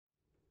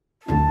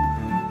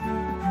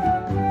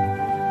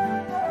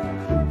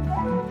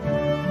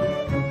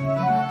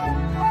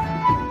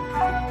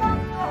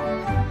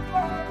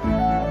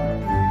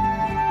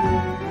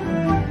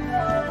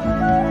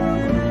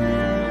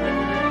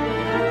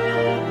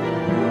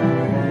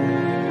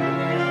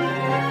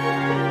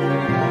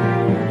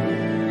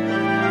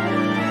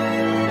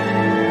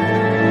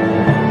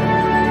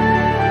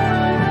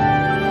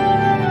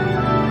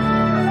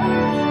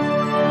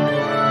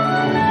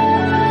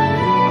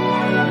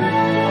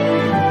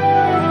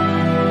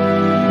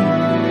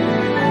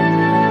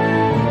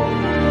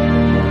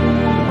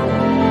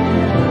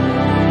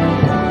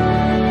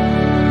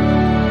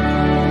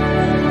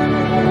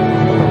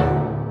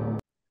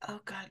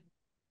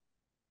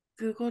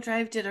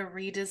Drive did a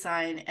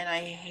redesign and I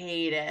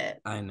hate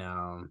it. I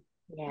know.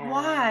 Yeah.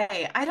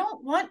 Why? I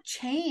don't want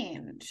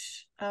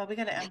change. Oh, we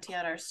got to empty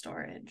out our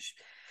storage.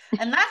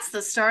 And that's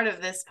the start of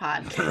this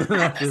podcast.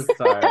 That's the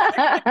start.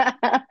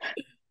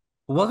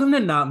 Welcome to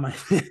Not My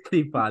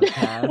Fantasy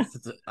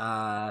Podcast,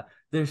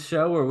 the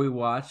show where we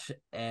watch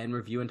and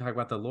review and talk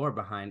about the lore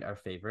behind our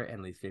favorite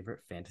and least favorite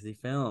fantasy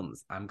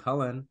films. I'm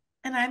Cullen.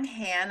 And I'm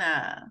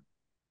Hannah.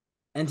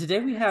 And today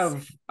we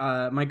have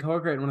my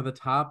coworker and one of the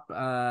top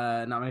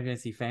Not My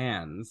Fantasy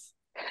fans,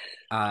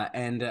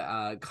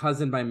 and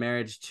cousin by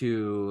marriage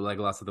to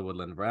Legolas of the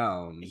Woodland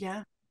Realm.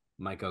 Yeah.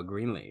 Maiko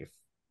Greenleaf.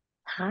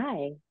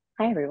 Hi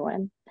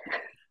everyone.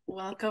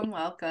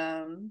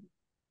 Welcome.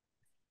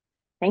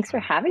 Thanks for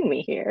having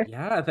me here.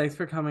 Yeah, thanks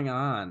for coming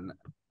on.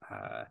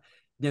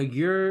 Now,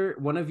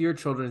 one of your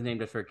children is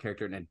named after a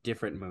character in a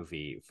different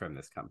movie from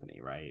this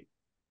company, right?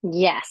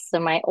 Yes, so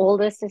my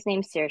oldest is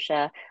named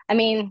Saoirse. I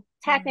mean,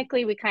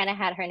 technically we kind of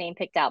had her name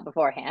picked out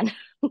beforehand.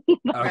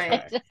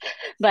 Okay.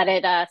 But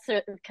it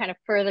kind of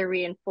further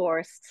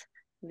reinforced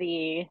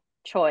the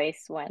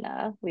choice when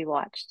we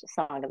watched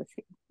Song of the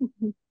Sea.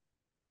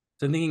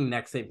 So I'm thinking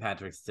next St.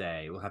 Patrick's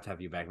Day, we'll have to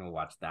have you back and we'll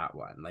watch that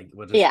one.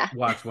 We'll just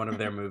watch one of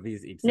their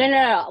movies each.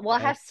 No. We'll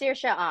have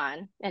Saoirse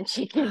on and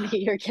she can be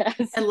your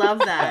guest. I love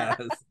that.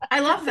 Yes. I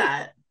love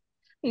that.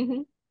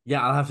 Mm-hmm.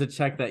 Yeah, I'll have to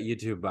check that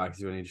YouTube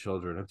box when any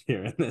children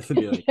appear in this and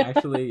be like,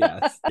 actually,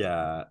 yes.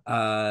 Yeah.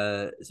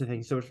 So thank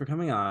you so much for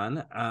coming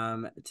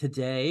on.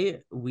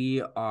 Today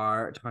we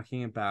are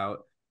talking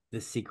about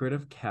The Secret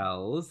of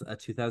Kells, a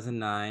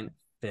 2009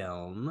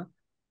 film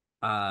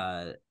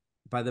by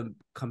the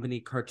company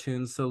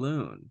Cartoon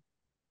Saloon.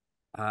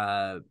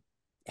 Have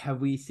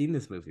we seen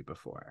this movie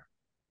before?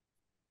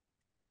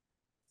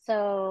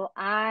 So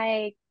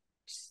I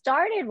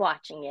started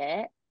watching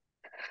it.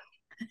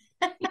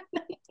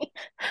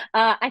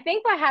 I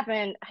think what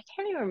happened, I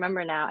can't even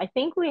remember now. I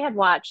think we had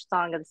watched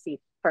Song of the Sea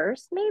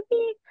first,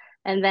 maybe,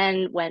 and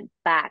then went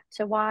back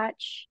to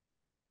watch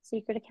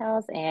Secret of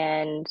Kells.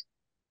 And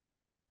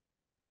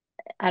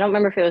I don't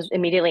remember if it was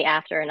immediately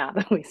after or not,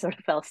 but we sort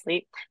of fell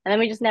asleep. And then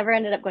we just never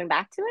ended up going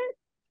back to it.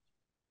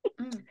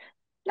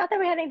 Not that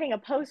we had anything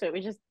opposed to it.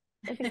 We just,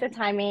 I think the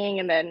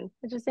timing, and then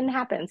it just didn't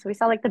happen. So we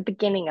saw the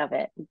beginning of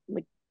it,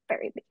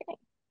 very beginning.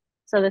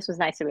 So this was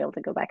nice to be able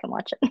to go back and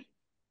watch it.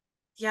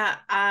 Yeah,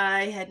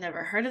 I had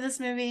never heard of this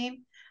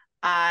movie.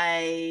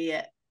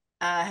 I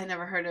had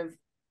never heard of,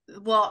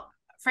 well,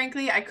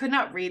 frankly, I could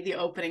not read the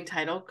opening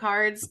title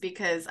cards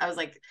because I was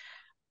like,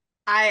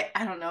 I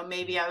don't know,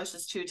 maybe I was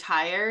just too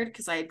tired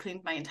because I had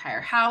cleaned my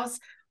entire house,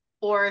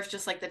 or if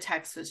just the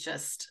text was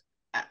just,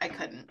 I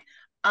couldn't.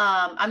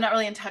 I'm not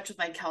really in touch with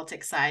my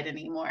Celtic side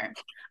anymore.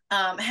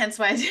 Hence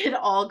why I did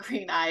all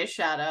green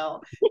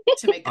eyeshadow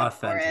to make up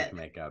for it. Authentic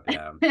makeup,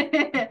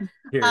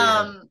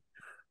 yeah.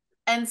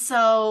 And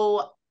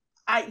so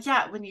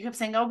when you kept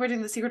saying, oh, we're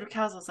doing The Secret of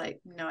Kells, I was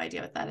like, no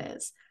idea what that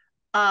is.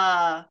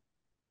 But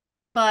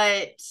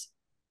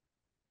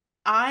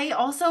I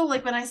also,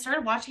 when I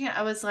started watching it,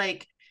 I was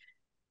like,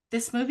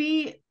 this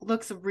movie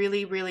looks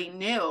really, really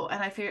new.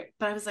 And I figured,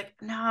 but I was like,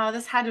 no,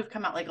 this had to have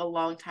come out a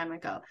long time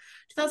ago.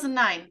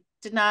 2009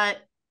 did not,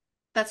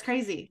 that's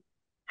crazy.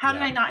 How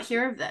did I not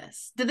hear of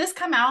this? Did this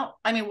come out?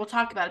 I mean, we'll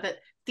talk about it, but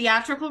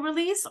theatrical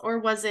release, or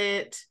was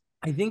it?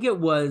 I think it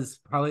was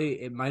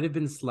it might have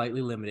been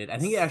slightly limited. I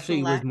think it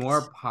actually was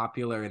more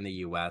popular in the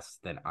US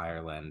than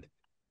Ireland,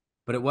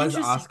 but it was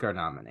Oscar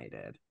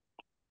nominated.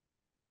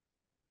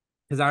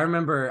 Because I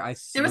remember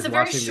there was a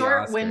very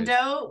short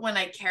window when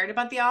I cared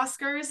about the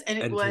Oscars, and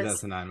it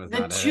was 2009 was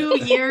the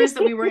 2 years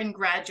that we were in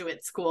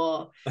graduate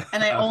school,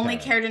 and I only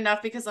cared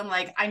enough because I'm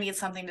like, I need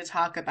something to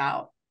talk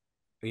about.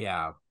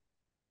 Yeah.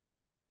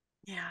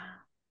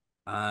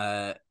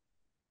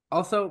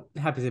 Also,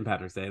 happy St.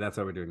 Patrick's Day. That's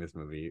why we're doing this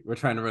movie. We're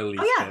trying to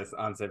release this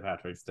on St.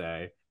 Patrick's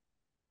Day.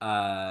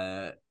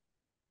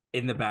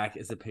 In the back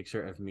is a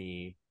picture of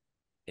me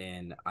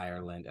in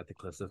Ireland at the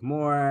Cliffs of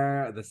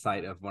Moher, the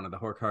site of one of the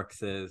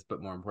Horcruxes,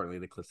 but more importantly,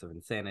 the Cliffs of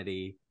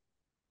Insanity.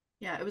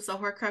 Yeah, it was the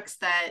Horcrux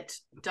that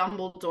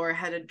Dumbledore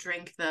had to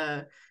drink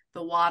the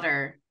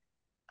water.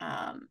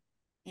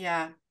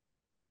 Yeah.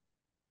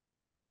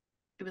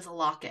 It was a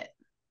locket.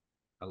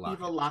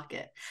 Evil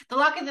locket. The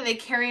locket that they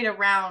carried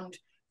around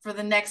for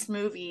the next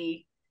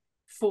movie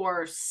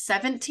for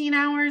 17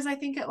 hours, I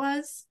think it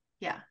was.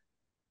 Yeah.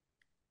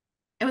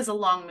 It was a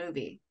long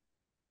movie.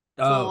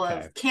 Full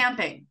of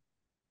camping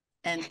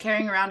and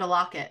carrying around a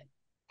locket.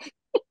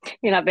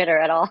 You're not bitter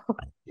at all.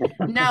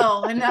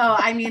 No.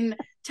 I mean,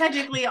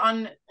 technically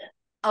on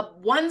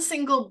one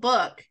single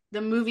book,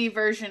 the movie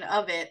version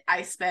of it,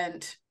 I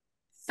spent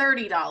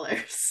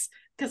 $30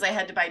 because I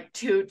had to buy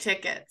 2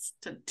 tickets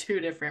to 2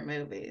 different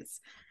movies.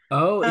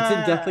 Oh, it's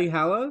in Deathly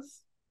Hallows?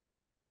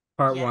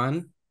 Part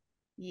 1?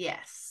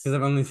 Yes. Because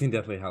I've only seen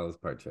Deathly Hallows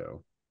Part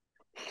 2.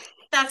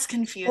 That's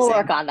confusing. We'll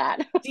work on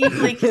that.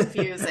 Deeply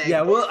confusing.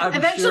 Yeah, well,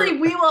 eventually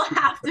we will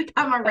have to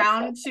come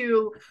around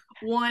to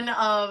one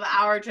of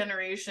our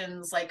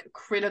generation's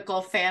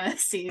critical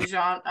fantasy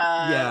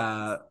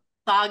genre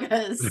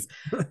sagas,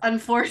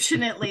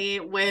 unfortunately,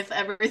 with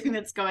everything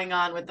that's going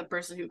on with the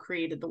person who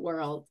created the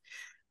world.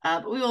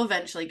 But we will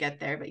eventually get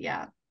there. But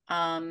yeah.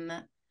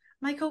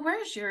 Michael,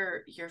 where's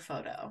your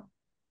photo?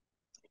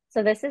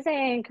 So this is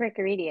in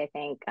Kirikiridi, I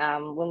think.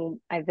 When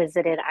I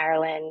visited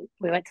Ireland,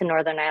 we went to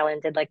Northern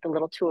Ireland, did like the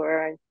little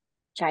tour and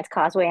Giant's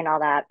Causeway and all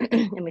that,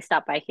 and we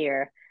stopped by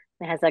here.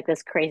 It has like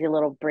this crazy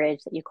little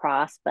bridge that you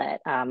cross, but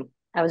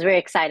I was very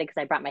excited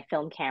because I brought my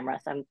film camera,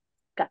 so I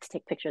got to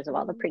take pictures of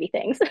all the pretty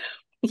things.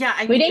 Yeah,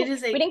 I mean, it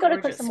is We a didn't go to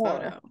Cliffs gorgeous of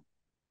Moher. photo.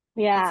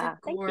 It's Yeah, a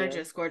thank you.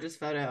 gorgeous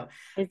photo.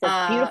 It's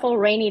a beautiful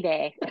rainy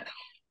day.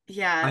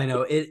 Yeah, I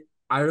know it.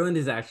 Ireland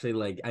is actually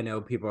like, I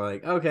know people are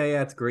like, okay,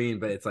 yeah, it's green,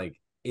 but it's like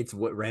it's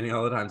what raining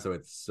all the time, so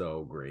it's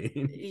so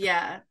green.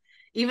 Yeah,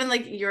 even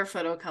like your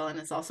photo, Cullen,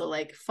 is also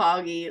like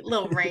foggy, a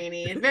little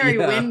rainy, very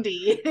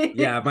windy.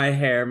 Yeah, my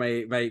hair,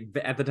 my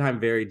at the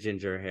time very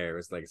ginger hair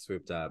was like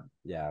swooped up.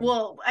 Yeah.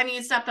 Well, I mean,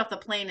 you stepped off the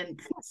plane and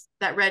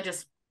that red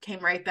just came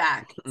right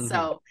back. Mm-hmm.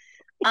 So,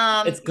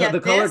 it's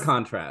the color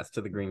contrast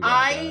to the green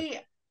grass.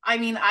 I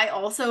mean, I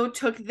also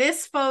took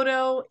this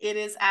photo. It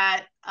is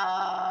at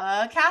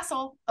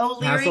Castle,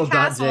 O'Leary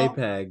Castle.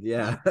 JPEG,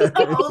 yeah.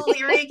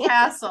 O'Leary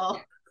Castle.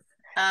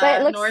 But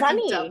it looks north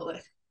sunny. of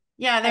Dublin.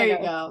 Yeah, there you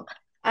go.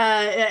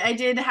 I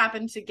did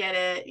happen to get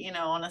it,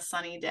 on a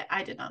sunny day.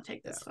 I did not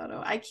take this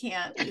photo. I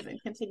can't even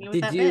continue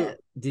with that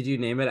bit. Did you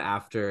name it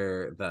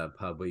after the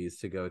pub we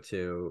used to go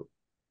to?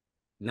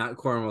 Not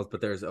Cornwall's, but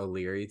there's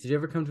O'Leary's. Did you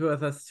ever come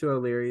with us to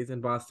O'Leary's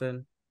in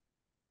Boston?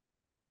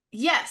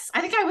 Yes,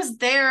 I think I was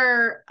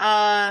there.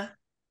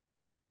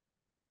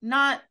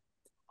 Not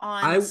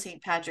on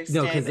St. Patrick's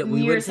Day, but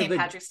near St.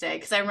 Patrick's Day,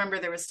 because I remember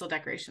there was still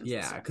decorations.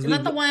 Yeah, because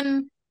isn't that the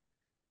one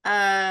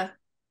by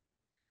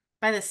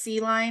the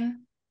sea line?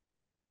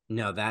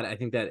 No, I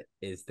think that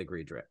is the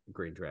Green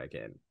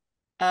Dragon.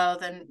 Oh,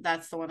 then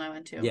that's the one I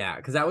went to. Yeah,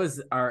 because that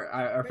was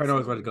our friend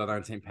always wanted to go there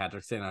on St.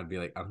 Patrick's Day, and I'd be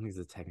like, I don't think this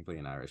is technically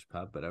an Irish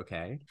pub, but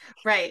okay.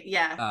 Right,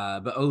 yeah.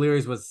 But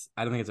O'Leary's was,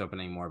 I don't think it's open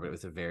anymore, but it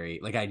was a very,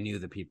 like, I knew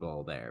the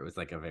people there. It was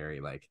like a very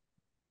like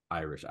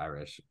Irish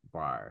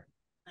bar.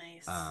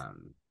 Nice.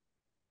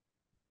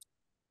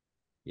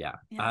 Yeah.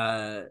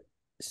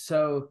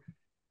 So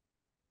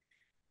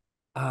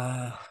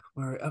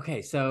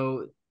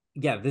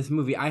yeah, this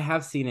movie, I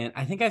have seen it.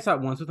 I think I saw it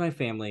once with my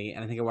family,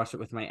 and I think I watched it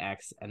with my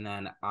ex, and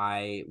then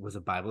I was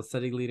a Bible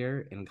study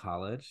leader in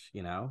college,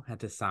 had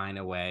to sign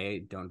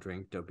away, don't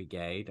drink, don't be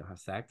gay, don't have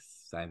sex,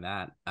 sign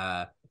that.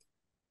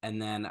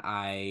 And then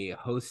I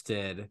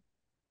hosted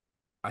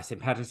a St.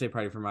 Patrick's Day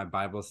party for my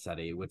Bible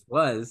study, which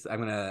was, I'm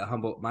gonna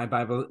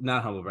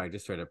not humble brag,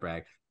 just straight up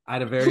brag. I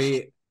had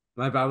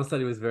my Bible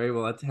study was very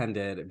well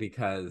attended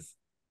because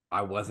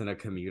I wasn't a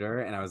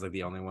commuter and I was like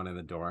the only one in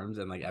the dorms,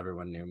 and like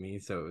everyone knew me,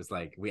 so it was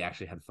like we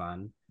actually had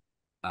fun.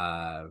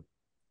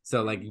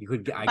 So like you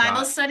could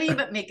Bible study,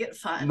 but make it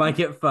fun. Make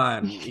it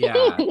fun,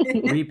 yeah.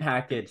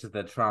 Repackage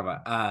the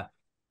trauma.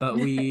 But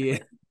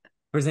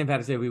for St.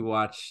 Patrick's Day we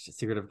watched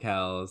Secret of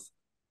Kells,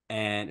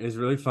 and it was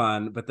really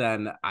fun. But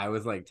then I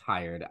was like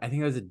tired. I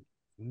think I was I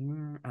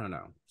don't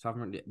know,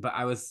 sophomore, but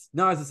I was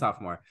a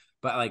sophomore.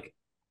 But like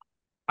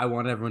I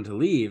wanted everyone to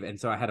leave, and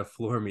so I had a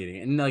floor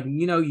meeting. And like,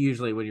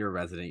 usually when you're a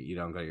resident, you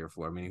don't go to your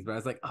floor meetings. But I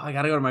was like, oh, I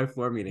gotta go to my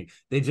floor meeting.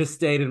 They just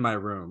stayed in my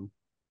room.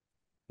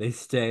 They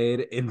stayed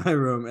in my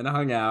room and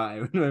hung out. I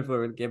went to my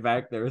floor and came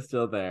back. They were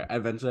still there. I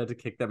eventually had to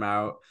kick them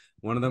out.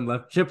 One of them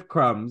left chip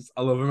crumbs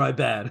all over my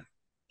bed.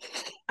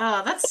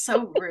 Oh, that's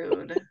so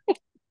rude.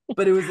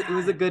 But it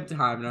was a good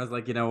time, and I was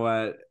like, you know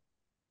what?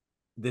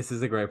 This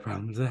is a great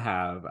problem to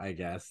have, I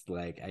guess.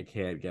 Like, I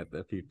can't get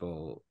the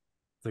people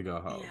to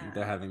go home. Yeah.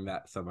 They're having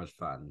so much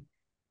fun.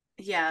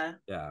 Yeah.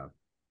 Yeah.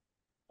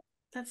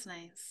 That's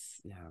nice.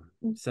 Yeah.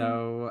 Mm-hmm.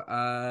 So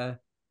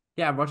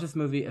I've watched this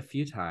movie a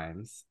few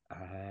times.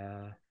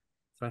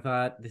 So I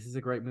thought this is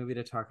a great movie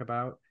to talk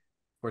about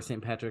for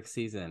St. Patrick's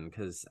season,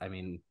 because I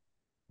mean,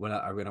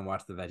 are we gonna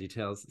watch the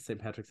VeggieTales St.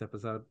 Patrick's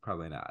episode?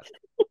 Probably not.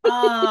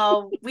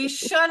 Oh, we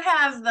should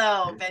have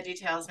though.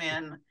 VeggieTales,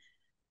 man.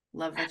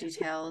 Love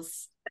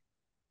VeggieTales.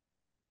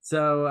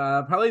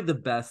 So probably the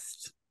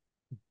best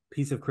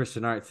piece of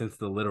Christian art since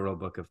the literal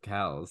book of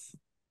Kells.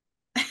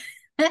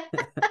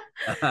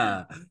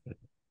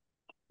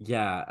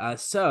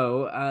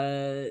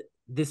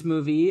 This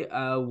movie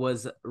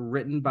was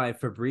written by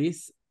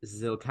Fabrice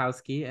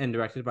Zilkowski and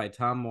directed by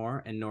Tom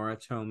Moore and Nora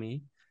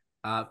Tomey.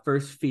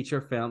 First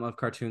feature film of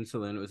Cartoon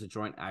Saloon. It was a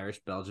joint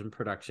Irish-Belgian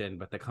production,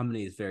 but the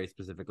company is very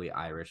specifically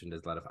Irish and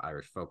does a lot of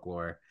Irish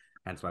folklore,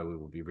 hence why we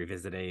will be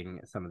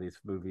revisiting some of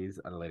these movies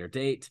at a later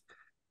date.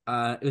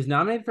 It was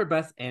nominated for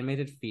Best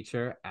Animated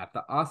Feature at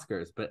the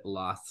Oscars, but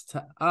lost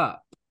to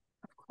Up.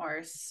 Of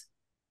course.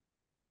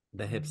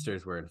 The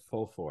hipsters were in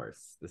full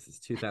force. This is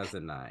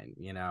 2009,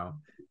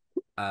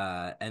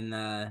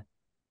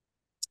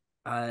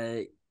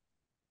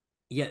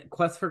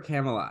 Quest for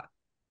Camelot,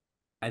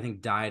 I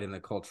think, died in the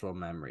cultural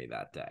memory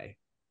that day.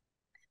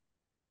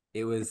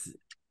 It was...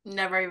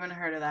 Never even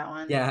heard of that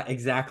one. Yeah,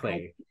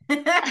 exactly.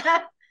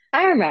 I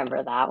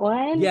remember that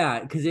one.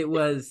 Yeah, because it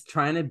was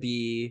trying to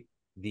be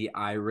the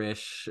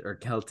Irish or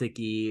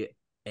Celtic-y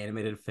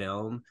animated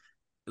film,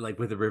 like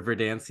with a river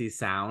dancey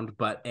sound,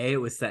 but A, it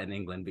was set in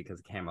England because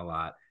of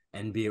Camelot,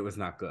 and B, it was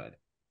not good.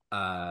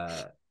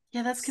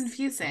 Yeah, that's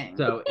confusing.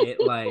 So it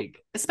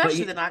like,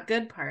 especially the not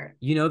good part.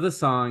 You know the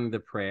song "The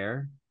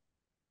Prayer"?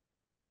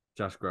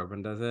 Josh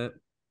Groban does it.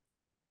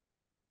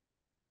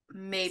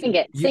 Maybe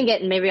sing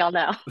it, and maybe I'll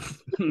know.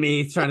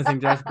 Me trying to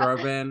sing Josh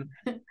Groban.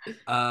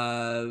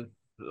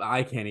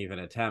 I can't even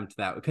attempt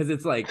that because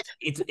it's like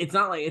it's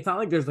not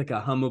like there's like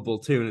a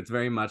hummable tune. It's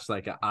very much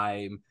like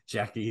I'm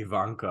Jackie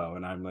Ivanko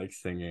and I'm like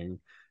singing,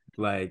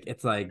 like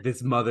it's like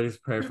this mother's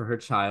prayer for her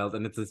child,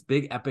 and it's this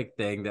big epic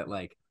thing that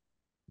like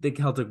the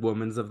Celtic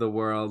Womans of the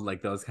world,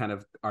 like those kind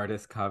of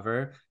artists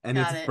cover, and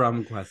it's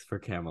from Quest for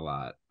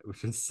Camelot,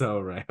 which is so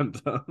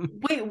random.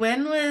 Wait,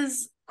 when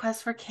was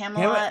Quest for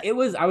Camelot? It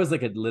was, I was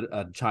like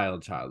a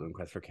child when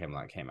Quest for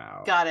Camelot came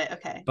out. Got it.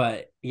 Okay.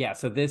 But yeah,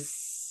 so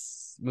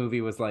this movie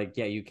was like,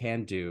 yeah, you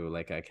can do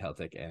like a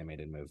Celtic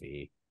animated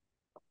movie.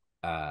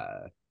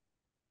 Yeah.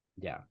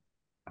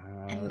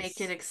 And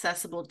make it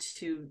accessible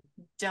to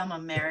dumb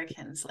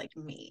Americans like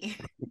me.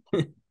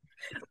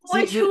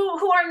 Which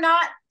who are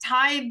not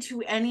tied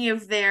to any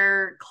of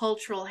their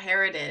cultural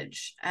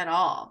heritage at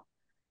all.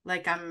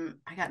 Like I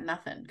got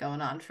nothing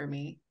going on for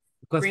me.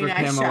 Quest for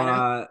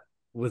Camelot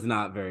was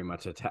not very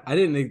much I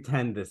didn't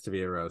intend this to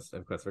be a roast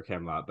of Quest for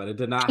Camelot, but it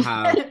did not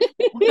have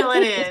well,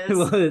 it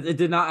is. It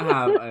did not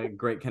have a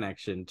great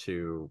connection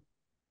to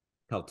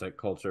Celtic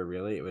culture,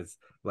 really. It was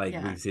like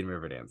we've seen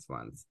Riverdance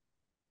once.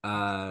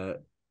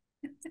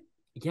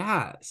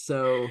 Yeah,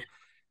 so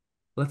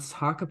let's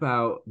talk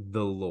about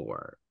the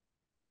lore.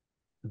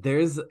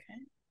 There's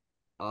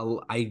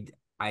I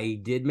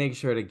did make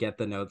sure to get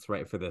the notes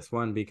right for this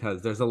one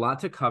because there's a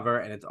lot to cover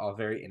and it's all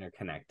very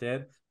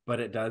interconnected,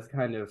 but it does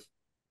kind of,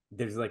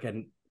 there's like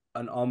an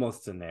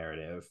almost a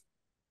narrative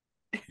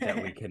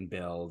that we can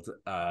build.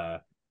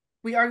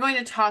 We are going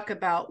to talk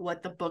about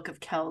what the Book of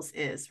Kells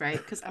is, right?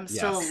 Because I'm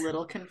still a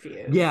little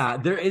confused. Yeah,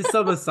 there is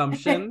some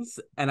assumptions,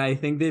 and I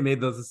think they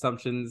made those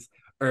assumptions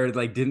or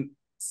like didn't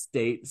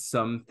state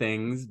some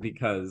things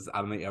because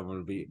I don't think everyone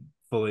would be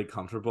fully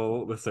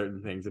comfortable with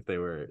certain things if they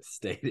were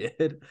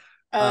stated.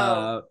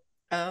 Yeah,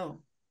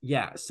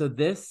 so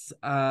this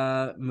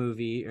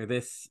movie, or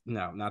this,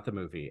 no, not the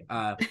movie.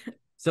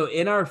 So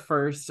in our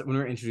first, when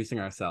we were introducing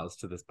ourselves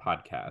to this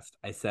podcast,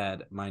 I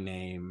said my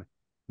name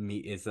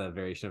is a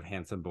variation of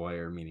handsome boy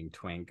or meaning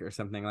twink or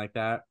something like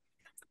that.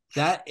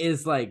 That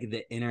is like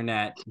the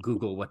internet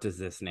Google, what does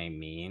this name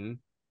mean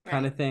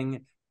kind of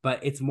thing. But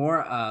it's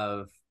more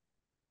of,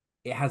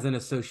 it has an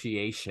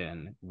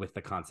association with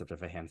the concept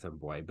of a handsome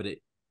boy, but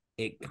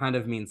it kind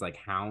of means like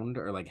hound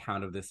or like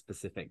hound of this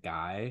specific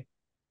guy.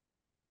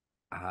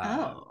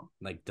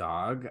 Like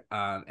dog.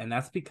 And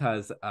that's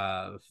because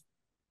of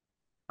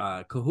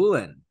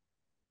Cahulan.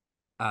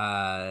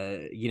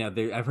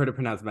 I've heard it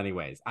pronounced many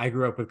ways. I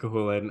grew up with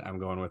Cahulan. I'm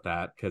going with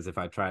that because if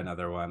I try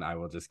another one, I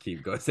will just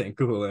keep saying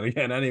Cahulan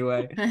again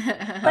anyway.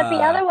 But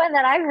the other one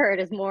that I've heard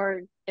is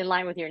more in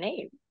line with your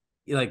name.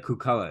 Like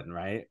Cuchulainn,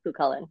 right?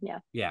 Cuchulainn, yeah.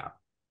 Yeah.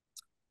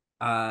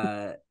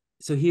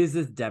 So he is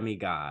this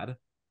demigod,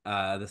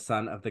 the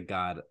son of the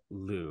god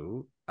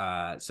Lu.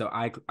 So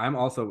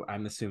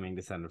I'm assuming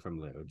descended from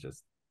Lu.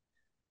 Just,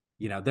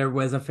 there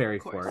was a fairy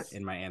court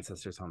in my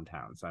ancestors'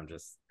 hometown, so I'm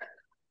just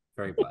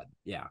fairy blood.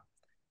 Yeah.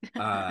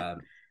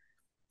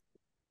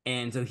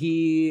 And so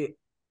he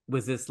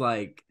was this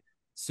like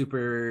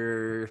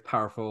super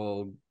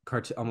powerful,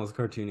 almost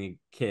cartoony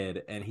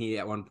kid, and he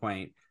at one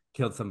point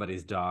killed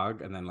somebody's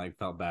dog and then like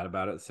felt bad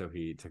about it, so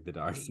he took the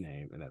dog's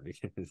name and that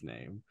became his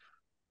name.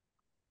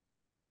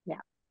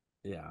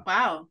 Yeah.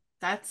 Wow,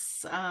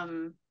 that's I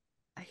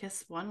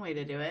guess one way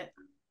to do it.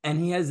 And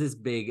he has this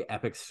big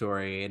epic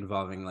story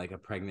involving like a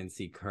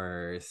pregnancy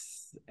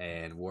curse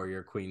and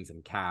warrior queens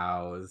and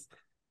cows.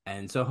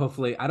 And so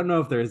hopefully, I don't know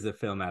if there is a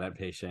film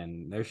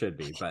adaptation. There should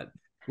be, but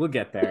we'll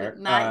get there.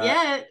 Not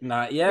yet.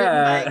 Not yet.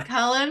 Written by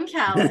Cullen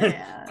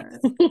Callahan.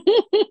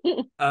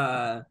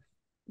 But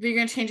you're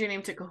gonna change your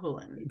name to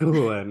Cahulan.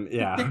 Cahulan,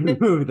 yeah.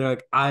 They're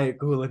like,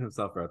 Cahulan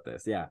himself wrote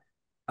this, yeah.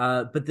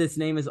 But this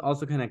name is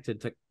also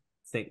connected to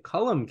St.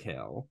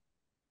 Columcille,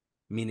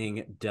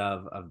 meaning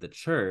dove of the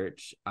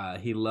church.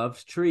 He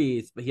loved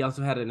trees, but he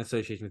also had an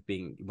association with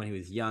being, when he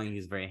was young, he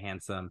was very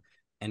handsome.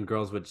 And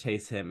girls would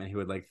chase him and he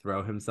would like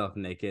throw himself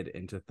naked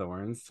into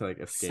thorns to like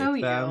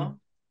escape them.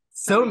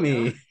 So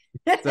me.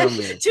 So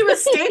me. To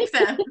escape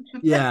them.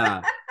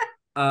 Yeah.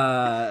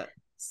 But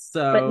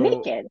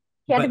naked.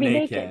 He had to be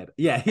naked.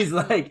 Yeah, he's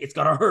like, it's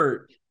gonna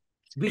hurt.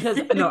 Because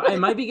no, I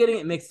might be getting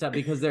it mixed up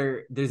because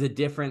there's a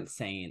different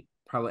saint,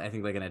 probably I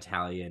think like an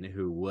Italian, it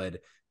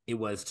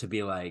was to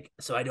be like,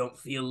 so I don't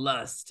feel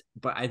lust.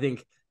 But I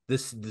think the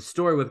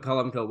story with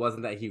Columcille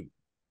wasn't that he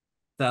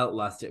felt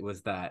lust, it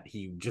was that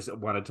he just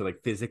wanted to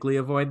like physically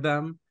avoid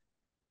them.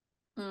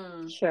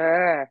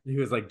 Sure. He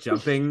was like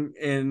jumping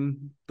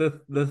in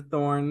the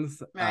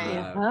thorns.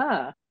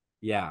 Right.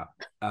 Yeah.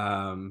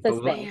 That's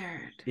but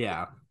weird.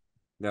 Yeah.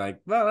 They're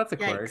like, well, that's a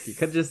quirk. Yikes. You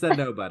could have just said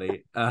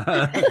nobody.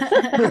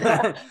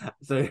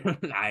 So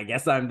I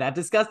guess I'm that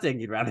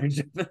disgusting. You'd rather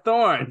jump with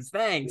thorns.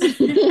 Thanks.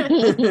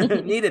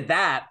 Needed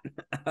that.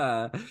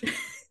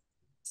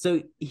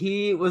 So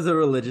he was a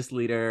religious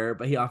leader,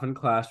 but he often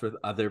clashed with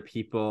other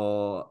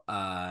people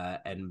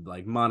and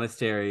like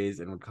monasteries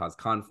and would cause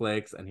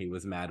conflicts. And he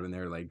was mad when they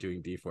were like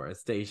doing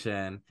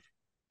deforestation.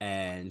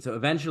 And so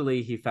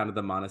eventually he founded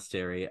the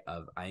monastery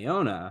of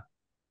Iona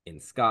in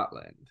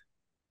Scotland.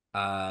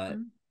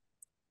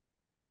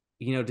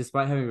 You know,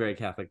 despite having very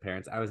Catholic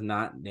parents, I was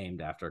not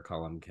named after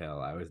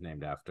Columkill. I was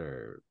named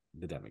after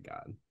the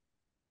demigod.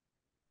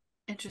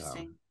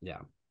 Interesting. So, yeah.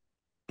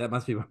 That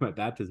must be why my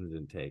baptism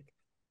didn't take.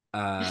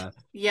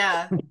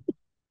 Yeah.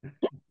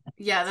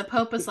 Yeah, the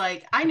Pope was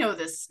like, I know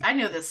this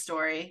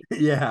story.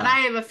 Yeah. And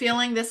I have a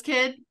feeling this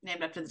kid,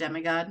 named after the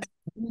demigod,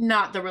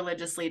 not the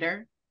religious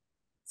leader.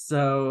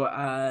 So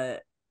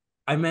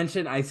I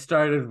mentioned I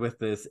started with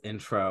this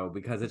intro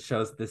because it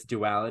shows this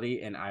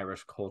duality in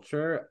Irish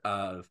culture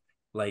of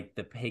like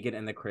the pagan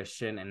and the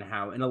Christian, and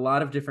how in a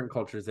lot of different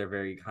cultures they're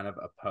very kind of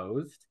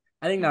opposed.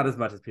 I think not as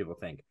much as people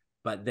think,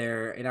 but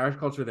they're in Irish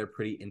culture they're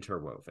pretty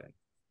interwoven.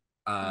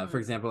 For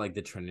example, like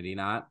the Trinity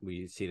knot,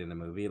 we see it in the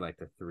movie, like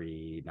the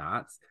 3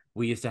 knots.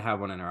 We used to have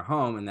one in our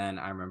home, and then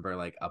I remember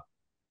like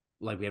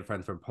we had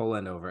friends from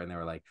Poland over, and they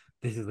were like,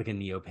 "This is like a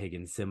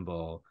neo-pagan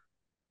symbol,"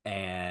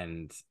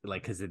 and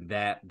like because in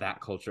that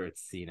culture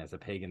it's seen as a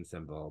pagan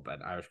symbol,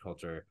 but in Irish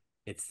culture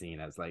it's seen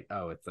as like,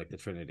 oh, it's like the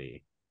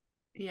Trinity.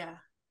 Yeah.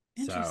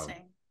 Interesting.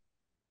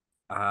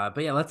 So,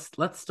 but yeah,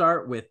 let's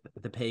start with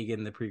the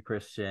pagan, the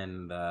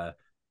pre-Christian, the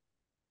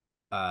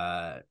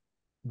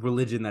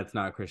religion that's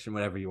not Christian,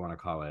 whatever you want to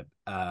call it,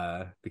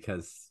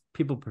 because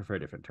people prefer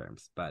different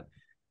terms. But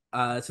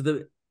so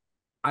the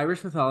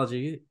Irish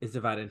mythology is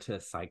divided into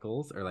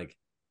cycles, or like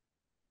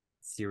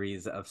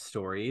series of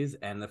stories,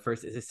 and the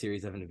first is a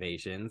series of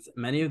invasions,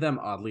 many of them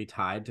oddly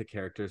tied to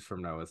characters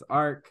from Noah's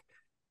Ark.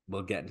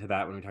 We'll get into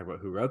that when we talk about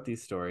who wrote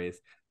these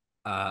stories.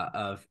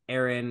 Of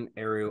Erin,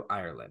 Eru,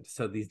 Ireland.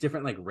 So these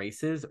different like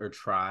races or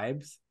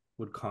tribes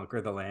would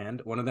conquer the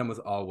land. One of them was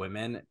all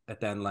women,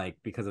 but then like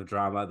because of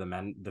drama, the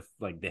men,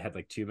 they had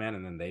like 2 men,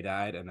 and then they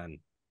died, and then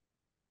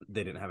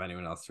they didn't have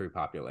anyone else to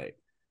repopulate.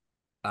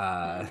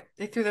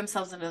 They threw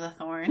themselves into the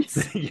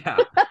thorns. Yeah.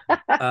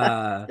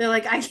 They're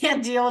like, I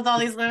can't deal with all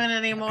these women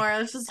anymore.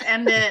 Let's just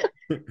end it.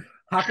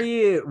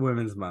 Happy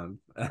Women's Month.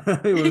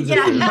 Happy Women's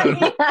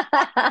Month.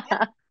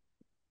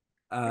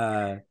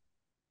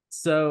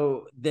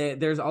 So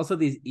there's also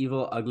these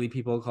evil, ugly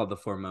people called the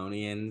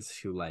Formonians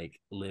who like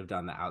lived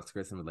on the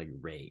outskirts and would like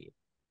raid.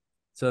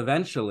 So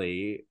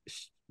eventually,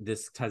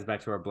 this ties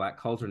back to our Black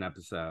Cauldron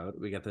episode.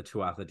 We got the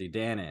Tuatha De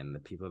Danann, the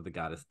people of the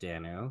goddess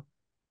Danu,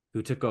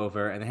 who took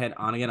over, and they had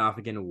on again, off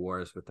again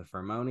wars with the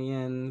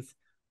Formonians.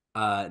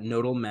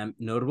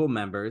 Notable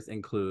members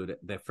include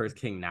the first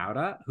king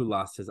Nauda, who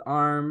lost his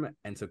arm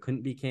and so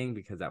couldn't be king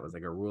because that was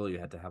like a rule, you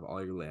had to have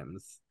all your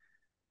limbs.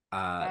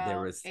 There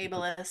was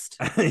ableist.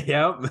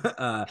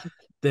 Yep.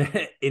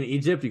 In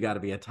Egypt you got to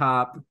be a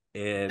top.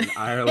 In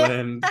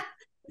Ireland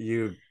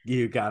you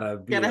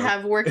gotta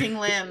have working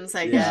limbs,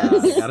 I guess.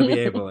 You gotta be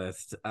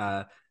ableist.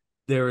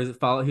 He was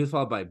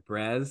followed by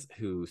Brez,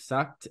 who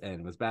sucked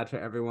and was bad for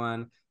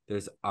everyone.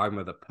 There's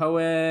Arma the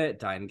poet,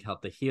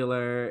 Celt the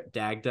healer,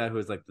 Dagda, who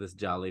was like this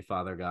jolly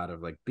father god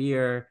of like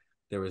beer.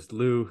 There was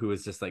Lu, who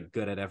was just like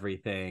good at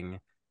everything.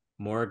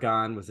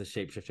 Morrigan was a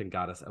shape-shifting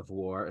goddess of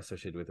war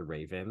associated with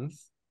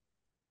ravens.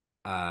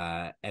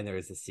 And there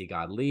was the sea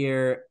god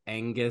Lear,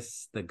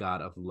 Angus, the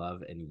god of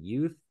love and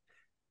youth,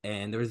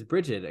 and there was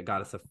Bridget, a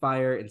goddess of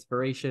fire,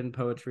 inspiration,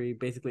 poetry,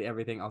 basically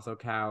everything, also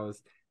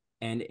cows,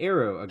 and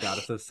Eru, a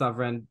goddess of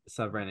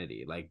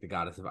sovereignty, like the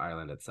goddess of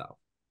Ireland itself.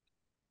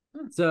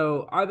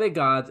 So are they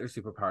gods or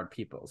superpowered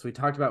people? So we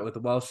talked about with the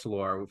Welsh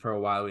lore, for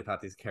a while we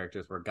thought these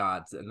characters were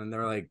gods, and then they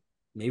were like,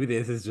 maybe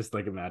this is just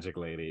like a magic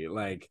lady,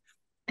 like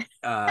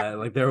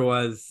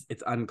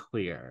it's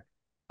unclear.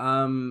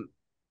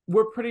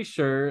 We're pretty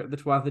sure the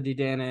Tuatha De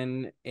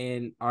Danann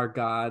are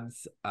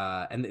gods,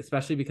 and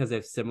especially because they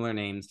have similar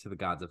names to the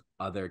gods of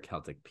other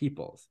Celtic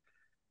peoples.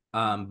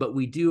 But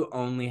we do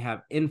only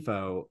have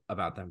info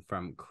about them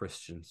from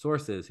Christian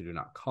sources who do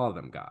not call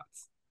them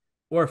gods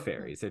or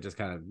fairies. They're just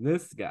kind of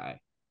this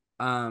guy.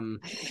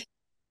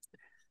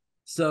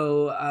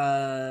 So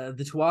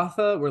the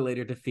Tuatha were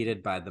later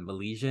defeated by the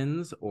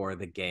Milesians or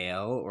the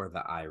Gael or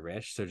the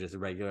Irish, so just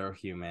regular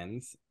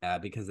humans,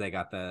 because they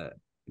got the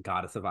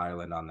goddess of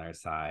Ireland on their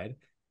side,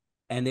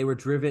 and they were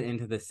driven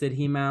into the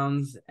Sidhe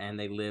mounds, and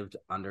they lived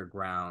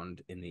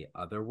underground in the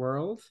other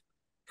world,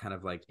 kind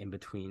of like in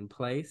between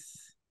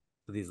place.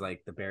 So these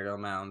like the burial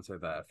mounds or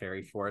the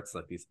fairy forts,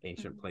 like these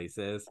ancient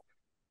places.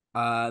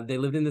 They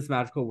lived in this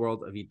magical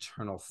world of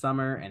eternal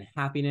summer and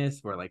happiness,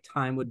 where like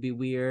time would be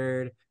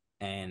weird,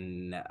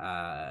 and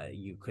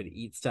you could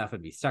eat stuff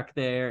and be stuck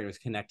there. It was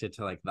connected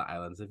to like the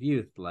islands of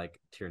youth, like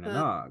Tir na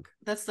Nog.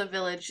 That's the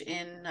village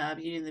in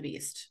Beauty and the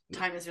Beast.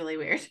 Time is really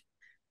weird.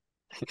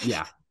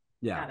 Yeah.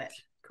 Got it.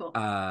 Cool.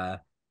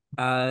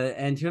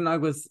 And Tir na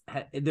Nog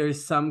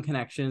there's some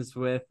connections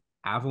with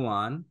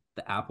Avalon,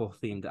 the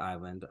apple-themed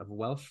island of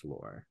Welsh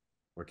lore,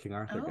 where King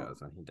Arthur Oh.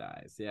 goes when he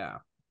dies. Yeah.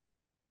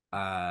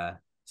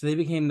 So they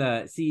became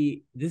this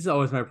is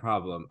always my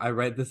problem. I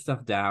write this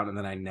stuff down and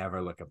then I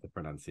never look up the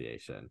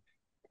pronunciation.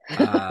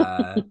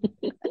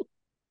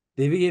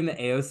 They became the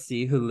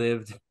AOC who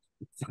lived.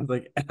 Sounds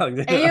like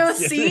Alexander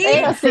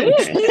AOC?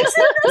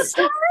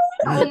 AOC?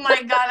 Oh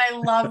my god, I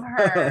love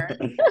her.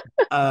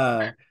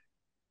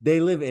 They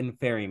live in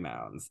fairy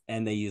mounds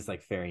and they use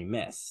like fairy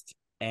mist.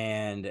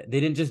 And they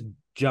didn't just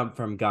jump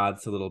from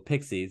gods to little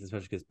pixies,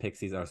 especially because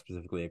pixies are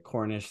specifically a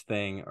Cornish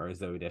thing or a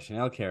Zooey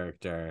Deschanel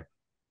character.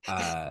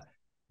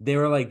 They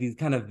were like these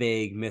kind of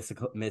vague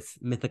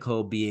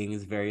mythical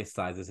beings, various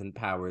sizes and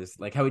powers,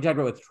 like how we talked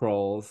about with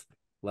trolls.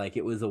 Like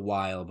it was a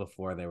while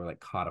before they were like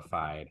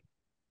codified.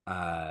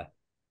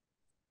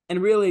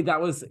 And really, that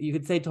was, you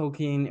could say,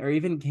 Tolkien or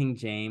even King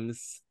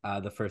James,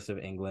 the first of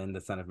England,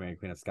 the son of Mary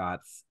Queen of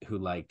Scots, who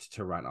liked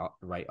to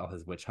write all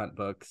his witch hunt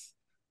books.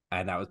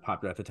 And that was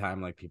popular at the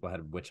time. Like people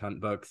had witch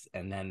hunt books.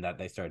 And then that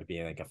they started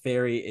being like, a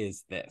fairy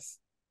is this.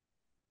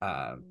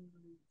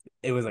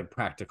 It was like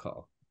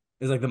practical.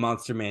 It was like the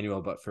monster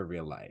manual, but for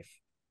real life.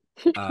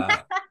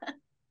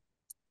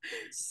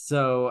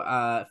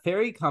 So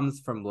fairy comes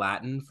from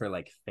Latin for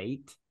like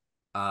fate,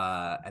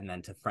 and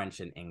then to French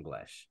and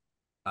English.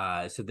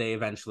 So they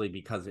eventually,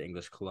 because of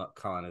English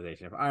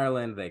colonization of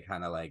Ireland, they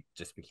kind of like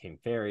just became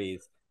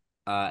fairies.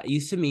 It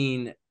used to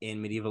mean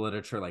in medieval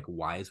literature like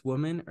wise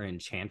woman or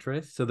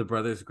enchantress. So the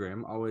Brothers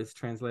Grimm always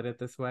translate it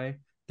this way.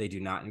 They do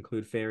not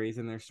include fairies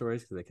in their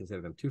stories because they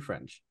consider them too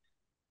French.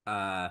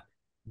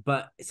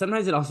 But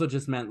sometimes it also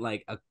just meant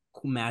like a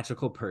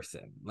magical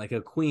person, like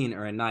a queen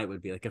or a knight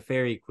would be like a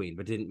fairy queen,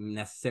 but didn't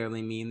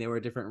necessarily mean they were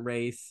a different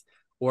race.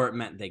 Or it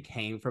meant they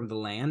came from the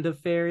land of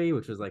fairy,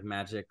 which was like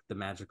magic, the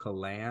magical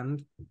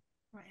land.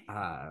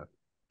 Right.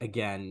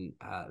 Again,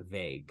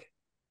 vague.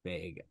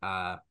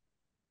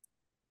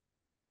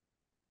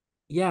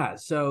 Yeah,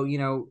 so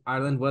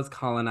Ireland was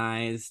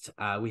colonized.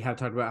 We have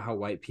talked about how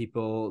white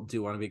people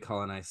do want to be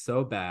colonized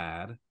so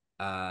bad.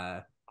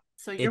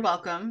 So you're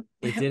welcome.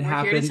 It did We're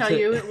happen. Here to tell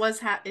you it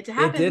happened. It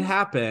did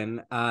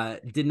happen.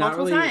 Did not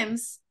multiple really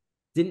times.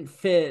 Didn't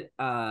fit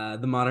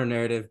the modern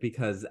narrative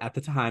because at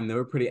the time they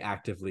were pretty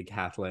actively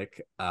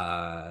Catholic,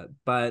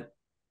 but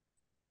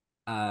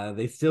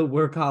they still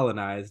were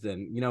colonized,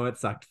 and it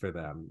sucked for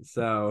them.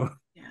 So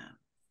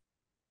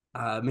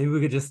yeah, maybe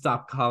we could just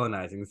stop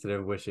colonizing instead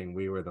of wishing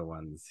we were the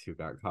ones who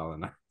got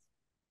colonized.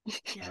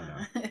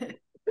 Yeah.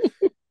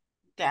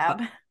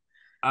 Dab.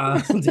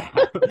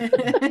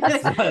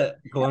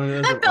 Colonialism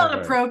That felt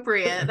over.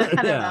 appropriate.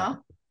 I don't know.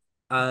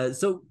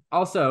 So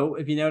also,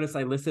 if you notice,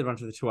 I listed a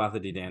bunch of the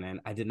Tuatha De Danann.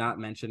 I did not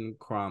mention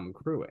Crom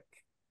Cruick.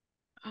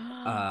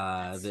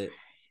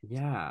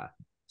 Yeah.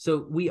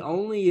 So we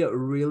only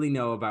really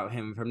know about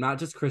him from not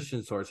just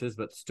Christian sources,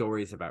 but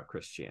stories about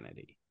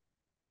Christianity.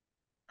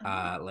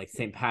 Like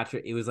St.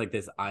 Patrick, it was like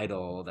this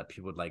idol that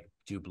people would like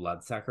do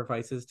blood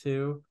sacrifices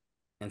to,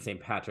 and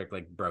St. Patrick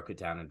like broke it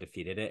down and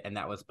defeated it, and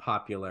that was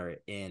popular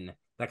in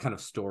that kind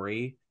of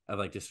story of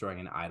like destroying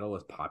an idol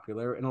was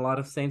popular in a lot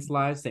of saints'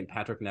 lives. St.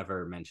 Patrick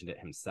never mentioned it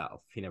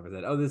himself. He never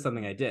said, "Oh, this is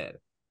something I did."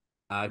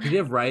 Because we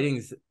have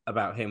writings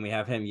about him. We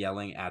have him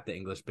yelling at the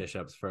English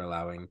bishops for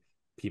allowing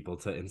people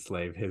to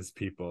enslave his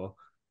people.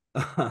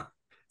 So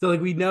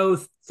like we know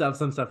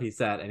some stuff he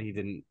said, and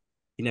he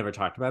never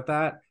talked about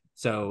that.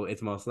 So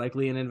it's most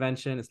likely an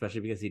invention,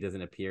 especially because he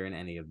doesn't appear in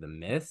any of the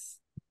myths.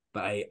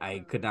 But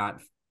I could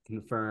not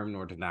confirm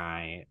nor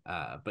deny.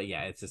 But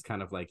yeah, it's just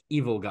kind of like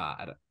evil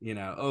god,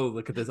 oh,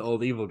 look at this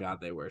old evil god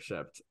they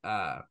worshipped.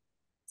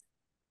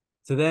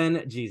 So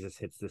then Jesus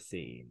hits the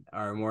scene,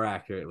 or more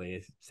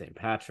accurately, St.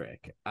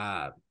 Patrick.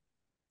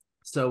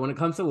 So when it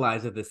comes to the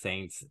lives of the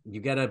saints,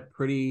 you get a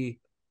pretty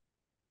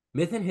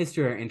myth and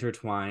history are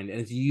intertwined, and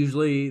it's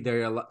usually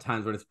there are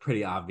times when it's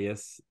pretty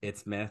obvious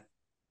it's myth.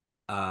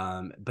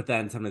 But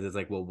then sometimes it's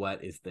like, well,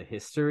 what is the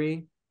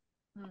history?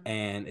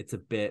 And it's a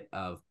bit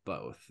of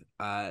both.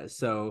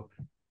 So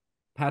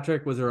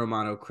Patrick was a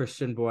Romano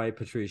Christian boy,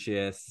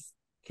 Patricius,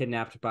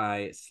 kidnapped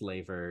by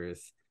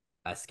slavers,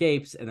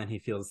 escapes, and then he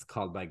feels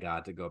called by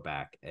God to go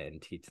back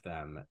and teach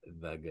them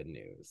the good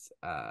news.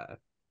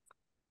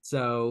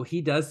 So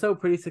he does so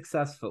pretty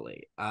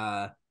successfully.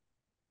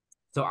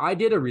 So I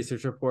did a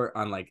research report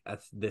on like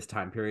this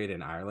time period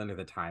in Ireland, or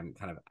the time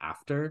kind of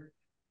after.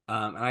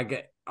 And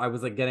I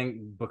was like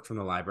getting books from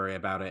the library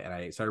about it, and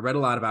I read a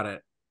lot about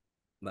it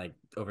like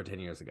over 10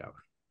 years ago.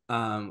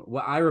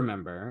 What I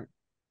remember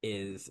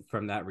is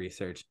from that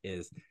research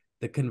is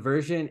the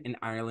conversion in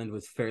Ireland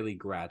was fairly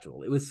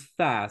gradual. It was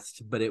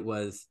fast, but it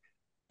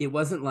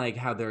wasn't like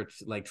how there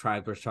like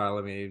tribes where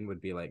Charlemagne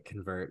would be like,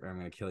 convert or I'm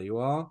going to kill you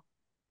all.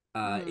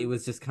 It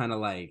was just kind of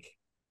like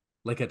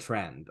a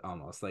trend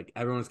almost. Like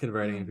everyone's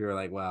converting and people were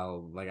like,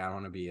 well, like I don't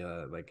want to be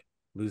a like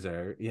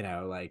loser,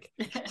 like,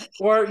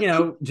 or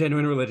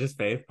genuine religious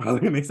faith,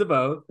 probably a mix of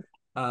both.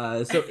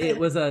 So it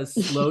was a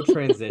slow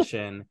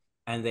transition,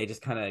 and they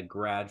just kind of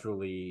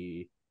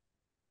gradually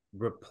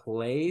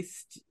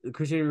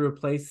Christianity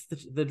replaced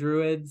the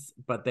Druids,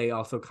 but they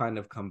also kind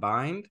of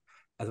combined,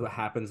 as what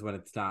happens when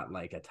it's not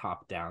like a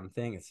top-down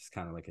thing. It's just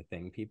kind of like a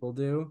thing people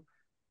do.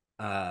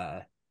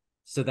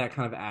 So that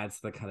kind of adds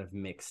the kind of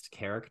mixed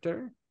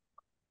character,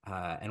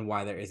 and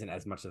why there isn't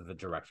as much of a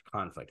direct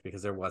conflict,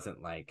 because there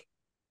wasn't, like,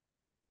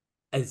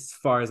 as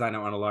far as I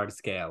know, on a large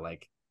scale,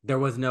 like, there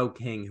was no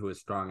king who was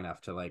strong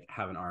enough to, like,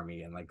 have an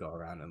army and, like, go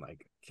around and,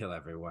 like, kill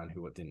everyone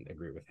who didn't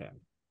agree with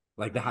him.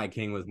 Like, the High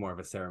King was more of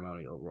a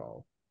ceremonial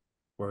role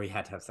where he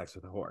had to have sex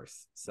with a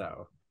horse.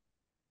 So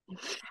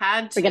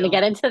we're gonna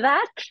get into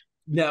that.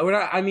 No, we're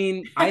not. I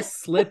mean, I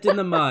slipped in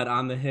the mud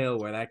on the hill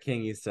where that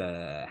king used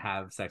to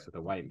have sex with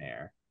a white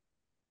mare.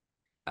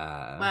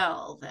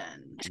 Well,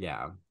 then.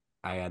 Yeah,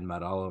 I had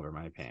mud all over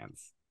my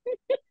pants.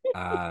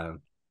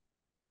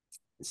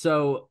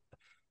 So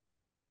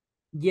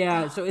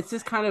yeah, so it's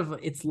just kind of,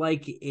 it's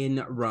like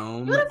in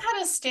Rome. You would have had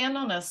to stand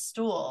on a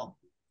stool,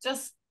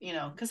 just,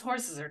 because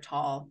horses are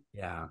tall.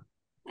 Yeah,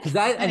 because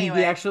I think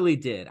he actually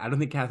did. I don't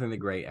think Catherine the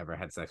Great ever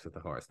had sex with a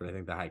horse, but I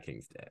think the High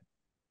Kings did.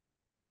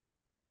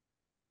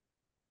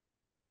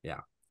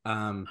 Yeah.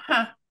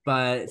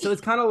 But so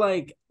it's kind of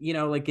like,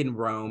 like in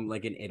Rome,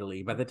 like in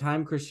Italy, by the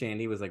time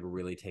Christianity was, like,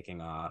 really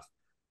taking off,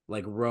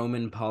 like,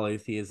 Roman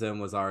polytheism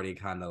was already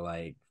kind of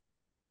like,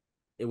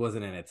 it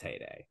wasn't in its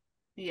heyday.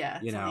 Yeah,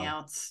 it's on the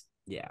outs.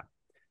 Yeah.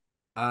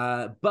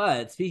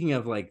 But speaking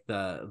of, like,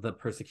 the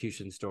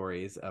persecution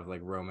stories of,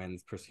 like,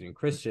 Romans persecuting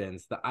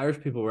Christians, the Irish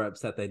people were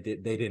upset they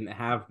didn't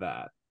have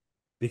that,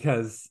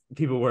 because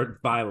people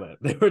weren't violent.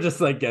 They were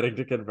just, like, getting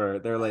to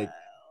convert. They're like,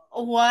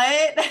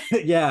 what?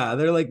 Yeah,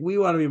 they're like, we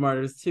want to be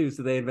martyrs too.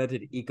 So they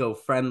invented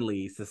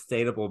eco-friendly,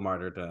 sustainable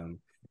martyrdom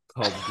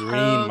called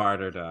green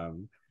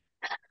martyrdom.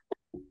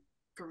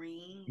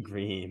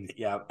 Green,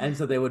 yeah. And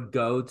so they would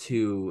go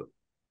to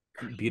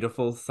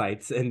beautiful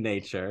sites in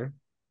nature,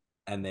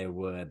 and they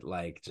would,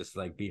 like, just,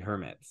 like, be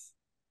hermits.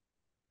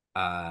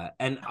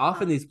 And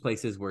often these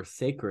places were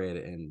sacred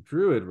in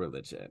Druid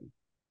religion.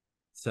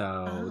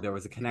 So there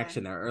was a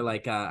connection there. Or,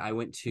 like, I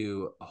went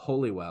to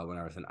Holywell when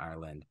I was in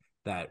Ireland.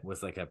 That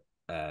was like a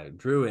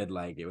Druid,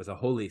 like, it was a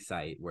holy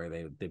site where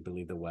they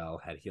believed the well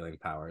had healing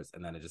powers,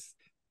 and then it just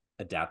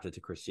adapted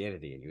to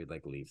Christianity, and you would,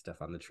 like, leave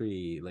stuff on the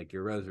tree, like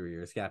your rosary,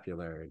 your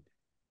scapular.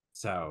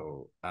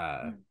 So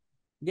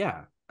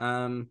yeah.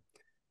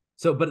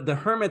 So but the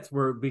hermits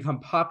were become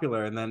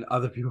popular, and then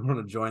other people want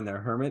to join their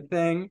hermit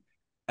thing,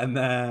 and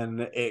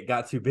then it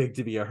got too big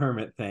to be a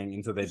hermit thing,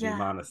 and so they'd be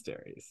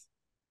monasteries.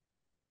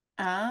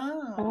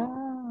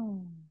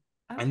 Oh.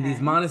 Okay. And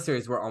these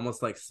monasteries were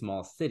almost like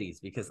small cities,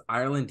 because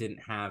Ireland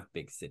didn't have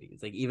big cities.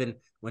 Like, even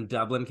when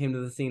Dublin came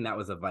to the scene, that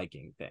was a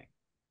Viking thing.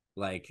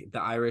 Like,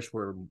 the Irish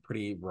were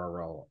pretty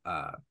rural.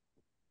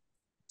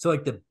 So,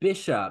 like, the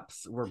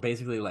bishops were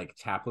basically like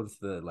chaplains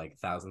to the, like,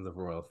 thousands of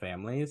royal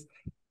families,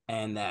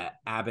 and that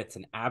abbots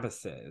and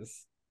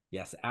abbesses,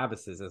 yes,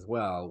 abbesses as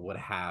well, would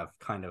have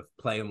kind of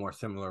play a more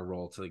similar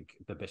role to, like,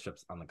 the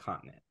bishops on the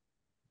continent.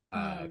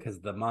 Because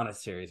the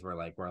monasteries were,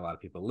 like, where a lot of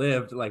people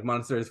lived. Like,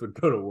 monasteries would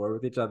go to war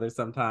with each other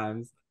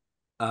sometimes.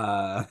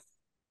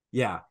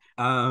 Yeah.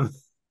 Wow.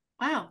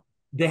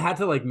 They had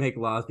to, like, make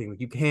laws being like,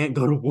 you can't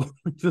go to war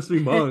with just be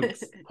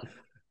monks.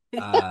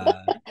 Why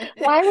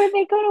would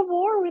they go to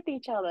war with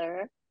each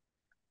other?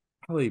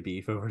 Probably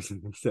beef over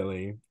something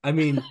silly. I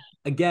mean,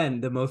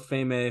 again, the most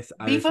famous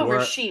Irish beef over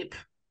war... sheep.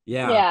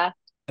 Yeah.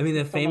 I mean,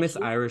 the famous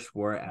Irish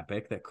war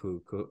epic that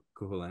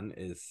Cuchulainn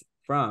is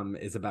from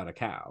is about a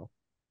cow.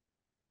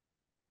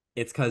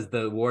 It's because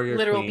the warrior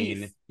literal queen,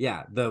 beef.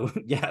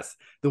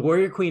 the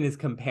warrior queen is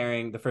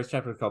comparing. The first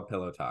chapter is called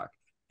Pillow Talk,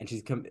 and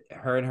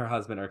her and her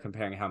husband are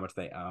comparing how much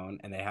they own,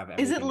 and they have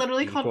everything. Is it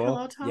literally equal. called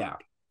Pillow Talk? Yeah,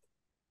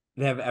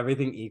 they have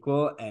everything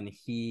equal, and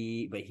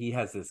he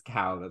has this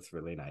cow that's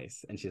really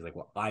nice, and she's like,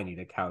 well, I need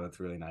a cow that's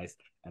really nice,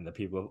 and the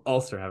people of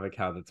Ulster have a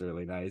cow that's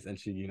really nice, and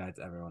she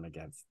unites everyone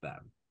against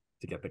them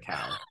to get the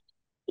cow.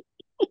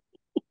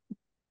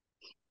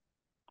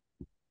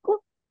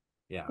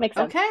 Yeah. Makes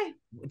sense. Okay.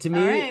 To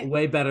me,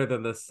 way better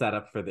than the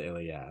setup for the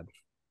Iliad.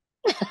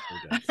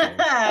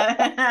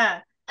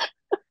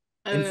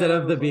 Instead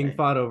of the being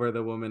fought over,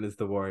 the woman is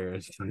the warrior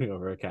and she's fighting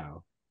over a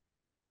cow.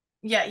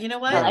 Yeah, you know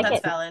what? That's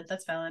valid.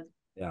 That's valid.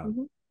 Yeah.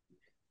 Mm-hmm.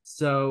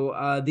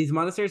 So these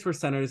monasteries were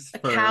centers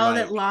for a cow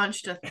that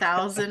launched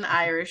 1,000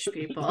 Irish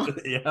people.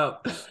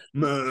 Yep.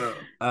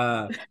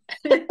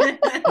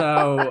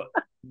 So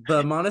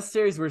the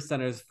monasteries were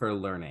centers for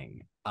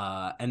learning.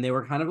 And they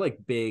were kind of like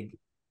big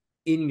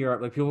in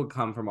Europe. Like, people would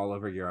come from all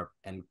over Europe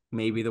and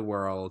maybe the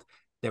world.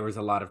 There was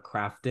a lot of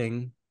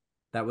crafting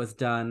that was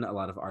done, a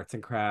lot of arts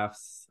and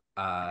crafts,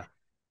 and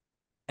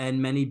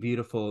many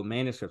beautiful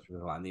manuscripts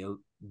were on the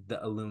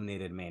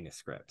illuminated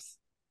manuscripts.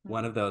 Mm-hmm.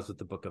 One of those was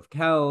the Book of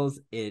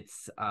Kells.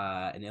 It's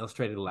an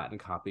illustrated Latin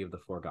copy of the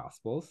Four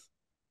Gospels.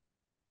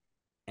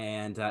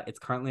 And it's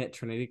currently at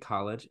Trinity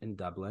College in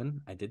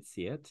Dublin. I did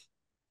see it.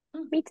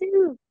 Me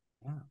too.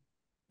 Yeah.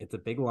 It's a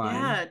big line.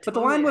 Yeah, totally. But the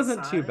line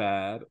wasn't too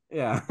bad.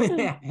 Yeah.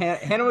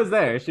 Hannah was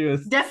there. She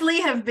was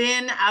definitely have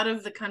been out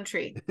of the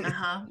country.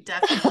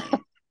 Definitely.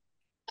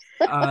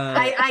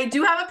 I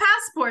do have a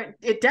passport.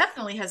 It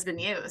definitely has been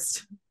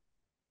used.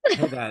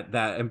 Hey,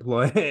 that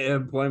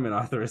employment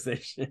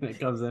authorization, it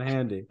comes in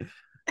handy.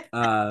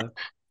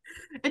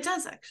 It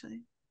does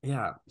actually.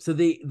 Yeah. So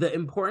the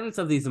importance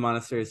of these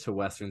monasteries to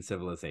Western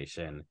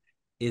civilization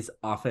is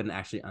often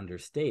actually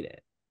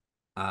understated.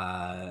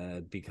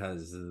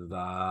 Because the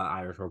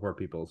Irish were poor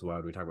people, so why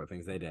would we talk about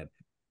things they did?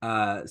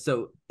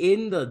 So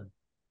in the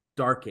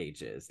Dark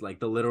Ages, like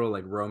the literal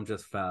like Rome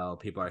just fell,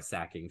 people are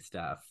sacking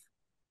stuff,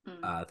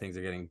 things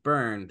are getting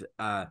burned.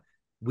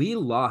 We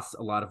lost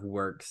a lot of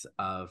works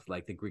of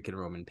like the Greek and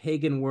Roman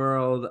pagan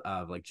world,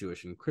 of like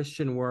Jewish and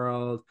Christian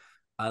world.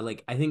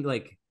 Like I think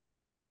like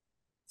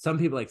some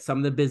people, like some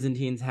of the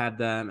Byzantines had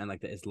them, and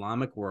like the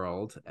Islamic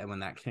world, and when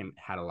that came,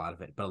 had a lot of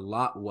it, but a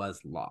lot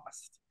was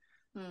lost.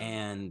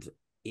 And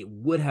it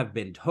would have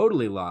been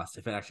totally lost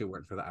if it actually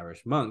weren't for the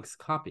Irish monks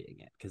copying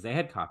it, because they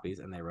had copies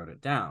and they wrote it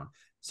down.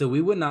 So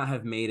we would not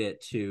have made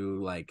it to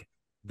like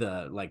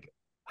the like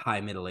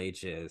high Middle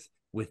Ages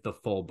with the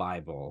full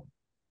Bible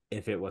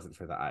if it wasn't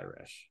for the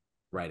Irish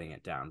writing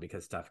it down,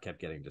 because stuff kept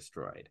getting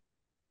destroyed.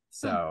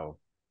 So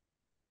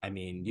I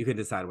mean, you can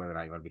decide whether or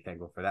not you want to be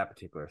thankful for that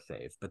particular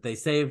save, but they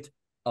saved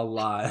a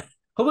lot.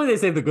 Hopefully they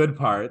saved the good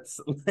parts.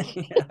 But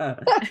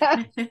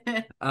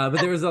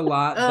there was a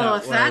lot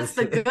that's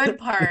the good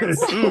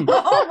parts. Oh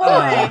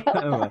boy.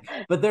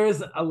 But there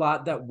was a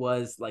lot that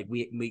was like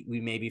we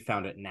maybe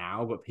found it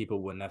now, but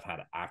people wouldn't have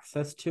had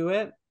access to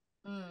it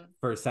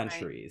for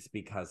centuries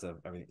because of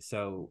everything.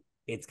 So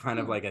it's kind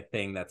of like a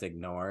thing that's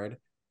ignored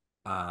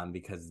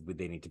because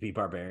they need to be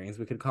barbarians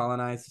we could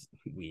colonize.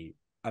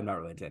 I'm not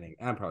related to any.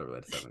 I'm probably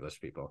related to some English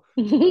people,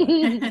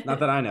 not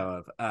that I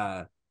know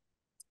of.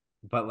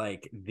 But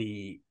like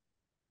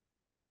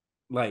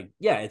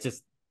it's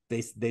just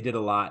they did a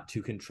lot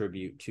to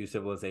contribute to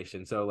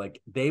civilization. So like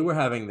they were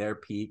having their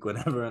peak when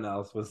everyone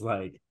else was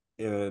like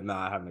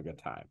not having a good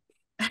time.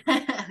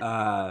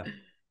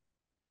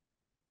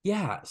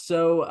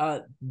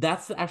 So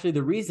that's actually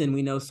the reason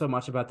we know so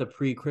much about the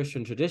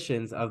pre-Christian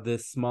traditions of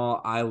this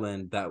small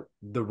island that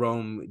the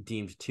Rome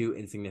deemed too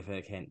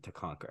insignificant to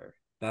conquer.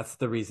 That's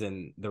the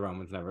reason the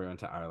Romans never went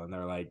to Ireland.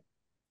 They're like,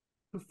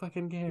 who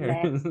fucking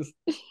cares?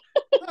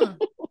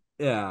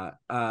 Yeah.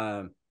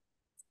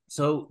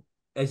 So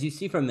as you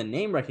see from the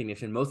name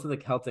recognition, most of the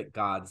Celtic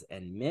gods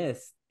and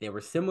myths, there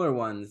were similar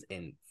ones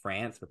in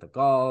France with the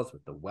Gauls,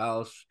 with the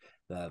Welsh,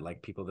 the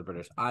like people of the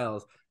British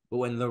Isles. But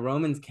when the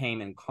Romans came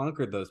and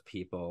conquered those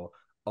people,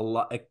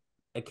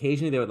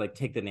 occasionally they would like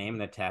take the name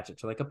and attach it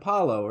to like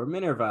Apollo or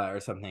Minerva or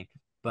something.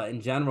 But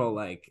in general,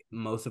 like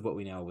most of what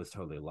we know was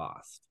totally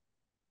lost.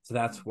 So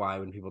that's why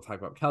when people talk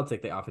about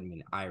Celtic, they often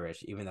mean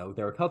Irish, even though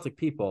there were Celtic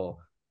people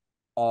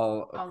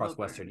all across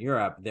Western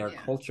Europe. Their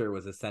culture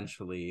was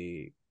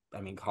essentially,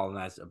 I mean,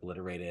 colonized,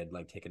 obliterated,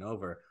 like taken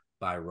over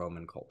by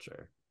Roman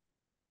culture.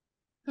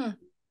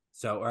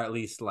 So, or at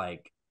least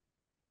like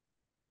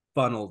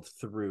funneled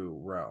through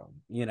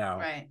Rome, you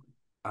know? Right.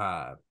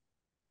 But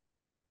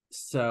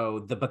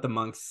the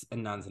monks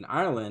and nuns in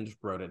Ireland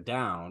wrote it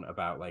down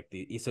about like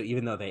so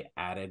even though they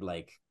added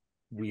like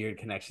weird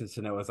connections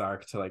to Noah's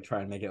Ark to like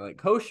try and make it like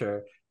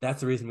kosher,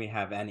 that's the reason we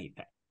have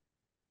anything.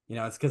 You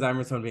know, it's because I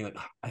remember someone being like,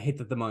 oh, I hate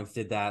that the monks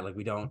did that. Like,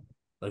 we don't,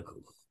 like,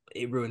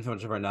 it ruined so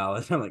much of our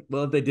knowledge. I'm like,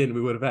 well, if they didn't,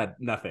 we would have had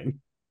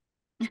nothing.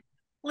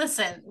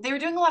 Listen, they were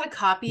doing a lot of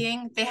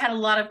copying. They had a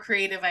lot of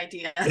creative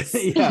ideas.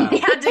 Yeah. They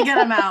had to get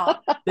them out.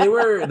 It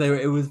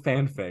was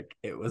fanfic.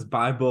 It was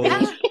Bible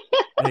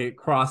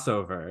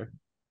crossover.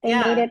 They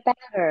made it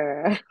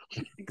better.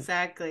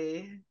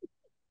 Exactly.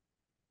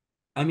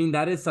 I mean,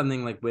 that is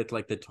something like with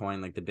like the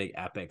Toyn, like the big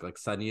epic, like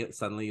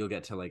suddenly you'll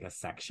get to like a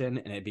section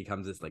and it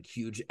becomes this like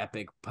huge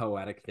epic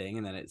poetic thing,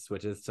 and then it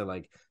switches to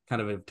like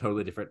kind of a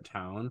totally different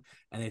tone.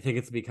 And I think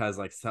it's because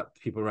like some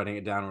people writing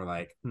it down were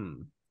like,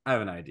 I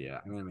have an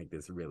idea. I'm gonna make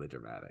this really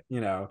dramatic.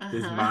 You know,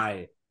 this is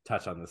my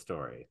touch on the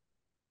story.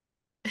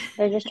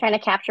 They're just trying to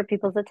capture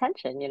people's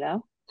attention, you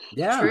know?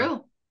 Yeah.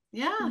 True.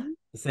 Yeah.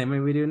 The same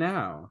way we do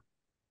now.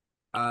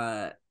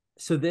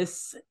 So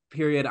this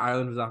period,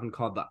 Ireland was often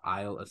called the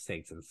Isle of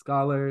Saints and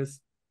Scholars,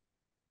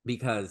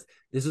 because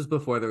this was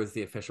before there was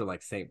the official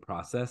like saint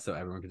process, so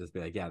everyone could just be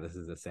like, yeah, this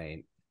is a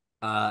saint.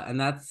 And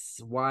that's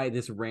why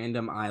this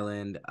random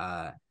island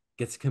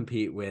gets to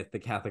compete with the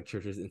Catholic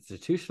Church's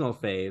institutional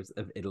faves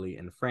of Italy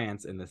and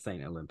France in the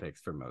Saint Olympics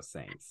for most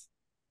saints,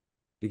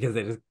 because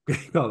they just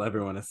called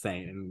everyone a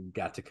saint and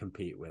got to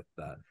compete with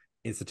the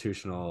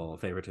institutional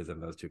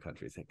favoritism those two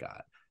countries had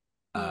got.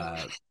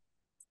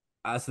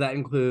 So that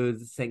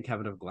includes St.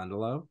 Kevin of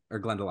Glendalough.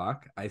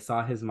 I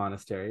saw his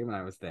monastery when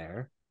I was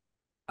there.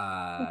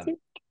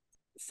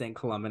 St.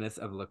 Columbanus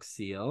of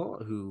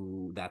Luxeuil,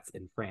 who that's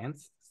in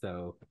France.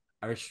 So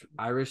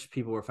Irish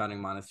people were founding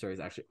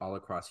monasteries actually all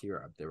across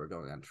Europe. They were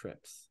going on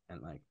trips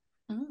and like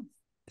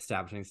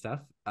establishing stuff.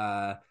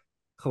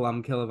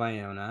 Columcille of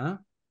Iona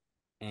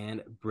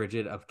and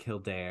Bridget of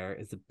Kildare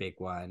is a big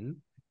one.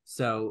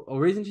 So a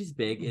reason she's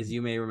big is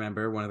you may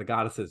remember one of the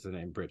goddesses was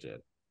named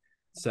Bridget.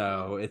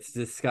 So it's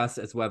discussed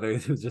as whether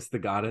it was just the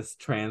goddess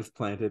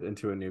transplanted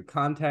into a new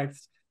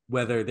context,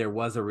 whether there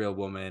was a real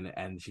woman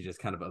and she just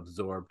kind of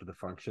absorbed the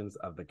functions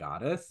of the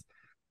goddess.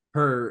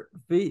 Her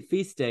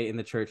feast day in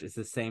the church is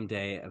the same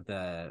day of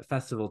the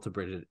festival to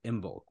Bridget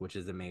Imbolc, which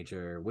is a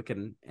major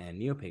Wiccan and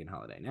neo-pagan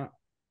holiday now.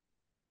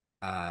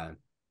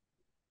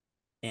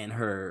 And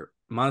her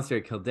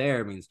monastery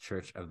Kildare means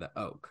Church of the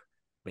Oak,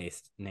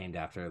 named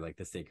after like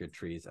the sacred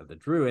trees of the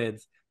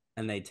Druids,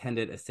 and they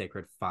tended a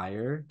sacred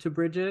fire to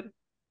Bridget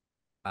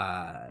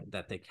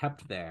that they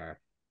kept there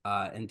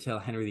until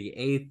Henry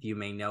VIII. You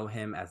may know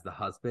him as the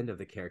husband of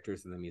the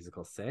characters in the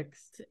musical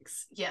Six.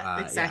 Yeah,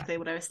 exactly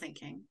what I was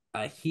thinking.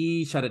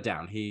 He shut it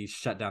down. He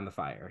shut down the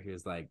fire. He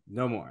was like,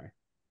 no more.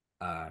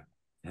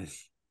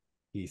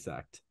 He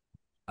sucked.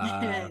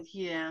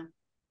 Yeah.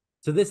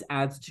 So this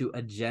adds to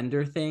a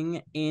gender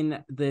thing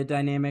in the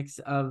dynamics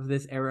of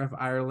this era of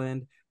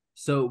Ireland.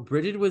 So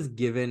Bridget was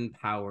given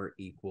power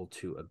equal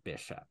to a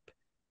bishop.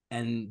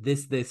 And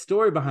the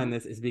story behind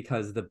this is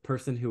because the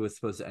person who was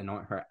supposed to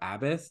anoint her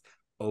abbess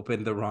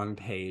opened the wrong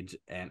page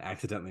and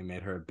accidentally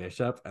made her a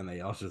bishop, and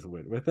they all just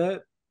went with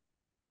it.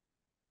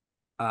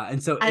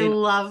 And so I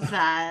love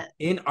that.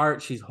 In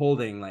art, she's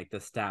holding like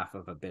the staff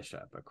of a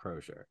bishop, a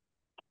crozier.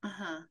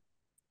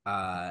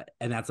 And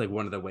that's like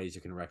one of the ways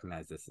you can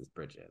recognize this as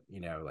Bridget.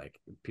 You know, like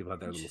people have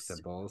their little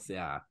symbols.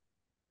 Yeah.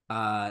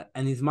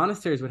 And these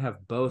monasteries would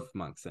have both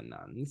monks and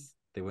nuns.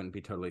 They wouldn't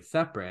be totally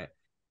separate.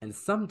 And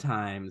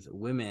sometimes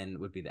women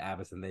would be the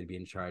abbess and they'd be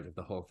in charge of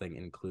the whole thing,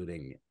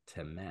 including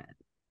to men,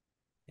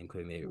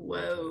 including the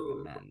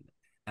men.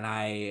 And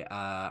I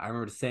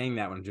remember saying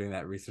that when doing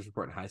that research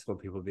report in high school,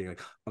 people being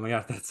like, oh my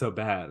gosh, that's so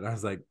bad. And I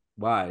was like,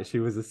 why? She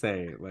was a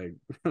saint. Like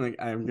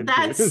I'm confused.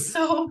 That's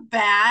so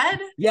bad.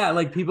 Yeah,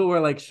 like people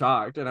were like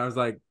shocked, and I was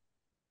like,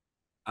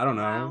 I don't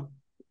know.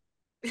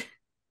 Wow.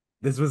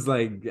 This was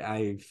like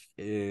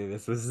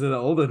this was the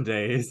olden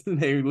days.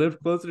 They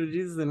lived closer to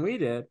Jesus than we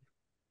did.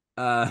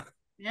 Yeah.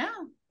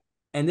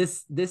 And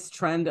this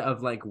trend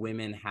of like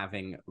women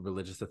having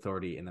religious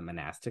authority in the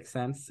monastic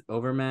sense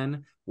over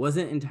men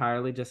wasn't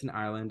entirely just in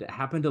Ireland. It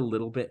happened a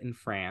little bit in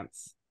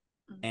France.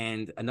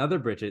 And another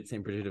Bridget,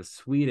 St. Bridget of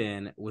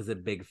Sweden, was a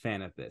big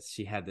fan of this.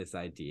 She had this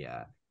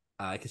idea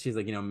because she's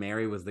like,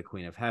 Mary was the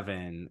queen of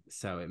heaven,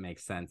 so it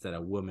makes sense that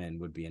a woman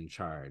would be in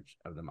charge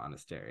of the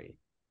monastery.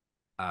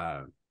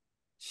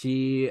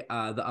 The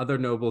other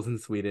nobles in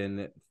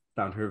Sweden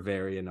found her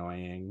very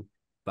annoying,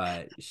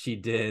 but she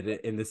did,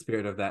 in the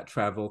spirit of that,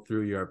 travel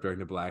through Europe during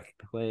the Black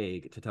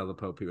Plague to tell the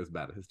Pope he was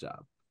bad at his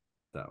job.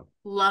 So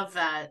love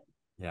that.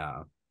 Yeah.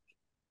 I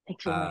think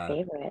she's my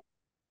favorite.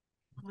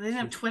 Well, they didn't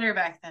have Twitter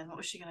back then. What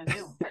was she gonna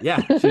do?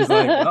 Yeah, she's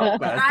like, well,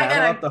 I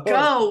gotta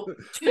go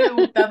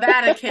to the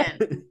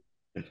Vatican.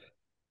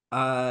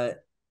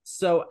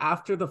 So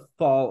after the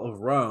fall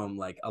of Rome,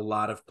 like a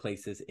lot of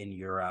places in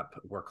Europe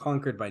were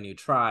conquered by new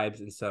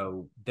tribes, and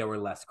so there were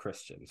less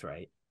Christians,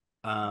 right?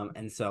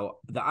 And so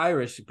the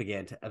Irish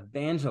began to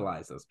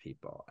evangelize those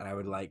people. And I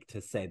would like to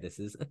say this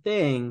is a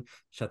thing.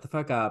 Shut the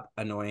fuck up,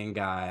 annoying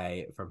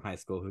guy from high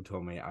school who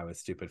told me I was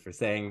stupid for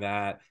saying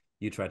that.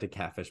 You tried to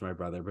catfish my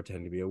brother,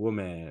 pretend to be a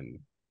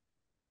woman.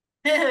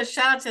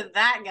 Shout out to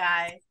that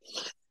guy.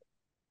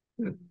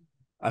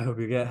 I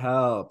hope you get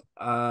help.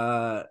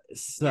 Yeah,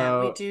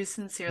 we do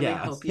sincerely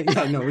hope you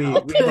get we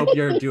hope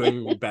you're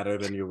doing better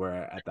than you were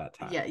at that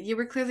time. Yeah, you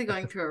were clearly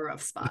going through a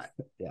rough spot.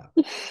 Yeah.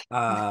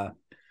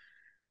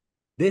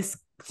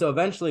 So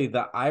eventually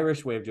the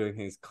Irish way of doing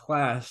things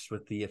clashed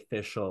with the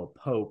official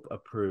Pope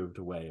approved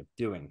way of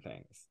doing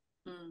things.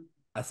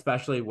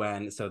 Especially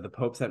when the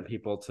Pope sent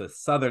people to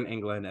southern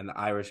England and the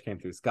Irish came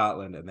through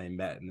Scotland and they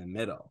met in the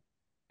middle.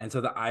 And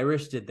so the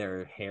Irish did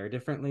their hair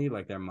differently,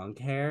 like their monk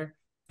hair,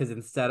 because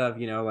instead of,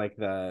 like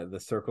the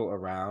circle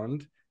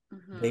around,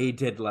 they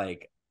did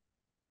like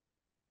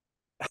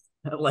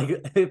I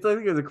think it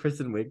was a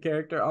Kristen Wiig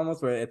character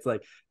almost, where it's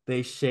like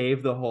they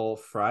shaved the whole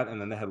front and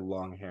then they had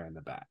long hair in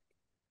the back.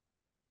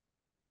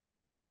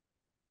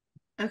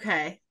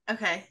 Okay.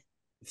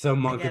 So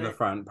monk in the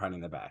front, part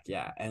in the back,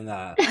 yeah. And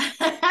I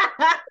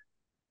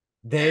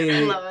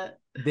love it.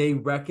 They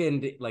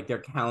reckoned like their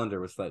calendar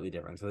was slightly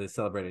different, so they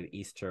celebrated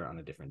Easter on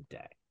a different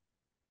day.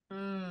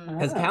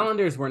 Because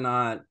calendars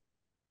in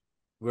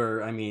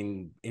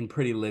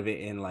pretty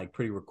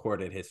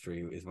recorded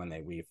history is when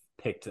we've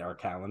picked our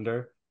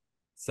calendar.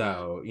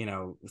 So,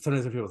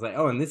 sometimes when people say,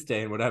 oh, on this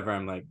day and whatever,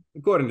 I'm like,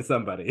 according to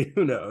somebody,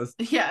 who knows?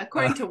 Yeah,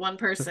 according to one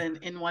person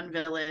in one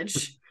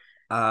village.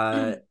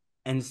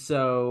 And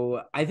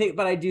so I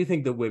do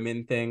think the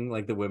women thing,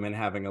 like the women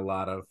having a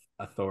lot of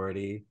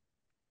authority,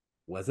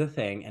 was a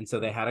thing. And so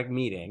they had a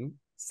meeting.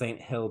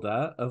 St.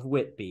 Hilda of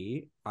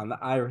Whitby on the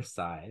Irish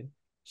side,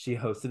 she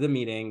hosted a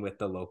meeting with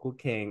the local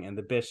king and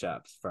the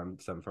bishops from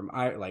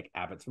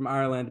abbots from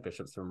Ireland,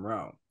 bishops from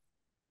Rome.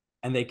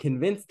 And they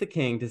convinced the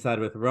king to side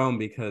with Rome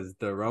because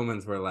the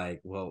Romans were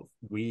like, well,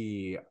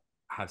 we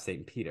have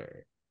St.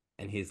 Peter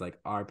and he's like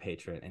our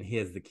patron and he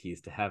has the keys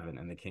to heaven.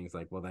 And the king's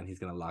like, well, then he's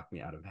going to lock me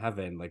out of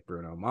heaven like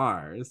Bruno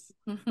Mars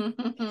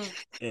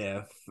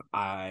if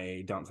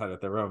I don't side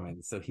with the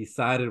Romans. So he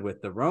sided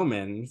with the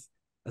Romans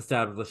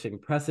establishing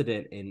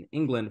precedent in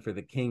England for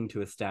the king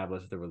to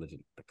establish the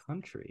religion of the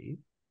country.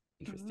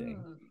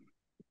 Interesting.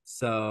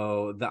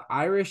 So the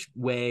Irish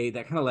way,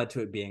 that kind of led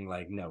to it being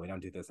like, no, we don't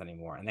do this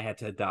anymore. And they had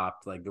to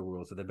adopt like the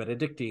rules of the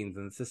Benedictines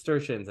and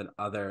Cistercians and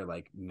other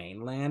like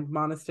mainland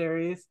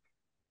monasteries.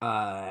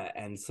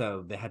 And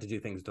so they had to do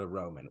things the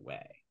Roman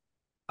way.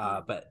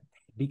 But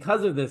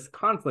because of this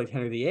conflict,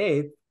 Henry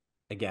VIII,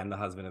 again, the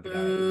husband of the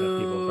guy, the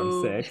people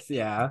from Six,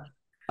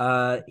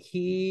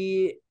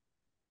 he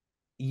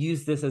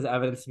used this as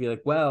evidence to be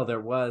like, well,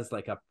 there was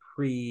like a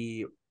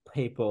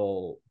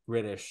pre-papal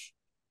British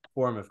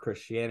form of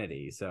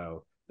Christianity.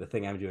 So the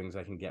thing I'm doing is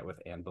I can get with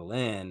Anne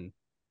Boleyn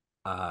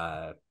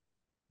and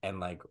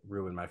like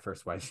ruin my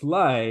first wife's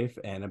life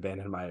and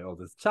abandon my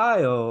oldest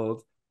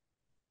child.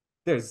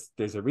 There's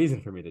a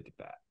reason for me to do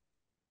that.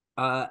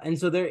 And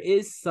so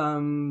there's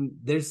some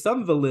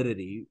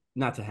validity,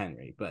 not to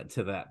Henry, but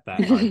to that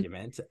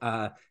argument.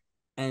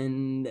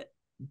 And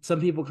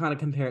some people kind of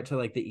compare it to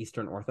like the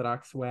Eastern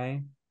Orthodox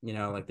way, you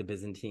know, like the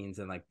Byzantines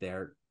and like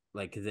their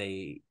like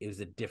it was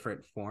a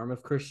different form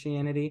of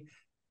Christianity.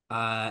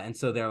 And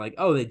so they're like,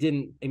 oh, they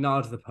didn't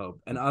acknowledge the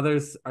Pope. And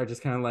others are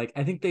just kind of like,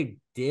 I think they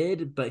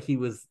did, but he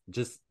was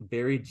just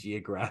very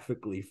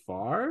geographically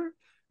far.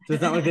 So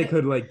it's not like they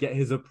could like get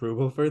his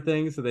approval for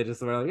things. So they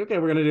just were like, okay,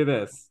 we're gonna do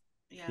this.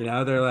 Yeah. You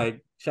know, they're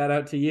like, shout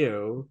out to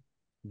you,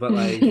 but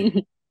like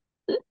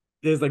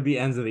there's like the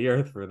ends of the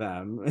earth for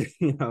them.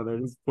 You know,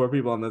 there's poor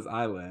people on this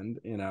island,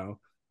 you know.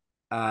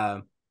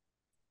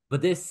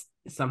 But this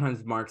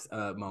sometimes marks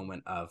a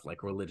moment of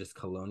like religious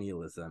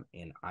colonialism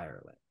in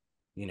Ireland.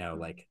 You know,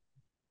 like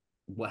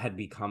what had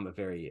become a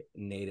very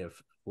native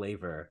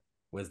flavor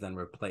was then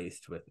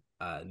replaced with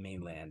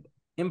mainland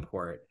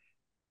import,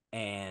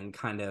 and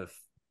kind of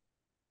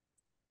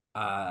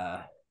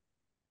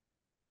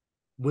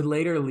would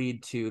later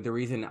lead to the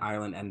reason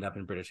Ireland ended up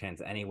in British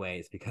hands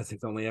anyways, because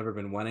it's only ever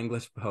been one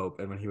English pope,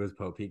 and when he was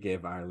pope, he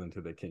gave Ireland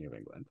to the King of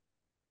England.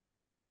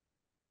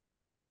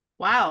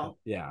 Wow.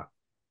 Yeah.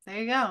 There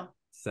you go.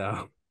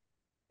 So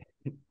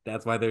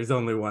that's why there's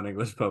only one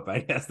English pope, I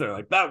guess. They're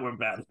like, that went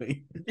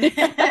badly.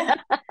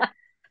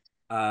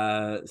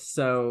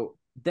 So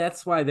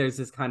that's why there's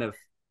this kind of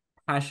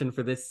passion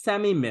for this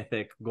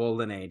semi-mythic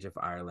golden age of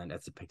Ireland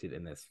as depicted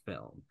in this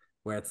film,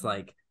 where it's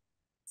like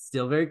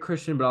still very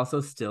Christian, but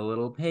also still a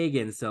little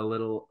pagan, still a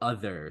little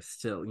other,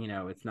 still, you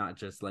know, it's not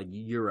just like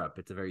Europe,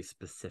 it's a very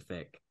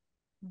specific,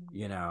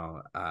 you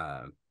know,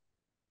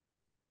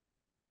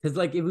 because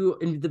like if we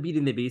in the Beauty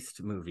and the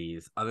Beast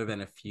movies, other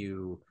than a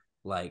few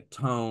like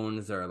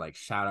tones or like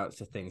shout outs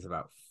to things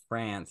about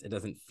France, it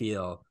doesn't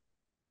feel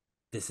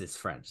this is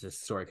French. This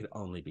story could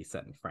only be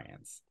set in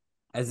France.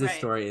 As this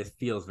story is,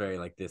 feels very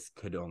like this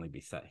could only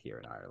be set here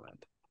in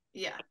Ireland.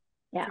 Yeah,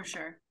 for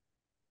sure.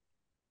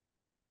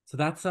 So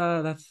that's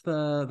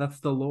the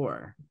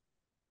lore.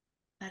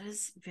 That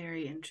is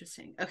very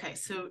interesting. Okay,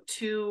 so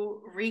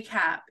to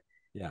recap,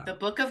 the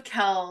Book of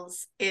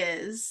Kells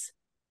is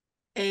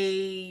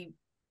an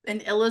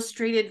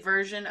illustrated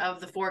version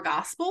of the four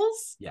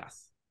Gospels.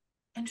 Yes.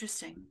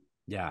 Interesting.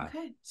 Yeah.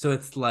 Okay. So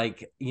it's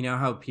like, you know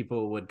how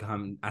people would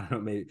come, I don't know,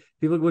 maybe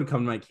people would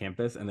come to my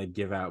campus and they'd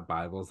give out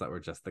Bibles that were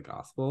just the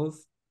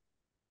Gospels.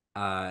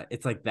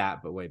 It's like that,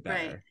 but way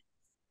better.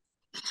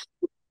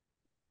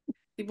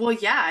 Right. Well,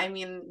 yeah, I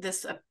mean,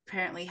 this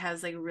apparently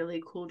has like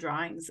really cool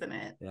drawings in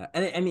it. Yeah.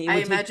 And I mean, I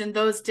imagine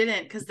those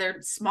didn't, because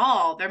they're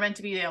small. They're meant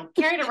to be, you know,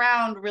 carried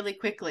around really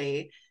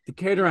quickly.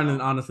 Carried around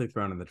and honestly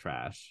thrown in the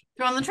trash.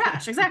 Thrown in the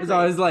trash, exactly. It's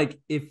always like,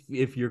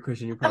 if you're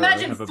Christian, you probably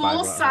imagine have a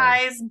Bible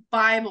full-size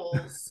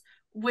Bibles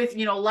with,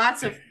 you know,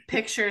 lots of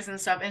pictures and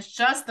stuff. It's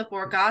just the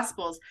four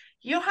Gospels.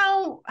 You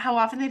know how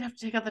often they'd have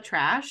to take out the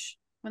trash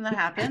when that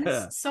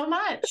happens? So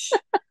much.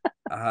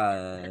 What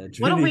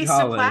a waste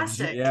of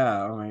plastic.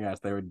 Yeah, oh my gosh,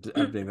 they were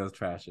updating those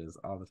trashes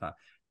all the time.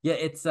 Yeah,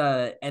 it's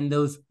and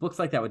those books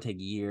like that would take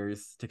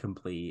years to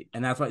complete,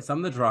 and that's why some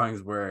of the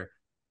drawings were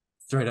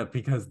straight up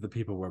because the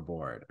people were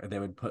bored, or they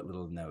would put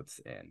little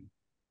notes in,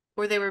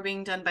 or they were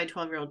being done by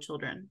 12-year-old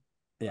children.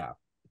 Yeah.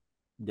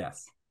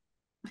 Yes.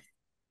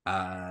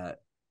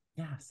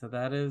 Yeah, so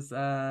that is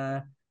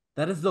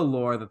the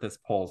lore that this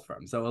pulls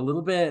from. So a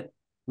little bit,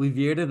 we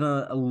veered in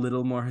a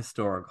little more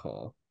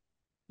historical.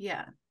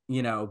 Yeah.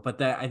 You know, but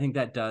that I think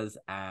that does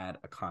add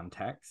a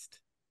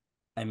context.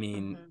 I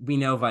mean, we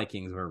know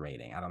Vikings were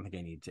raiding. I don't think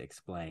I need to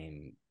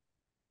explain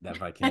that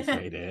Vikings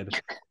raided.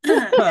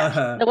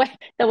 The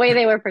way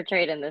they were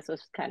portrayed in this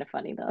was kind of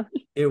funny, though.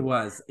 It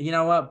was. You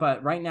know what?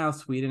 But right now,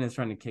 Sweden is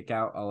trying to kick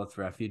out all its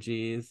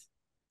refugees.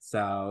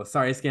 So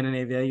sorry,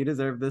 Scandinavia, you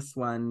deserve this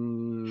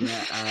one.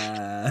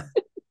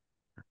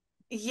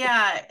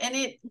 Yeah, and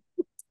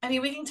I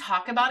mean, we can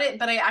talk about it,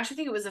 but I actually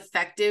think it was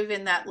effective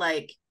in that,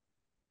 like,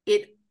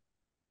 it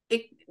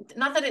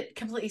not that it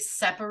completely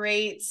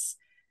separates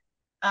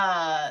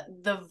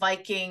the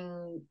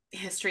Viking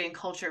history and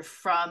culture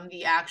from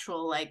the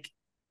actual like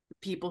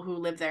people who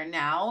live there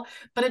now,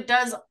 but it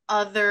does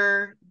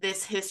other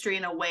this history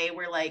in a way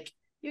where like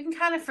you can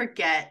kind of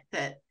forget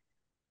that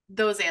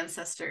those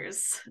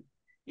ancestors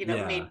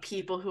Yeah. made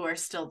people who are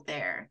still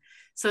there.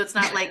 So it's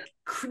not like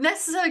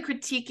necessarily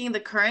critiquing the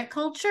current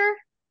culture,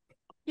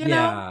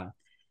 Yeah.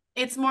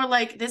 It's more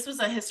like this was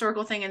a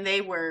historical thing and they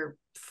were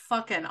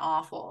fucking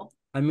awful.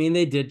 I mean,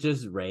 they did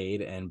just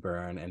raid and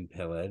burn and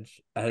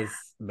pillage, as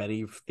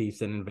many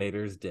thieves and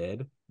invaders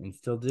did and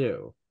still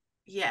do.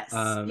 Yes.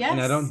 And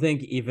I don't Yes.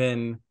 think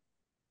even,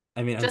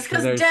 I mean, I'm Just sure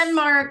because there's,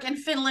 Denmark and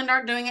Finland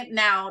aren't doing it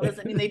now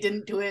doesn't mean they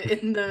didn't do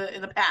it in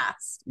the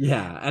past.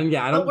 yeah. And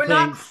yeah, I But don't we're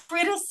not think,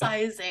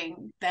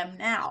 criticizing them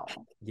now.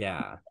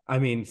 yeah. I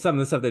mean, some of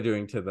the stuff they're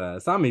doing to the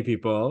Sami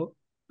people,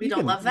 We you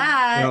don't love don't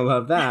that.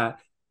 love that.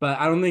 But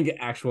I don't think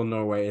actual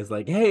Norway is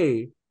like,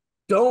 hey,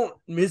 don't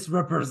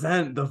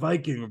misrepresent the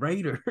Viking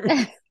raiders.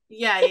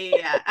 Yeah.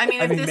 I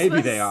mean, I if mean, this maybe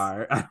they was,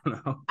 are. I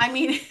don't know. I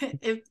mean,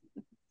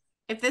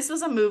 if this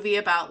was a movie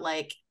about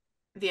like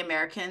the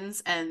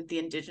Americans and the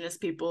indigenous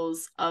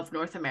peoples of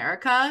North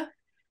America,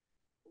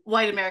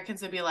 white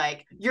Americans would be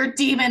like, "You're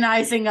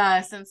demonizing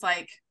us." And it's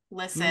like,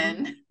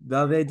 listen,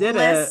 No, they did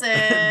it.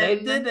 They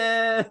did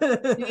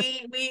listen.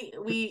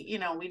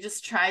 it. We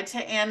just tried to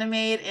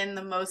animate in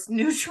the most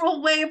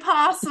neutral way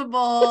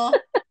possible.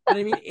 But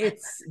I mean,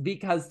 it's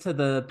because to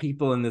the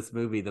people in this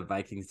movie, the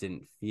Vikings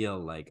didn't feel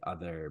like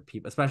other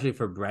people, especially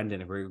for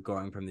Brendan, if we're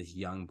going from this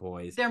young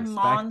boy's They're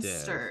perspective.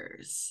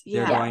 monsters.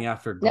 They're Yeah. going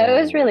after No, it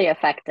was gold. really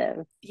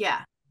effective.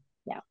 Yeah.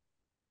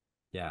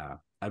 Yeah.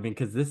 I mean,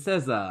 because this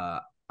says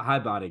a high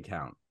body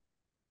count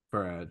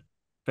for a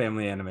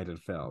family animated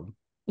film.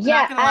 I'm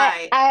not gonna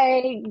lie.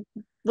 I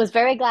was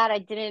very glad I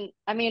didn't.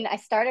 I mean, I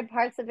started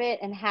parts of it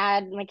and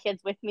had my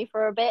kids with me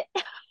for a bit,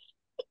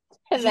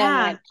 and then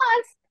Yeah. went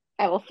pause.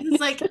 I will It's finish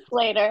like, this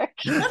later.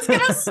 let's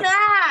get a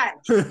snack.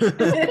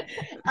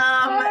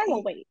 I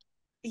will wait.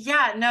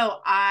 Yeah, no,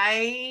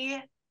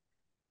 I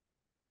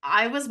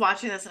was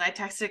watching this and I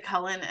texted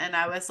Cullen and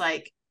I was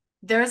like,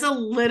 there's a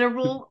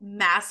literal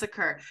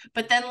massacre.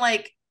 But then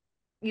like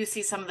you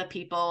see some of the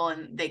people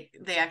and they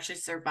actually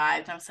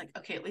survived. And I was like,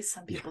 okay, at least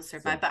some people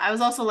survived. But I was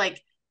also like,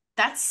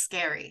 that's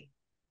scary.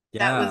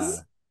 Yeah.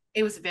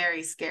 It was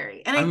very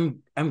scary.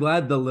 And I'm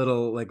glad the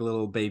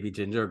little baby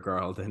ginger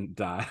girl didn't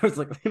die. I was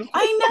like,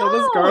 I kill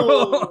this know.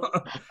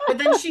 girl. But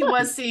then she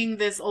was seeing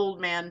this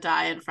old man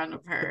die in front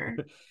of her.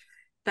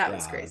 That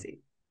was crazy.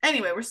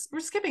 Anyway,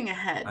 we're skipping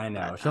ahead. I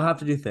know. But, she'll have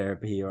to do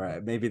therapy,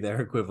 or maybe their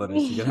equivalent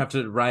is she's gonna have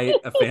to write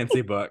a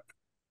fancy book.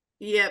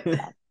 Yep.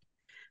 Yeah.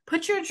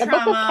 Put your The book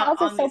of trauma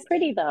Kells on is so these.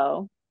 pretty,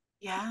 though.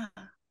 Yeah.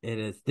 It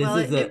is. Well,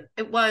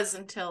 it was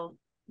until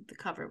the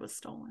cover was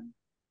stolen.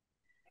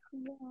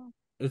 Yeah.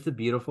 It's a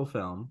beautiful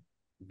film,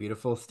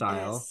 beautiful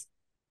style,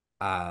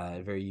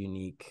 Yes. very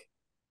unique.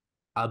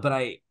 But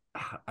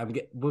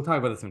we'll talk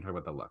about this when we talk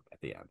about the look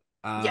at the end.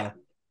 Yeah.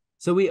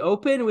 So we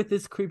open with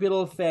this creepy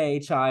little fae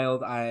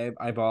child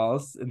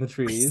eyeballs in the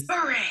trees.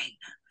 Whispering.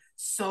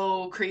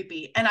 So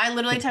creepy. And I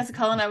literally texted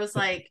Cullen. I was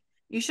like,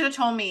 you should have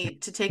told me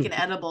to take an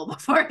edible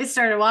before I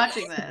started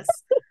watching this.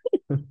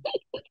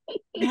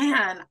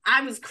 Man,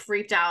 I was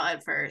creeped out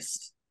at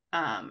first.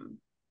 But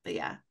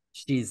yeah.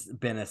 She's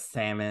been a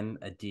salmon,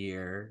 a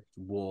deer,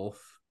 wolf.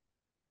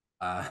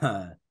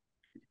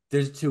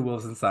 There's two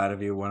wolves inside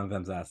of you. One of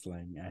them's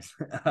Aisling.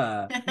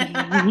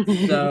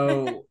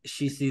 So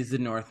she sees the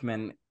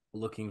Northmen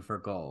looking for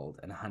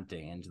gold and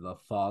hunting into the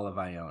fall of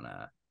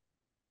Iona,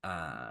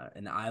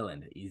 an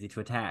island easy to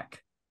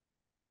attack.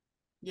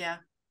 Yeah.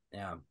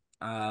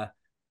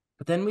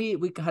 But then we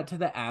got to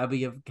the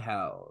Abbey of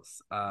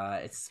Kells.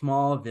 It's a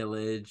small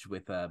village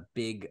with a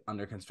big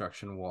under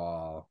construction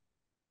wall.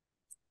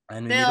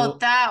 And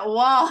build that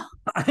wall.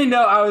 I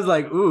know. I was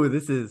like, ooh,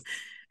 this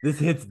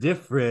hits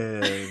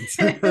different.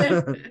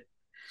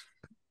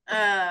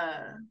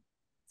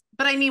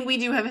 But I mean, we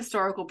do have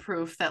historical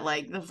proof that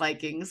like the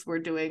Vikings were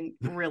doing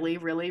really,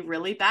 really,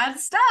 really bad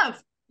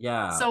stuff.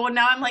 Yeah. So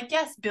now I'm like,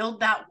 yes,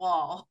 build that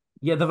wall.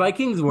 Yeah, the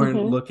Vikings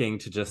weren't looking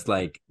to just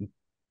like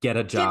get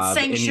a job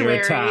in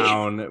your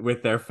town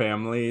with their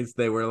families.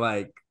 They were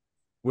like,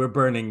 we're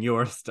burning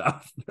your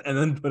stuff and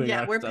then putting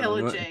our we're stuff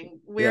pillaging.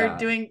 We're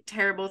doing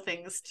terrible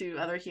things to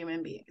other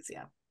human beings.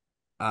 Yeah.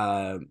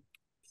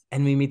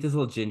 And we meet this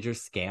little ginger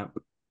scamp,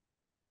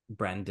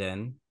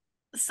 Brendan.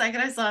 The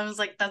second I saw him, I was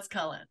like, that's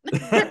Cullen.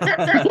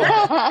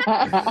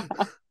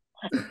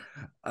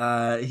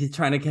 He's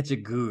trying to catch a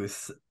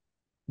goose.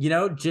 You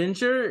know,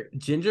 ginger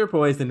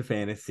boys in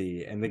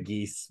fantasy and the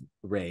geese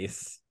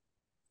race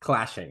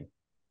clashing.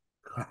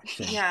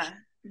 Yeah.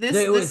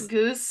 This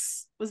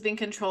goose was being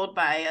controlled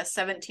by a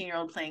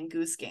 17-year-old playing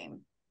Goose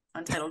Game,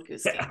 Untitled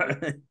Goose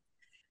Game.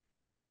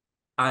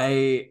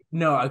 Okay,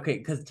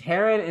 because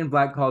Taryn in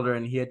Black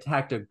Cauldron, he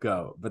attacked a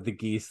goat, but the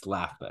geese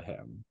laughed at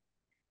him.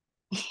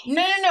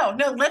 No.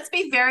 Let's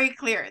be very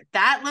clear.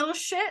 That little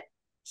shit,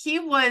 he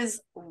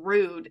was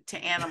rude to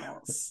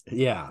animals.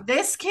 Yeah.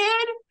 This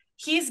kid,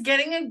 he's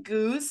getting a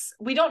goose.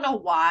 We don't know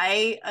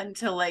why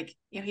until like,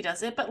 he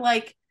does it, but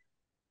like,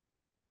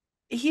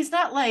 he's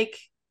not like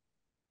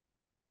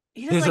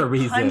he just There's a like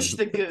reason. punch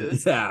the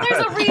goose. Yeah.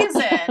 There's a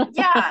reason.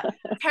 Yeah.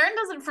 Karen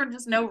does it for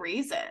just no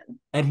reason.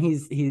 And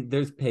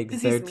there's pigs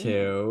 'Cause there he's mean.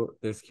 too.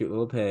 There's cute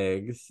little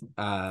pigs.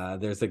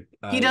 There's a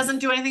He doesn't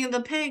do anything to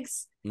the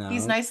pigs.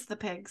 He's no. nice to the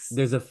pigs.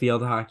 There's a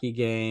field hockey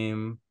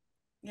game.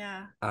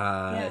 Yeah.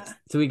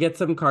 So we get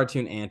some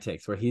cartoon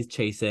antics where he's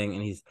chasing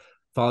and he's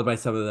followed by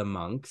some of the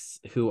monks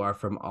who are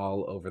from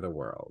all over the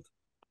world.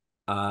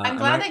 I'm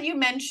glad that you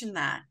mentioned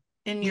that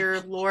in your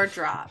lore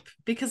drop,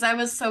 because I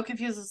was so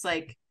confused. It's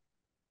like,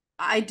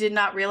 I did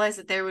not realize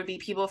that there would be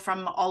people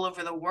from all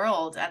over the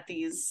world at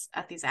these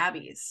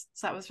abbeys.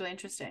 So that was really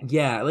interesting.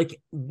 Yeah,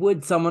 like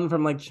would someone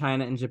from like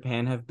China and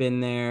Japan have been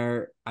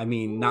there? I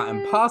mean, not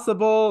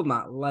impossible,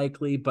 not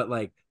likely, but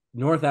like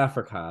North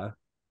Africa,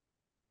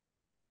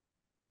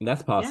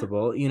 that's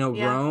possible.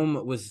 Yeah.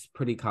 Rome was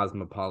pretty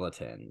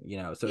cosmopolitan,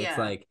 so it's Yeah.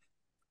 like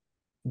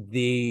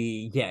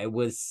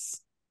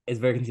it's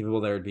very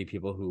conceivable there would be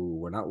people who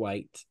were not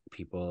white,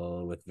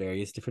 people with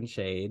various different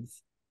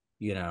shades,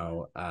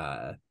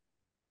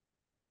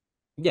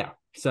 yeah.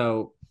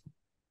 So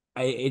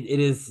it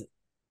is,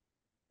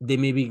 they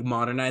may be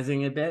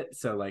modernizing a bit,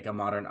 so like a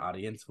modern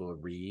audience will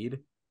read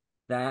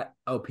that,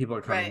 oh, people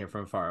are coming here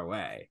from far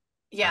away.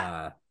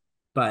 Yeah.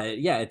 But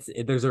yeah,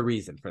 there's a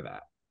reason for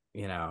that.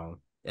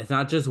 It's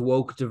not just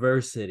woke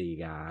diversity,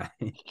 guy.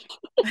 It's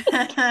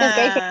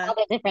great for all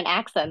the different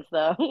accents,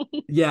 though.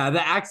 Yeah,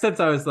 the accents,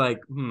 I was like,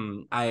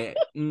 I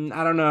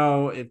don't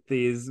know if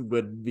these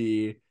would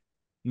be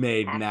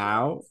made Accents.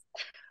 now.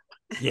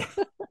 Yeah.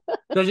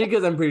 Especially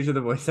because I'm pretty sure the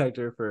voice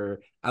actor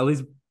for at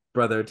least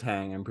Brother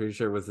Tang, I'm pretty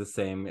sure was the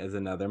same as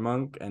another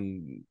monk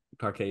and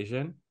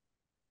Caucasian.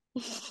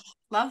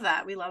 Love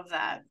that. We love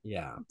that.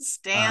 Yeah.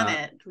 Stan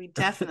it. We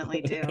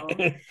definitely do.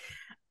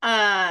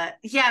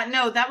 Yeah,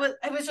 no,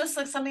 it was just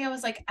like something I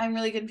was like, I'm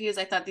really confused.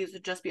 I thought these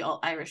would just be all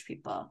Irish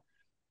people.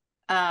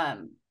 But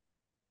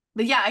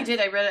yeah, I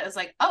read it as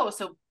like, oh,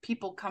 so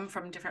people come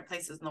from different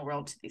places in the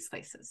world to these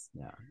places.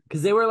 Yeah.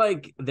 Because they were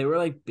like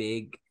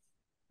big.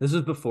 This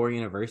was before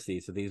university,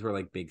 so these were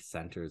like big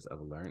centers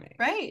of learning.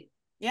 Right.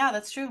 Yeah,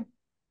 that's true.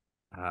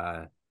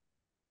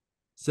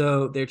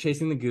 So they're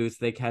chasing the goose.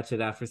 They catch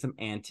it after some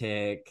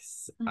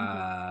antics.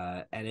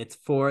 And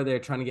they're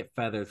trying to get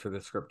feathers for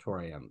the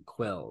scriptorium,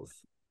 quills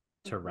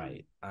to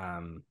write.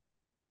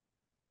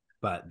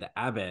 But the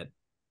abbot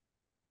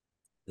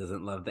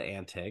doesn't love the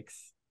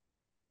antics.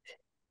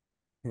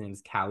 His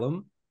name's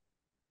Callum,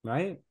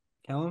 right?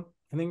 Callum,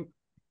 I think.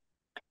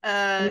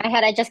 In my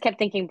head, I just kept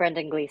thinking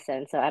Brendan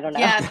Gleeson, so I don't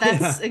know. Yeah,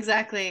 that's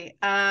exactly.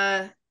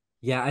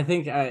 Yeah, I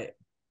think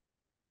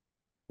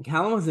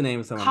Callum was the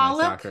name of someone on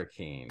my soccer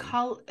team.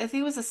 I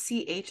think it was a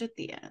CH at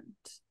the end.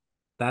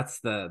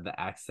 That's the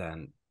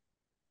accent.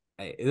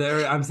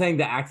 I'm saying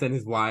the accent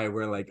is why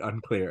we're like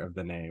unclear of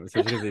the name.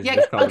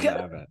 Yeah,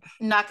 okay.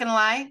 Not gonna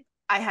lie,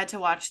 I had to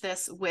watch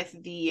this with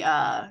the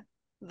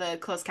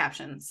closed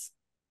captions.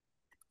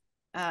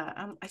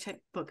 I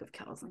typed Book of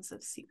Kells instead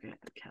of Secret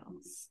of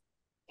Kells.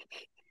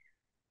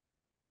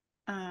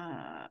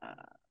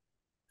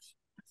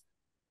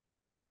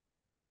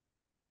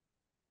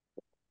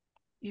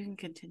 You can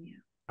continue.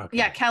 Okay.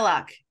 Yeah,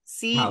 Kellogg.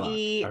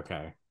 CELLACH.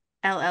 Okay.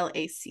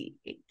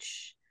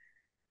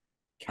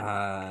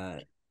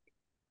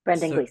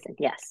 Brendan Gleeson,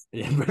 yes.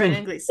 Yeah,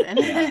 Brendan Gleeson.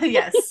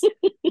 Yes.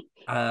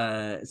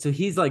 So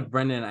he's like,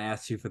 Brendan, I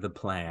asked you for the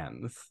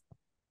plans.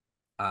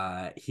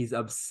 He's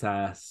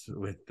obsessed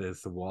with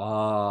this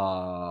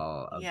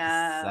wall.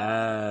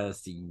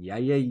 Obsessed. Yeah.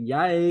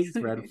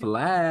 Yikes. Red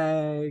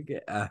flag.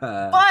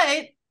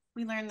 But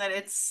we learned that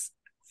it's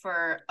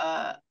for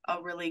a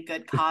really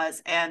good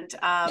cause, and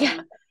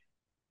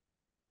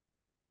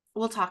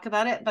we'll talk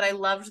about it. But I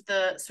loved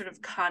the sort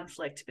of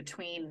conflict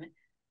between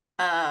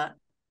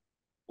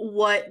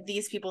what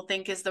these people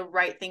think is the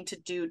right thing to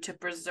do to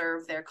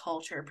preserve their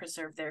culture,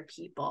 preserve their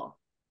people.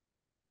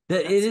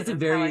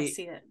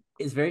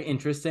 It's very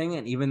interesting,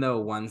 and even though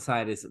one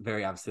side is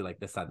very obviously like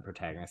the side the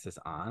protagonist is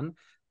on,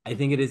 I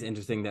think it is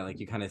interesting that like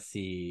you kind of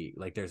see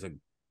like there's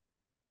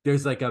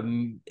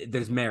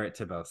merit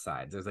to both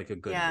sides. There's like a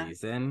good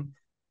reason,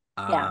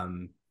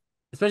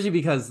 especially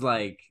because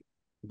like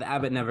the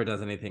abbot never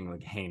does anything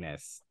like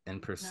heinous in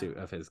pursuit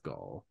of his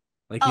goal.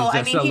 Like,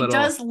 he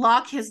does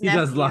lock his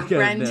nephew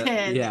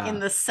Brendan in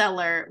the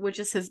cellar, which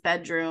is his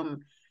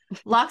bedroom.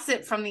 Locks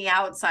it from the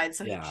outside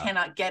so he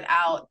cannot get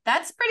out.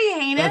 That's pretty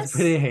heinous.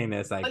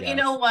 I guess. But you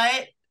know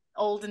what?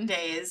 Olden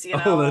days,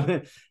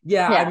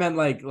 I meant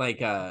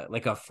like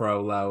a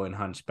Frollo and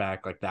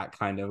Hunchback, like that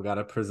kind of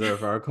gotta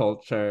preserve our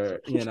culture,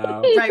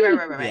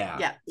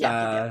 Right.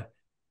 Yeah.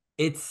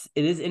 It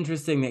is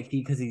interesting that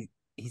he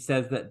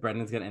says that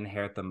Brendan's gonna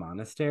inherit the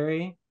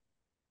monastery,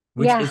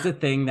 which is the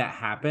thing that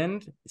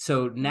happened.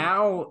 So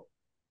now,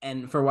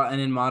 and for what, and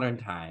in modern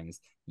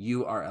times,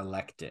 you are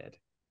elected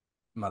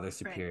Mother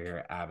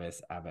Superior,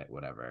 Abbess, Abbot,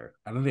 whatever.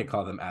 I don't think they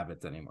call them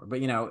abbots anymore,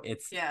 but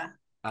it's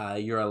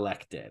you're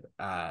elected.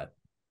 And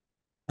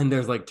And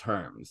there's like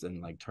terms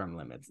and like term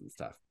limits and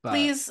stuff. But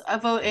please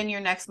vote in your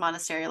next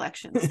monastery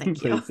elections.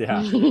 Thank you. please,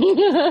 yeah.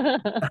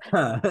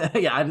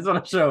 Yeah, I just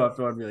want to show up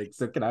to one and be like,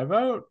 so can I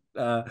vote?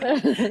 But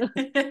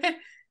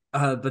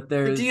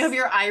there's. Do you have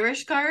your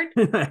Irish card?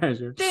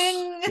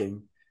 Ding.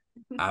 Ding.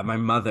 My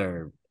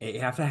mother, you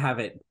have to have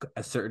it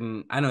a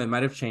certain, I don't know, it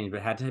might have changed, but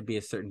it had to be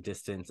a certain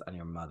distance on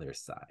your mother's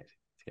side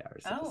to get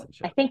Irish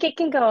citizenship. I think it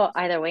can go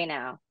either way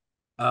now.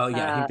 Oh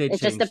yeah, I think they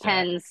it just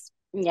depends. That.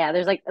 Yeah,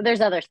 there's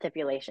other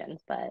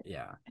stipulations, but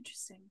yeah.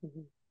 Interesting.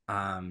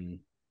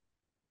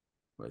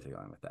 Where's he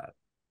going with that?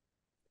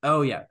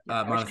 Oh yeah,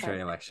 monastery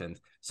elections.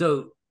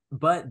 So,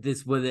 but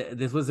this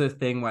was a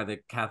thing why the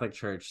Catholic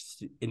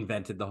Church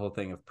invented the whole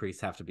thing of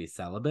priests have to be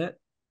celibate,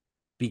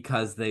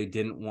 because they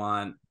didn't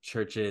want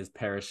churches,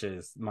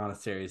 parishes,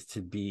 monasteries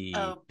to be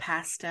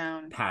passed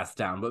down.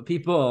 But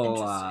people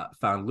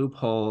found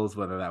loopholes,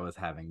 whether that was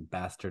having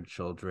bastard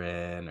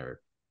children or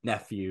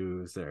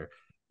nephews or,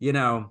 you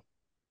know,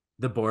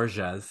 the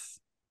Borgias.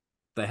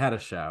 They had a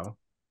show.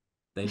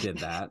 They did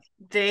that.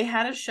 They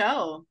had a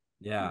show.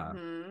 Yeah.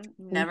 Mm-hmm.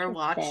 Never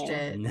watched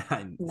it.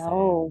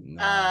 No.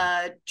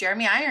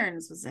 Jeremy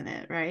Irons was in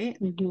it, right?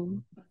 Mm-hmm.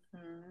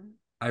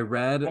 I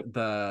read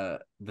the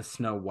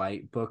Snow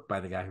White book by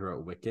the guy who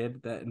wrote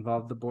Wicked that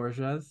involved the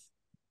Borgias.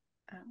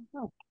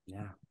 Oh.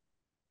 Yeah.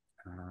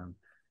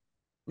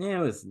 Yeah,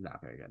 it was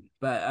not very good.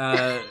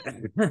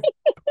 But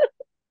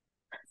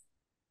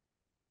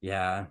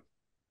yeah.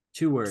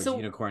 2 words,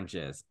 unicorn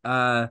jizz.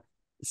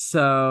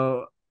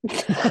 So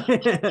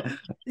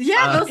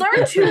yeah, those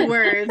are 2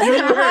 words.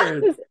 2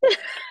 words.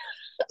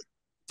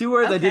 2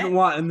 words okay. I didn't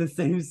want in the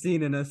same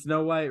scene in a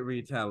Snow White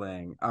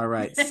retelling. All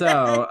right,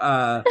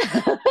 so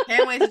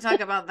can't wait to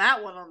talk about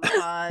that one on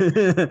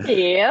the pod.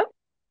 Yeah.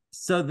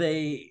 So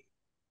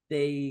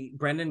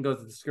Brendan goes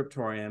to the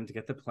scriptorium to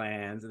get the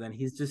plans, and then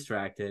he's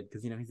distracted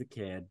because he's a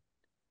kid.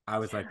 I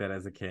was like that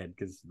as a kid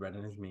because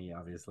Brendan is me,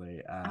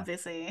 obviously.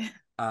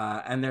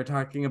 And they're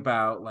talking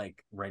about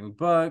like writing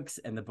books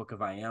and the Book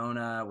of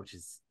Iona, which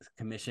is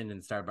commissioned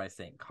and starred by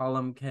Saint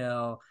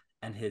Columkill,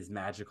 and his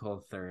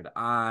magical third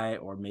eye,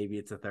 or maybe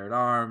it's a third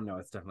arm. No,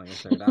 it's definitely a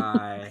third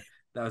eye.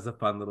 That was a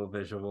fun little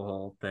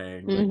visual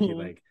thing. Like he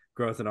like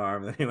grows an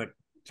arm and then he like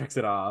checks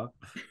it off.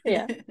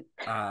 Yeah.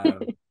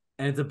 And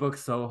it's a book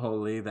so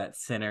holy that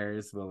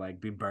sinners will like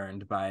be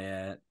burned by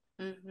it.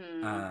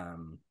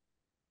 Mm-hmm.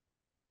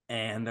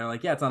 And they're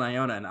like, yeah, it's on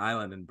Iona, an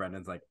island. And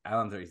Brendan's like,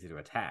 islands are easy to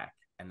attack.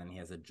 And then he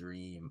has a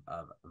dream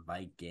of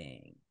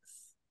Vikings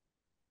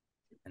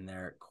and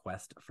their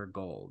quest for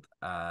gold.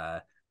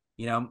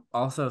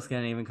 Also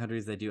Scandinavian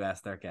countries, they do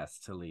ask their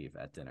guests to leave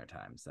at dinner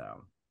time.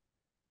 So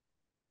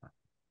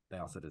they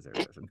also deserve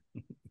it.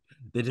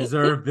 They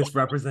deserve this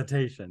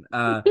representation.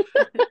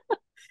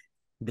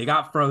 They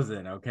got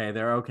frozen. Okay.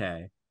 They're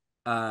okay.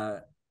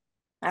 I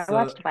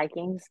watched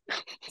Vikings.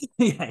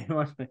 Yeah, you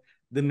watched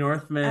The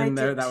Northman.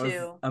 That was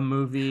a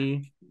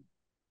movie.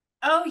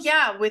 Oh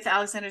yeah, with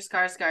Alexander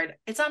Skarsgård.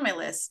 It's on my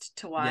list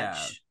to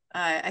watch.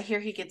 Yeah. I hear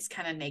he gets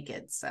kind of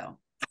naked, so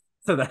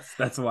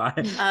that's why.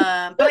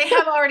 But I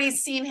have already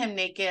seen him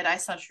naked. I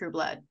saw True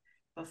Blood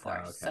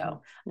before,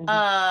 so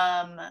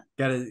got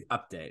an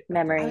update.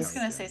 Memories. I was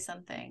gonna say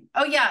something.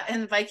 Oh yeah,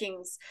 in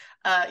Vikings,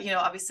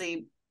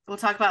 obviously we'll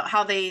talk about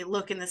how they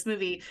look in this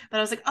movie. But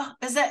I was like, oh,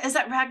 is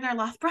that Ragnar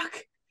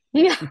Lothbrok?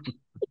 Yeah,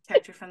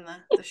 character from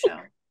the show.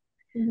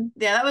 Mm-hmm.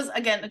 Yeah, that was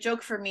again a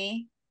joke for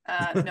me.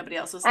 Nobody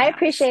else was. I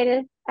appreciate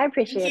it.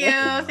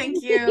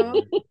 Thank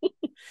you.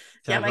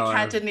 Yeah, my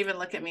cat didn't even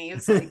look at me. He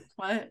was like,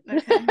 "What?"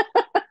 Okay,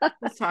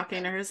 was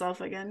talking to herself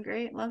again.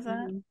 Great, love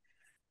that.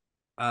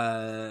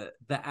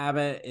 The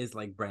abbot is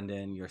like,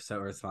 Brendan, you're so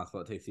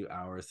responsible. It takes you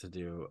hours to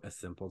do a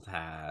simple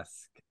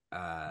task.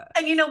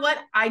 And you know what?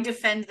 I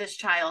defend this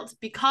child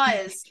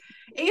because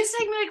it used to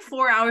take me like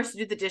 4 hours to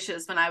do the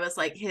dishes when I was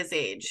like his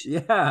age.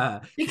 Yeah.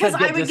 Because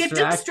I would get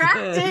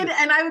distracted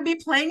and I would be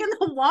playing in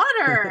the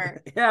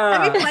water. Yeah.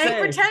 I'd be playing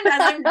pretend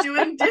as I'm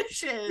doing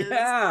dishes.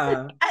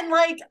 Yeah. And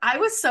like I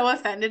was so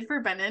offended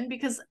for Brennan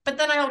but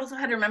then I also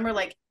had to remember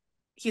like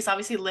he's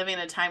obviously living in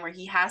a time where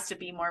he has to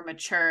be more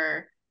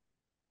mature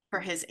for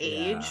his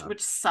age,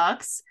 which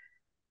sucks.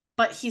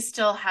 But he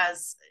still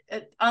has,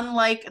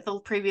 unlike the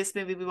previous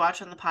movie we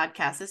watched on the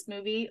podcast, this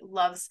movie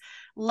loves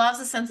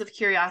a sense of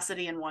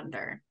curiosity and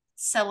wonder,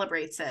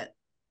 celebrates it.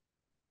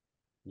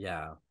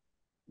 Yeah.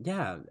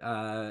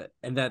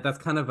 And that's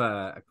kind of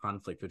a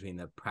conflict between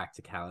the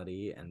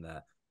practicality and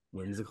the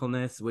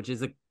whimsicalness, which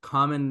is a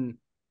common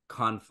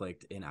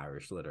conflict in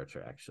Irish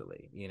literature,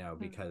 actually,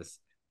 because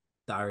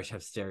the Irish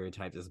have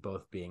stereotypes as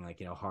both being like,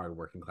 hard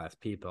working class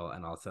people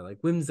and also like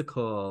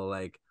whimsical,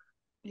 like,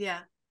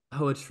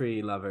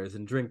 poetry lovers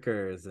and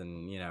drinkers,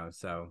 and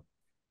so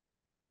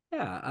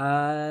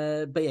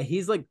but yeah,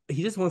 he's like,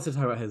 he just wants to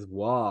talk about his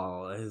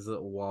wall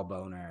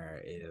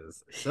boner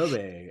is so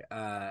big,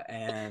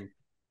 and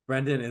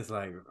Brendan is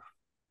like,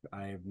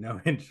 I have no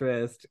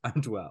interest,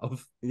 I'm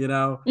 12,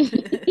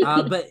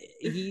 but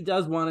he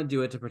does want to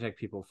do it to protect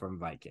people from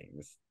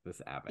Vikings,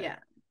 this abbot.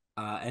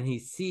 And he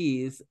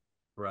sees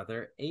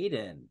brother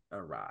Aiden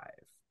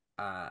arrive.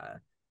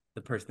 The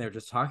the person they were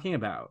just talking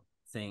about,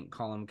 Saint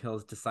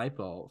Columkill's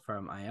disciple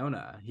from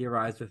Iona. He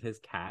arrives with his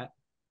cat,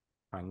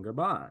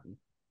 Hungerban.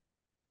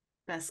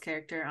 Best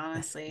character,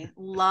 honestly. I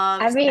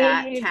Loves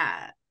that mean,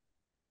 cat.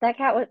 that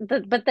cat was,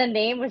 but the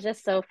name was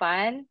just so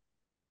fun.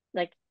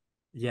 Like,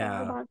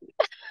 Yeah.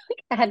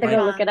 I had to My-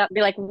 go look it up,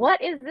 be like,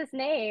 what is this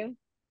name?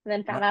 And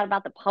then found out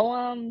about the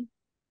poem.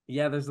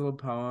 Yeah, there's a little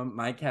poem.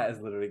 My cat is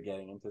literally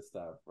getting into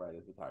stuff right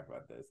as we talk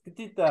about this.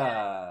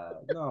 Gatita,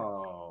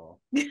 no.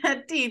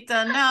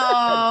 Tita,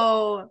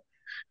 no.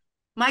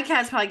 My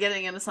cat's probably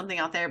getting into something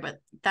out there, but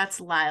that's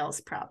Lyle's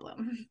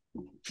problem.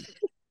 Mine's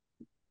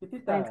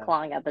Gatita.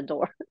 clawing at the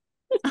door.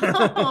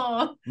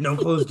 Oh. No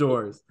closed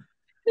doors.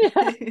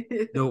 Yeah.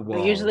 No We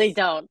walls. usually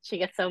don't. She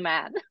gets so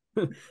mad.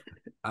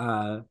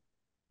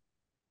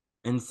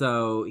 And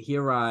so he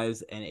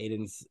arrives, and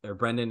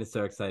Brendan is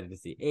so excited to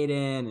see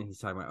Aiden, and he's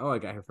talking about, oh, I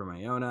got her from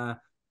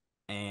Iona,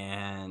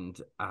 and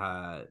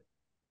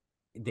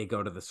they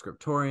go to the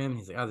scriptorium.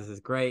 He's like, oh, this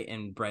is great,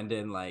 and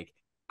Brendan like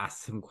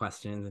asks him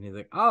questions, and he's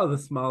like, oh, the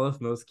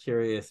smallest, most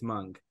curious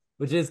monk,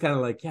 which is kind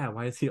of like, yeah,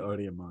 why is he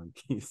already a monk?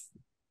 He's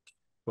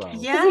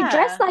 12. Because he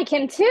dressed like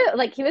him too.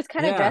 Like he was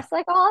kind of dressed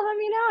like all of them,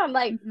 you know? I'm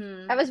like,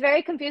 I was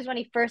very confused when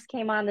he first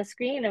came on the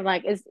screen. I'm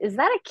like, is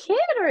that a kid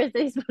or is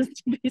he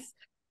supposed to be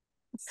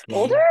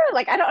older?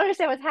 Like I don't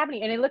understand what's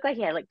happening. And it looked like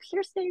he had like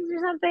piercings or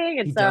something.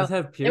 And He so does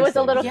have piercings. it was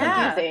a little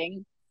Yeah.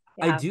 confusing.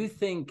 I Yeah. do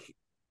think,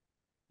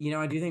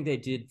 I do think they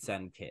did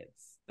send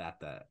kids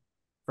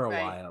for a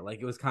Right. while. Like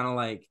it was kind of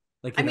like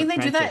I an mean, they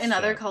do that in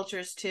other apprenticeship.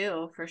 cultures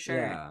too, for sure.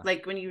 Yeah.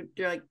 Like when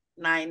you're like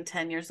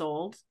 9-10 years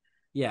old.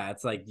 Yeah,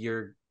 it's like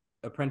your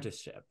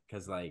apprenticeship,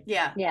 because like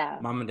Yeah.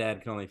 mom and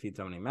dad can only feed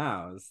so many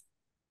mouths.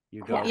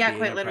 You go Yeah, be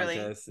quite an literally.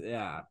 apprentice.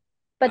 Yeah.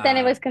 But then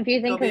it was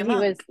confusing Go be a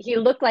because monk. he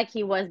looked like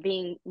he was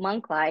being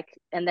monk-like,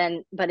 and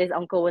then but his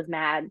uncle was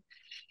mad.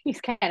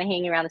 He's kind of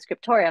hanging around the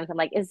scriptorium. So I'm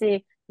like, is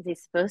he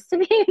supposed to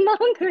be a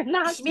monk or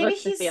not Maybe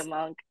supposed to be a he's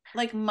monk?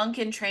 like monk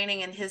in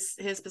training, and his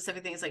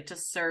specific thing is like to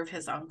serve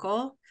his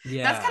uncle.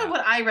 Yeah. That's kind of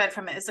what I read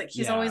from it. It's like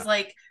he's Yeah. always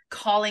like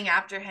calling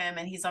after him,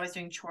 and he's always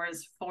doing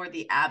chores for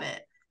the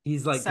abbot.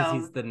 He's like, because So-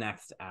 he's the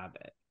next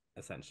abbot,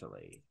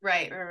 essentially.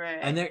 Right.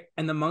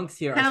 And the monks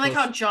here kind are of like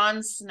how supposed-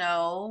 Jon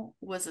Snow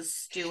was a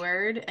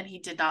steward and he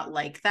did not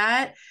like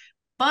that,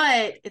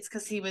 but it's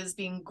because he was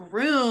being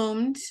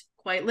groomed,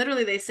 quite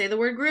literally they say the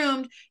word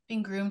groomed,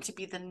 being groomed to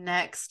be the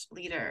next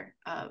leader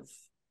of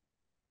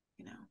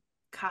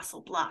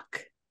Castle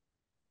Block.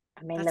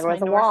 I mean, That's there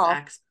was my a North wall.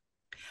 accent.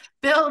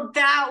 Build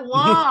that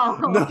wall.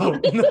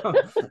 No.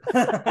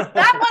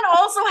 That one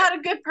also had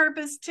a good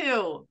purpose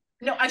too.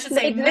 No, I should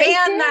say It man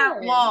did. that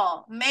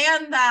wall.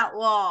 Man that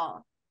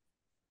wall.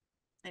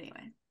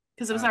 Anyway,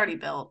 because it was already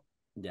built.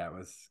 Yeah, it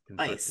was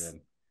constructed. Ice.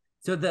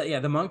 So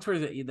the monks were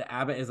the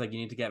abbot is like, you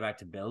need to get back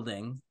to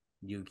building.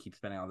 You keep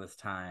spending all this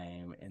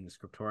time in the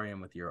scriptorium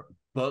with your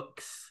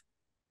books.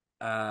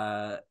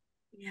 Yeah.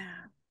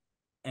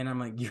 And I'm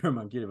like, you're a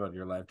monk, you devoted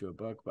your life to a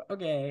book, but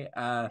okay.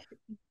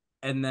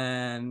 And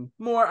then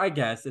more, I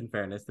guess, in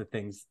fairness, the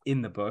things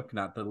in the book,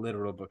 not the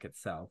literal book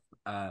itself.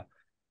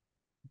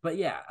 But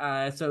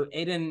yeah, so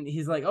Aiden,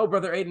 he's like, oh,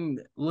 brother Aiden,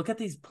 look at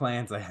these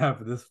plans I have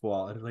for this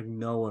wall. And like,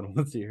 no one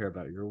wants to hear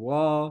about your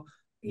wall.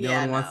 No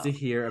one wants to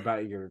hear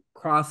about your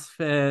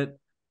CrossFit.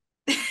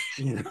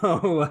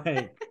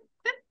 Like,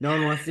 no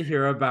one wants to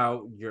hear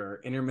about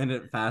your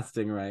intermittent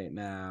fasting right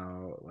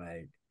now.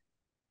 Like,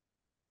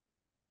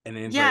 and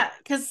then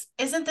because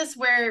isn't this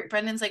where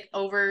Brendan's like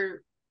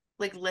over,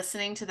 like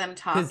listening to them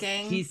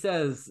talking? He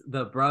says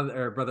the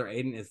brother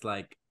Aiden is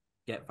like,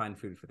 find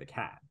food for the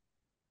cat.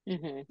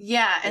 Mm-hmm.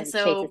 Yeah, and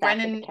so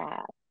Brendan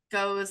cat.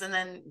 goes, and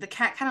then the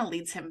cat kind of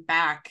leads him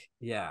back.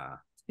 Yeah.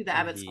 To the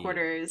abbot's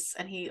quarters,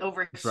 and he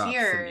overhears. Drops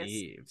some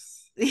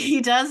eaves. He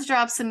does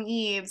drop some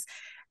eaves,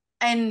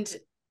 and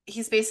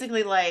he's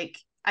basically like,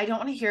 I don't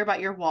want to hear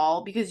about your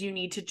wall because you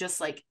need to just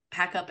like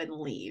pack up and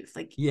leave.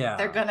 Like,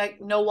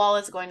 no wall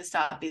is going to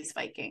stop these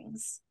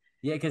Vikings.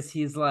 Yeah, because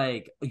he's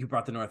like, you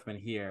brought the Northmen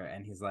here,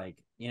 and he's like,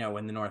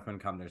 when the Northmen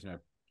come, there's no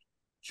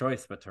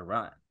choice but to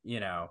run,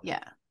 Yeah.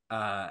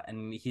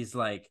 And he's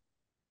like,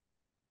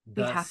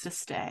 we have to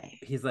stay.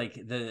 He's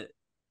like,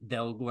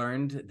 they'll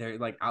learn, they're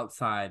like,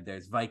 outside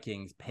there's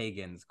Vikings,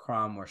 pagans,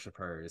 Crom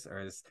worshippers, or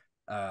as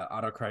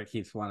autocrat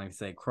keeps wanting to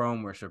say,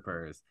 Chrome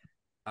worshippers.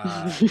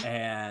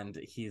 And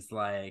he's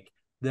like,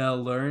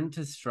 they'll learn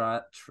to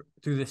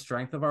through the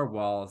strength of our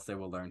walls, they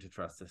will learn to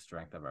trust the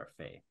strength of our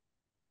faith.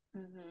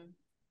 Mm-hmm.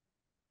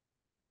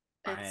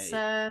 It's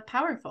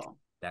powerful.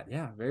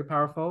 Very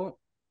powerful,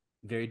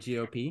 very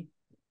GOP.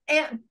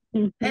 And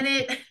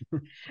it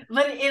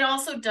but it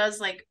also does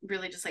like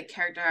really just like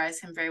characterize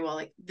him very well.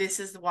 Like, this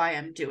is why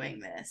I'm doing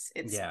this.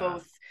 It's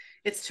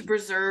it's to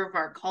preserve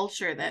our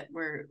culture that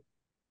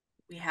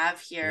we have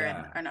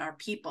here and our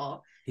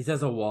people. He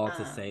says a wall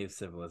to save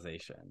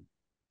civilization.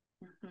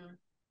 Mm-hmm.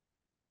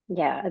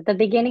 Yeah, at the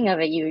beginning of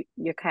it,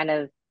 you're kind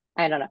of,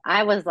 I don't know.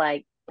 I was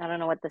like, I don't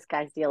know what this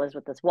guy's deal is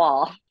with this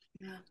wall.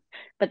 Yeah.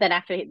 But then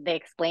after they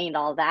explained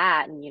all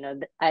that, and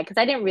because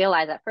I didn't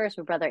realize at first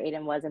who Brother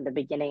Aiden was in the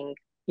beginning,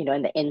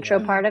 in the intro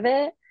part of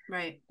it.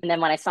 Right. And then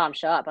when I saw him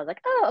show up, I was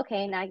like, oh,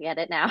 okay, now I get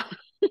it now.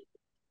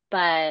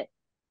 But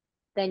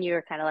then you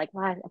were kind of like,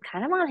 well, I'm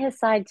kind of on his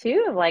side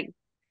too. Of like,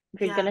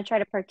 if you're Yeah. gonna try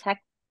to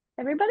protect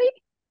everybody,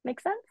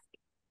 makes sense.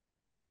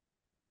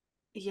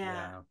 Yeah.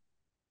 Yeah.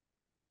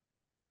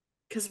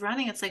 Because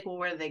running, it's like, well,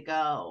 where do they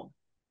go?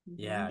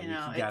 Yeah, You you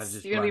know, gotta it's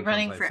just you're gonna be run from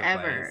running place to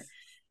forever. place.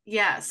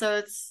 Yeah. So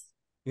it's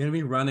You're gonna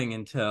be running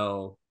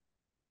until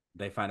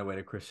they find a way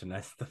to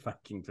Christianize the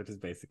Vikings, which is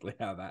basically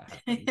how that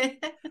happened.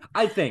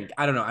 I think.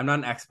 I don't know. I'm not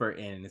an expert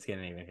in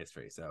Scandinavian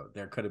history, so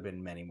there could have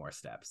been many more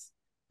steps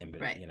in,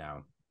 right. you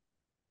know,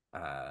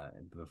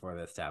 before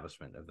the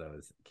establishment of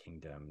those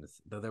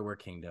kingdoms. Though there were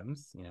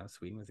kingdoms, you know,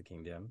 Sweden was a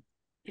kingdom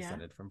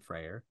descended from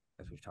Freyr,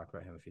 as we've talked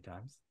about him a few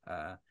times.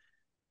 I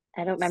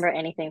don't remember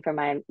anything from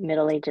my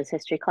Middle Ages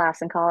history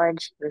class in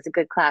college. It was a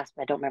good class,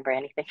 but I don't remember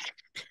anything.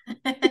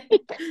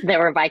 There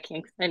were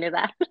Vikings. I knew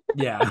that.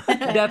 Yeah,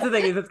 that's the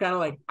thing. Is it's kind of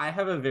like I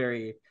have a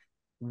very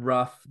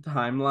rough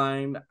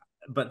timeline,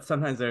 but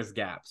sometimes there's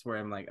gaps where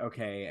I'm like,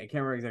 okay, I can't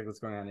remember exactly what's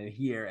going on in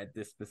here at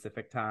this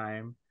specific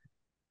time.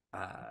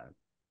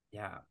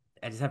 Yeah,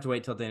 I just have to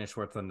wait till Dana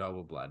Schwartz on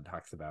Noble Blood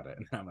talks about it,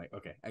 and I'm like,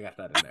 okay, I got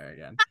that in there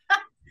again.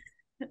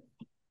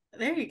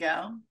 There you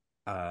go.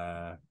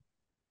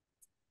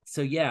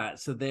 So yeah,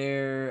 so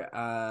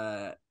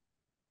they're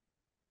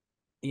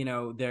you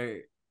know,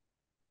 they're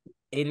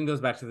Aiden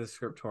goes back to the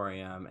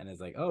scriptorium and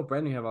is like, oh,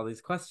 Brendan, you have all these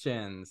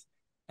questions.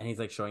 And he's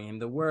like showing him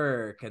the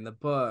work and the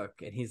book.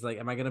 And he's like,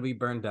 am I going to be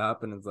burned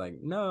up? And it's like,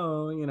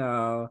 no, you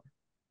know.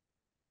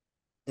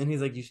 And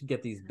he's like, you should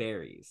get these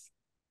berries.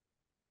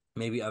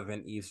 Maybe other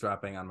than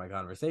eavesdropping on my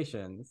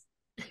conversations,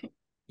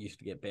 you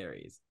should get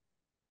berries.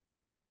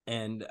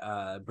 And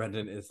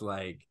Brendan is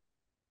like,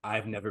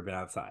 I've never been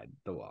outside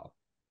the wall.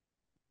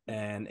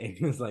 And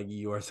Aiden was like,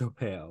 you are so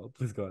pale.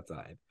 Please go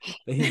outside.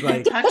 But he's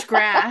like, touch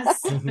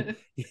grass.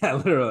 Yeah,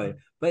 literally.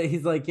 But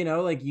he's like, you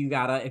know, like you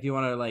gotta, if you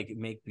want to like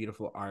make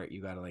beautiful art,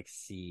 you gotta like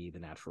see the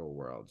natural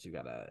world. You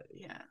gotta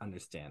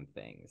understand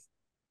things.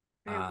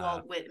 Very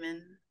Walt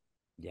Whitman.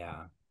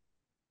 Yeah.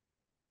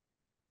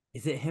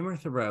 Is it him or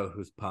Thoreau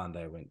whose pond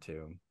I went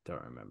to?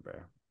 Don't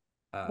remember.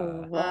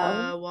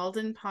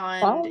 Walden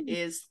Pond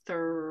is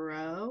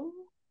Thoreau.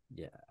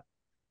 Yeah.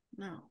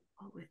 No,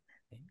 Walt Whitman.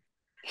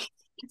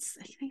 I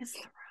think it's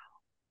Thoreau.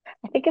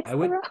 I think it's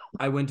Thoreau.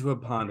 I went to a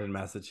pond in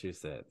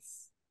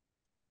Massachusetts.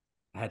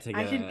 I had to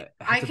bug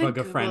a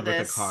Google friend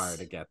this. with a car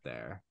to get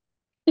there.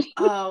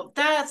 Oh,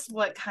 that's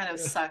what kind of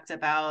sucked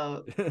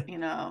about, you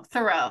know,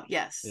 Thoreau.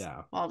 Yes.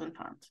 Yeah. Walden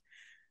Pond.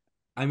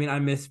 I mean, I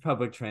miss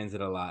public transit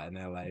a lot in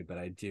LA, but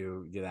I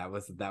do. Yeah, that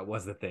was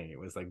the thing. It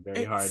was like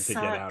very hard to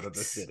get out of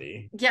the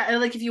city. Yeah,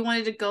 like if you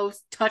wanted to go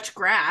touch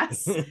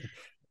grass,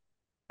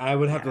 I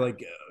would have to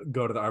like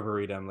go to the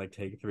Arboretum, like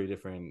take 3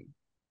 different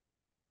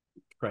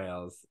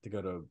trails to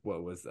go to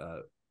what was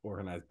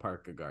organized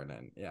park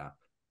garden. Yeah.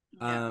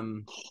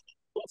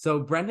 So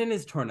Brendan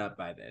is torn up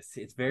by this.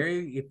 It's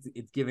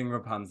giving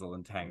Rapunzel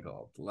and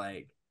Tangled.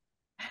 Like,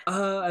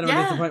 I don't want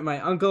to disappoint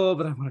my uncle,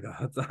 but I want to go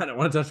outside. I don't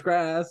want to touch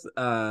grass.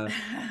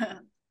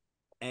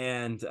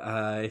 And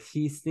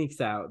he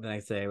sneaks out the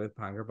next day with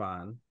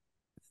Pangarban,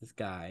 his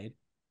guide.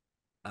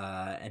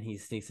 And he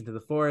sneaks into the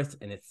forest,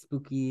 and it's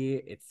spooky,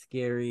 it's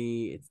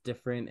scary, it's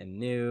different and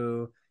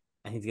new,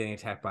 and he's getting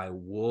attacked by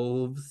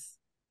wolves.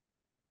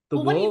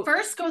 When he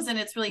first goes in,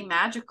 it's really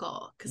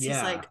magical because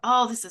he's like,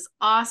 oh, this is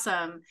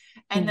awesome.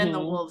 And then the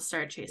wolves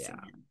start chasing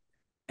him.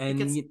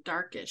 And it gets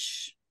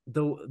darkish.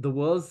 The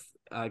wolves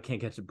can't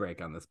catch a break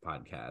on this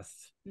podcast.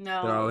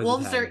 No,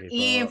 wolves are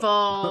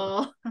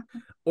evil.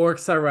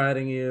 Orcs are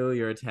riding you.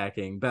 You're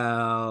attacking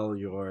Belle.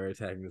 You're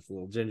attacking this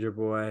little ginger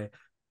boy.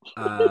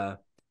 But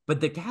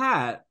the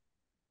cat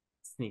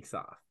sneaks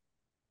off.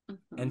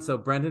 And so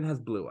Brendan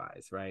has blue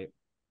eyes, right?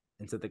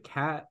 And so the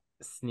cat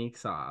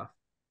sneaks off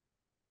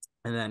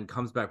and then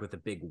comes back with a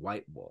big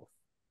white wolf.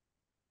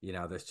 You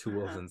know, there's 2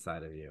 wolves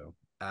inside of you.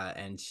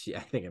 And I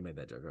think I made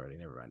that joke already.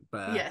 Never mind.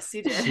 But yes,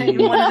 you did.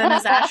 One of them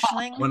is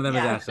Aisling. One of them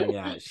is Aisling.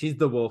 Yeah, she's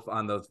the wolf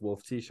on those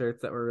wolf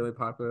T-shirts that were really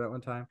popular at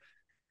one time.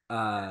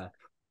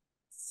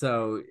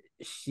 So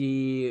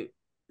she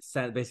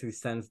basically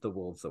sends the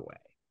wolves away.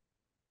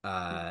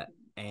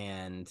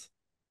 And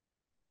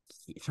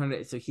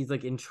he's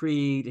like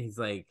intrigued. He's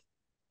like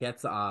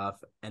gets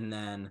off, and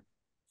then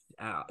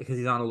because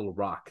he's on a little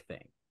rock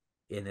thing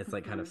in this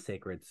like kind of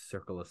sacred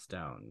circle of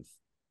stones.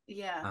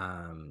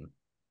 Yeah.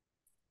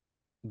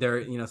 There,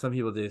 you know, some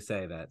people do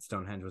say that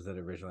Stonehenge was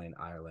originally in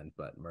Ireland,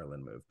 but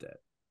Merlin moved it.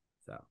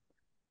 So.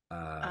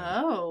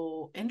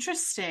 Oh,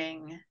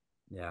 interesting.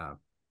 Yeah.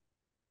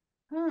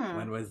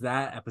 When was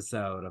that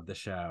episode of the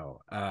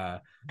show? I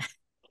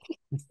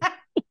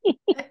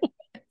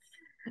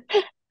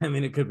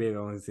mean, it could be. I've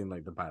only seen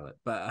like the pilot,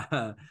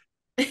 but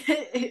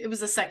it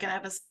was the second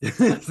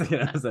episode. Second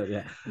episode,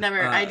 yeah.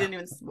 Never. I didn't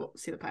even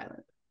see the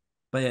pilot.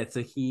 But yeah,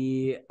 so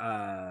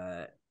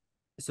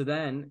so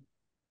then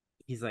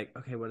he's like,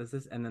 okay, what is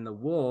this? And then the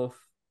wolf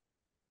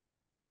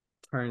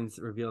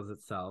reveals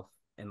itself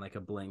in like a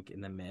blink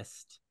in the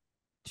mist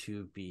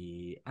to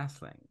be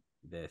Aisling,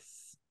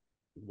 this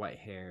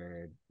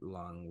white-haired,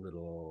 long,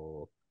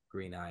 little,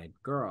 green-eyed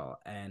girl,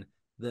 and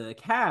the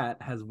cat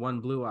has one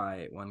blue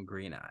eye, one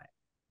green eye.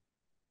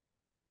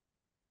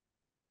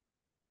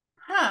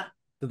 Huh.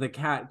 So the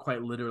cat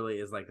quite literally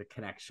is like the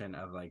connection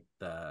of like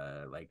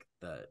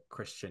the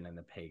Christian and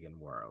the pagan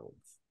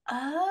worlds.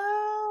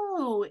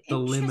 Oh, The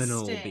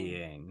liminal interesting.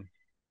 being.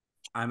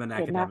 I'm an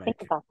Did not think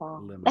academic. about that.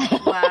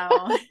 Liminal.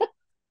 Wow.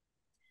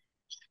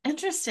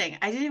 Interesting.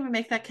 I didn't even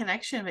make that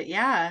connection, but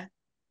yeah.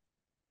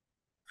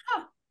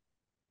 Huh.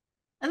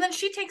 And then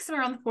she takes him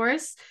around the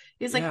forest.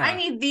 He's like, I Yeah.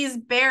 need these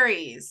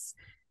berries.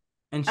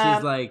 And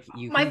she's like,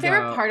 My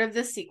favorite part of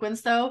this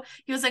sequence, though,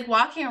 he was like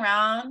walking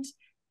around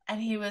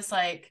and he was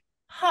like,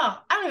 huh,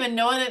 I don't even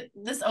know what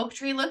this oak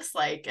tree looks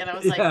like. And I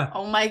was like,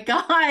 oh my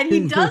God,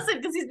 he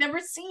doesn't, because he's never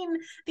seen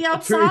the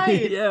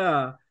outside.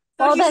 Yeah.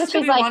 So Well, he's then just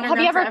gonna she's be like, wandering have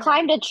you around ever forever.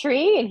 climbed a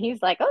tree? And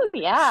he's like, oh,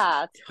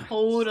 yeah.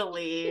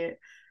 Totally.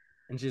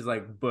 And she's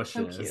like,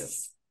 bushes. So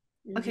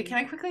cute. Okay, can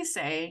I quickly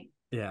say,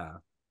 yeah,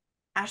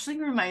 Aisling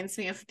reminds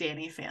me of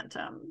Danny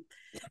Phantom.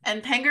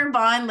 And Penguin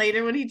Bond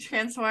later when he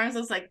transforms, I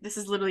was like, this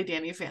is literally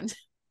Danny Phantom.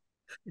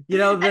 You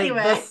know,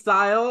 Anyway. the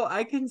style,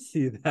 I can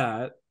see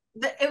that.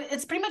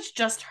 It's pretty much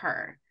just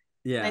her.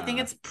 Yeah. And I think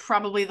it's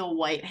probably the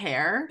white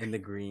hair. And the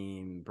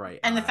green, bright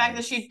and eyes. the fact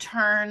that she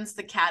turns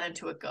the cat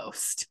into a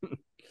ghost.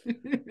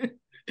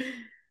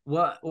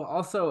 Well,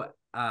 also,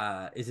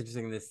 is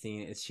interesting in this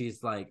scene is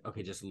she's like,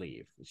 okay, just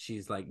leave.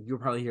 She's like, you're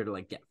probably here to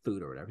like get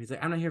food or whatever. He's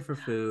like, I'm not here for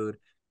food,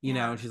 you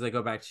know. And she's like,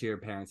 go back to your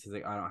parents. He's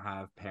like, I don't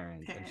have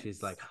parents. And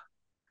she's like,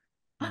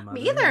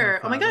 me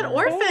either. Oh my God,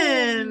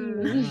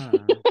 orphan.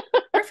 Yeah.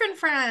 Orphan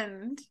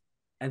friend.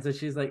 And so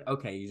she's like,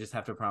 okay, you just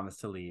have to promise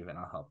to leave and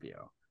I'll help you.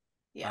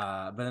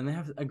 Yeah. But then they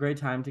have a great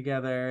time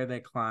together. They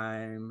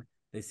climb.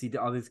 They see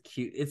all these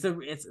cute.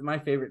 It's my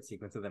favorite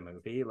sequence of the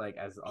movie. Like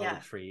as all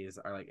the trees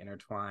are like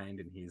intertwined,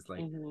 and he's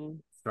like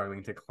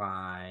struggling to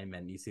climb,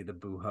 and you see the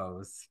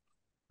boohos,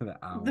 the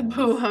owls. The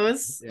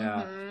boohos.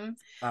 Yeah.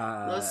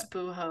 Los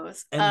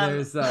boohos. And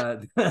there's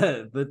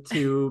the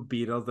two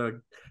beetles.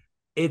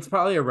 It's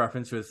probably a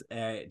reference to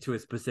a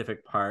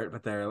specific part,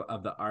 but they're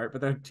of the art. But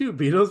the two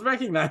beetles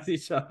recognize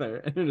each other,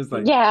 and it is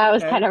like, yeah, it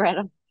was kind of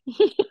random.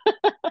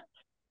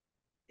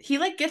 He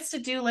like gets to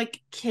do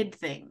like kid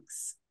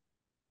things.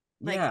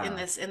 Like in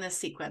this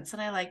sequence,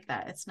 and I like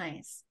that. It's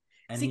nice.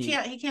 And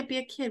he can't be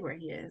a kid where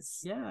he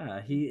is.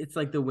 Yeah, it's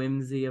like the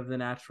whimsy of the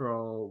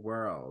natural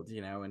world,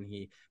 you know. And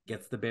he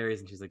gets the berries,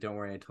 and she's like, "Don't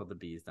worry, I told the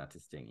bees not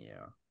to sting you."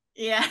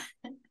 Yeah.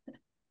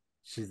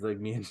 She's like,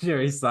 me and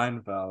Jerry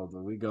Seinfeld,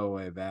 we go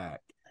way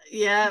back.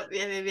 Yeah.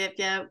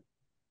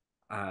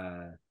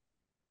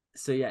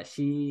 So yeah,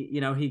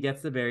 he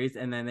gets the berries,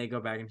 and then they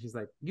go back, and she's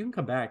like, "You can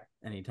come back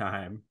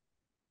anytime."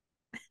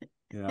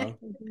 You know,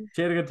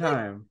 she had a good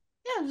time.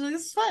 Yeah,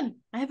 this is fun.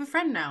 I have a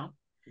friend now.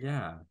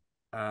 Yeah.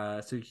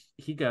 So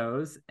he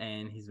goes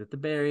and he's with the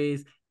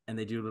berries, and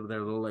they do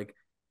their little like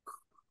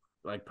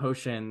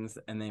potions,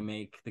 and they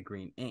make the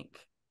green ink,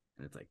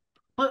 and it's like.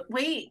 But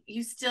wait,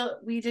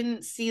 we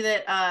didn't see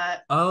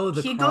that.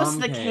 He goes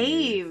to the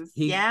cave.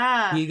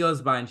 He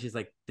goes by, and she's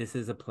like, "This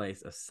is a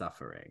place of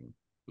suffering.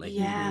 Like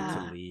you need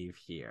to leave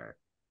here."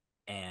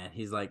 And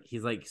he's like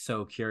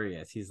so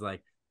curious. He's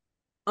like,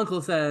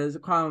 Uncle says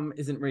Crom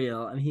isn't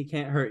real and he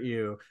can't hurt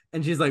you.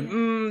 And she's like,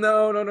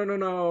 no.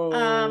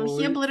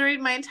 He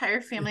obliterated my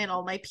entire family and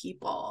all my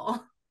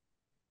people.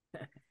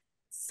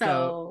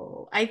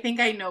 So I think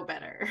I know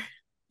better.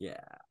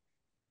 Yeah.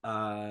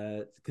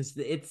 Because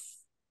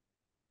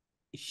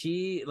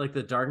she like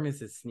the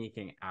darkness is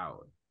sneaking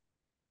out.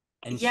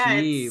 And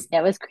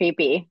it was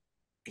creepy.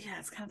 Yeah,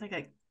 it's kind of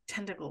like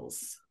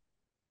tentacles.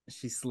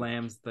 She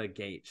slams the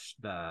gate,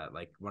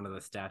 one of the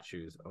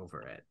statues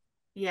over it.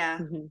 Yeah.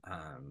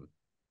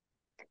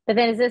 But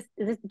then is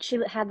this she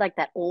had like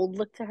that old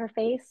look to her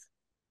face?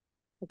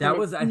 That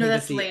was I think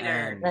that's later.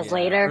 End, that's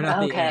later. Or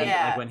not okay. The end,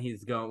 yeah.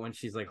 Like when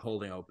she's like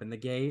holding open the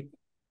gate.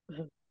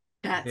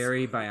 That's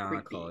very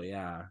bionicle, creepy.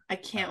 Yeah. I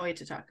can't wait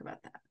to talk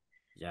about that.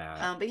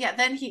 Yeah. But yeah,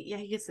 then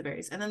he gets the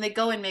berries, and then they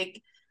go and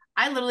make.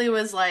 I literally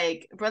was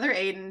like, Brother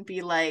Aiden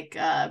be like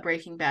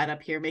Breaking Bad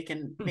up here,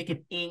 making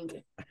ink.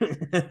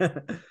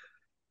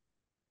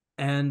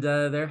 And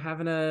they're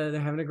having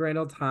a grand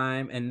old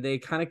time, and they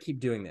kind of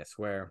keep doing this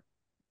where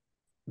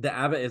the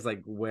abbot is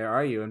like, "Where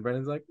are you?" And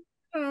Brendan's like,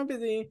 "Oh, I'm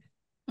busy."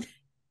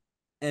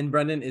 And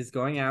Brendan is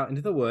going out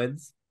into the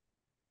woods,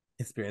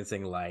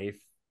 experiencing life,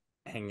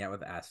 hanging out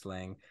with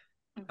Aisling,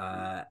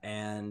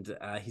 and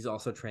he's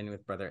also training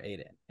with Brother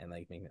Aiden and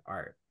like making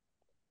art.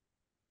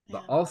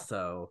 But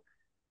also,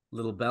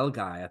 little bell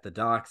guy at the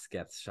docks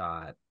gets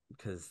shot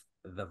because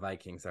the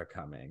Vikings are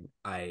coming.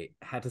 I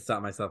had to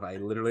stop myself. I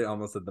literally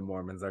almost said the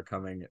Mormons are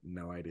coming.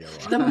 No idea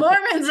why. The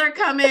Mormons are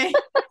coming.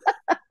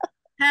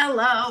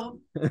 Hello,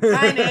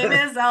 my name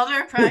is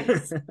Elder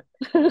Price.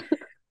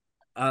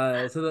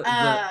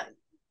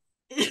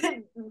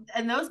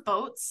 And those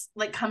boats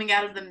like coming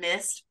out of the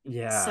mist.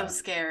 Yeah, so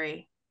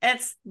scary.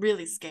 It's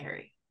really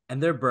scary.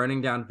 And they're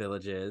burning down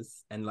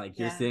villages, and like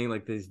you're seeing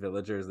like these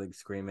villagers like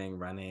screaming,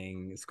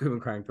 running, screaming,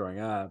 crying, throwing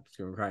up,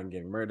 screaming, crying,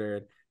 getting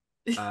murdered.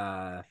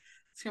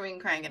 screaming,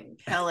 crying, and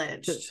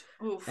pillaged.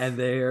 Oof. And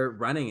they're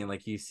running, and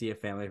like you see a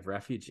family of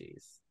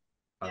refugees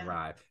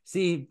arrive. Yeah.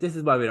 See, this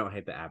is why we don't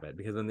hate the abbot,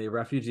 because when the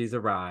refugees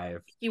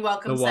arrive, He the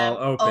welcomes wall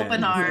them opens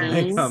open and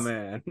they arms. come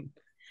in.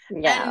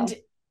 Yeah.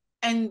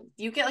 And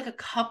you get like a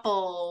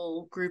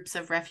couple groups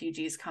of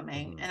refugees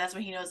coming, Mhm. and that's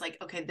when he knows, like,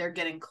 okay, they're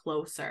getting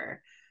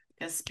closer.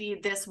 Gonna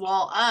speed this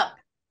wall up.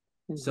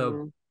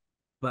 So,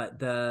 but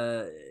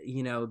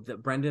the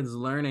Brendan's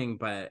learning,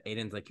 but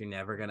Aiden's like, you're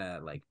never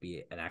gonna like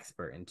be an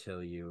expert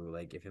until you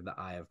like, if you have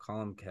the eye of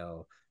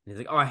Columkill. And he's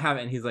like, oh, I have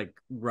it. And he's like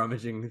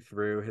rummaging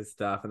through his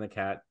stuff, and the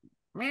cat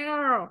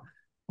meow,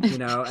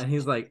 and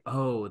he's like,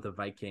 oh, the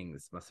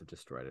Vikings must have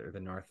destroyed it, or the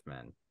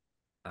Northmen.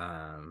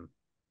 Because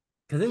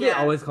I think they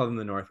always call them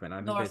the Northmen.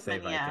 I think they say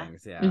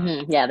Vikings.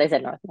 Yeah. Yeah, they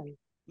said Northmen.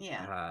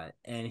 Yeah.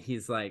 And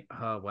he's like,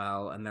 oh,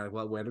 well. And they're like,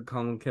 well, where did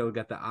Columkill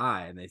get the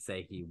eye? And they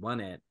say he won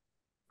it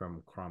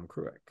from Crom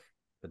Cruick,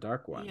 the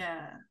dark one.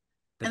 Yeah.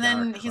 The and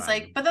then dark he's one.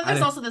 like, but then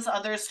there's also this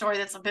other story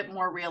that's a bit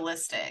more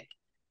realistic.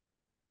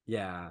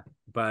 Yeah,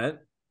 but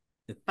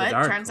it's the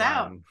dark turns one.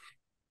 out.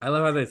 I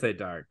love how they say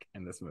dark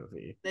in this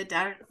movie. The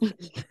dark.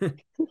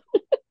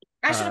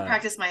 I should have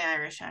practiced my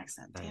Irish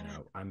accent. Damn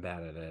it. I'm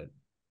bad at it.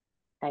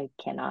 I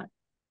cannot.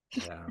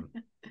 Yeah.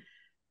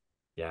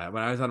 Yeah,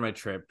 when I was on my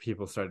trip,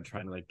 people started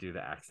trying to like do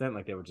the accent.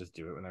 Like they would just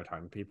do it when they're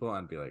talking to people, and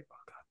I'd be like,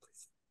 oh God,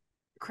 please.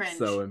 Cringe.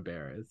 So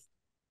embarrassed.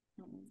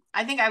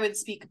 I think I would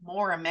speak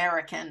more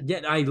American.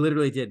 Yeah, I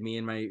literally did. Me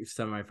and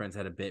some of my friends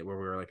had a bit where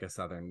we were like a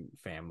Southern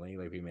family.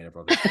 Like we made up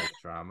all this like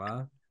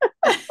drama.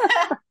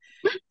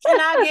 Can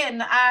I get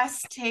an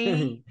iced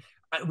tea?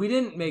 We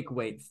didn't make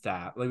wait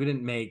staff. Like we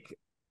didn't make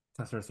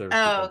customer service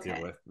people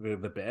deal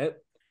with the bit,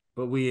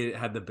 but we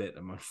had the bit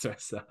amongst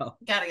ourselves.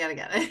 Got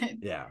it.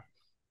 Yeah.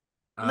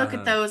 Look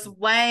at those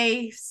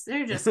waves.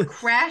 They're just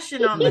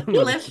crashing on the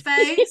cliff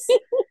face.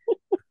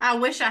 I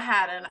wish I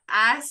had an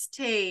iced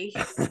tea.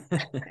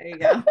 There you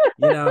go.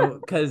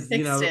 Because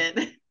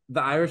the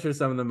Irish are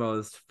some of the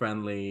most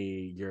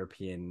friendly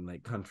European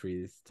like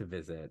countries to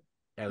visit,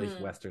 at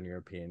least Western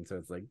European. So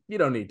it's like you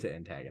don't need to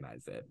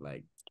antagonize it.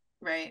 Like,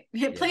 right?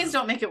 Please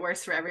don't make it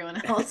worse for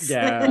everyone else.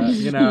 Yeah,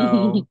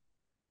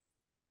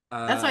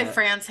 that's why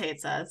France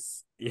hates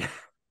us. Yeah.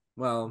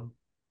 Well,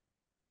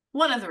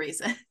 one of the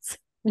reasons.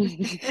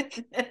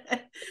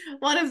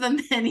 One of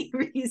the many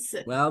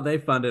reasons. Well, they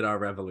funded our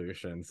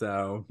revolution,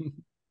 so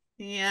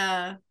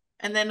yeah.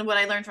 And then what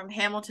I learned from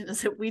Hamilton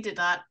is that we did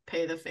not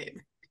pay the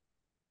favor.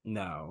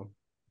 No.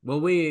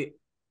 Well, we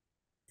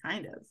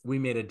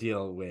made a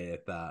deal with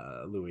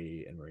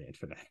Louis and Marie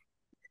Antoinette.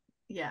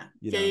 Yeah.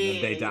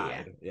 They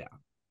died. Yeah.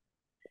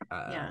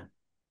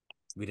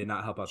 We did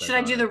not help out. Should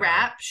I do the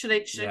rap? Should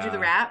I do the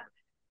rap?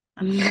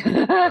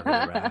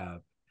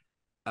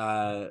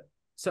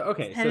 So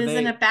okay, head is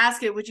in a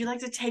basket. Would you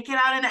like to take it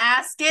out and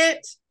ask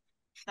it?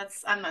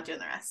 I'm not doing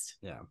the rest.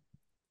 Yeah.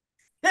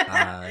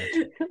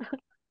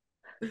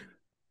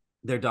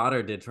 Their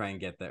daughter did try and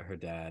get that her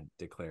dad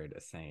declared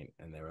a saint,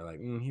 and they were like,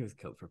 he was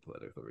killed for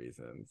political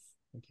reasons.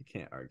 Like you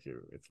can't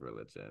argue it's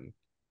religion.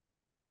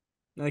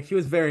 Like he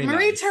was very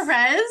Marie nice.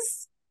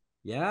 Therese.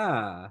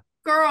 Yeah.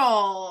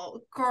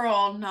 Girl,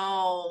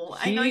 no.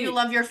 I know you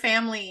love your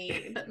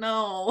family, but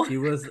no. She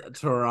was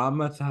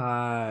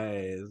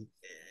traumatized.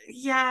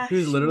 Yeah, she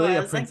was literally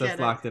a princess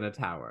locked in a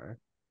tower.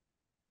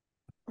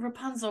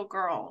 Rapunzel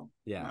girl.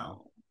 Yeah.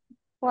 No.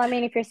 Well, I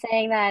mean, if you're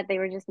saying that they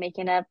were just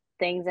making up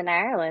things in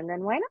Ireland,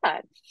 then why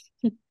not?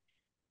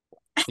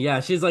 Yeah,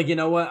 she's like, you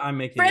know what? I'm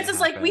making France is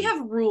like, we have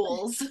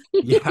rules.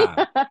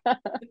 Yeah.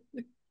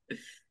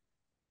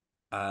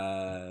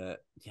 Yeah.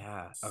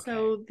 Okay.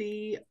 So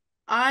the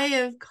Eye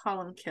of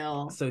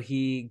Columkill. So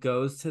he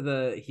goes to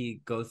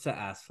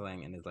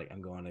Aspling and is like,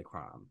 I'm going to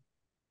Crom.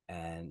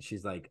 And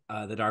she's like,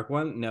 the Dark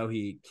One? No,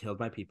 he killed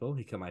my people.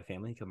 He killed my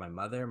family. He killed my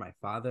mother, my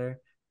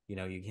father.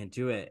 You can't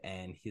do it.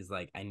 And he's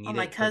like, I need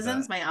my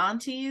cousins, my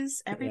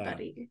aunties,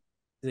 everybody. Yeah.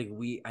 He's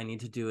like, I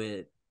need to do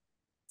it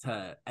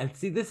and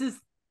see, this is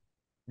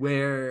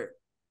where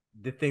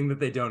the thing that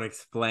they don't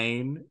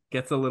explain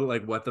gets a little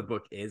like what the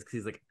book is. Because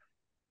he's like,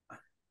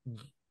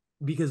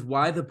 because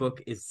why the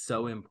book is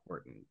so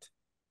important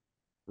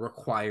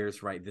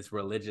requires this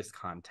religious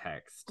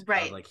context,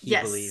 right? Like he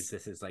believes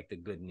this is like the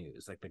good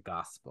news, like the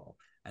gospel,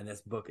 and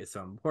this book is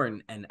so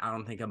important. And I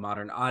don't think a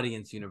modern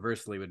audience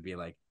universally would be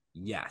like,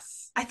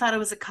 yes. I thought it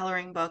was a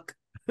coloring book.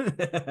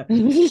 A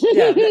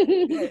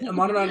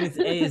modern audience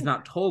is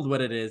not told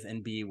what it is,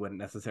 and B wouldn't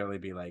necessarily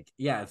be like,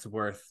 yeah, it's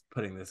worth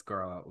putting this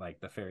girl, like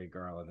the fairy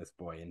girl and this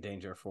boy, in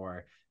danger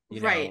for,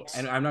 right.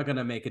 And I'm not going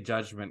to make a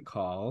judgment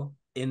call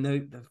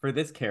for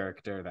this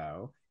character,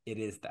 though. It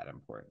is that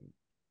important.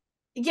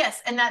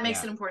 Yes, and that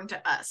makes it important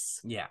to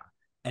us. Yeah.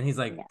 And he's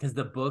like, because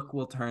the book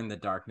will turn the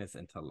darkness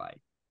into light.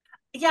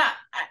 Yeah,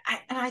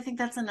 I think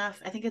that's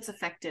enough. I think it's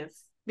effective.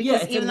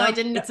 Because even though I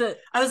didn't, it's a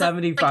I was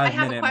 75 like, I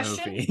have a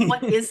question. Movie.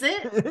 What is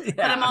it? Yeah.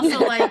 But I'm also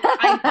like,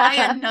 I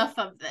buy enough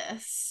of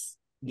this.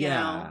 You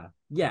know?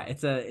 Yeah.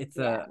 It's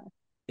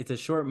a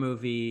short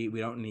movie. We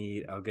don't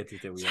need. I'll get to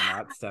it. We are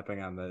not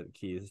stepping on the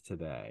keys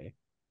today.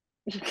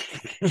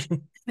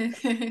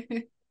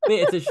 But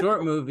it's a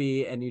short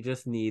movie, and you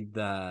just need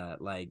the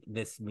like.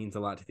 This means a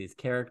lot to these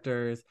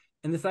characters,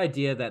 and this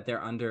idea that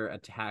they're under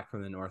attack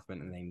from the Northmen,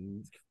 and they.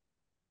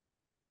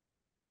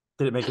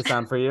 Did it make a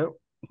sound for you?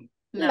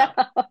 No.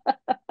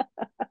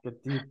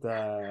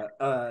 Gatita.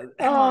 Oh,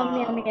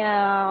 meow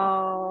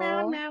Meow,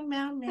 meow. meow,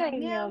 meow, meow, Hi, meow,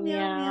 meow meow,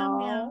 meow, meow.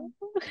 meow.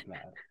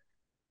 Mad.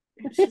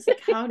 She's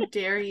like, how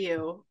dare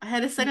you? I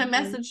had to send a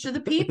message to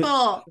the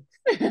people.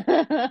 To send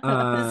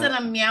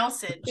a She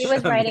meowsage.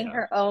 was writing Yeah.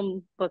 her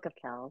own book of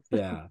Kells.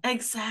 Yeah.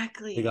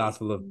 Exactly. The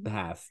Gospel of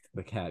Past,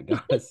 the cat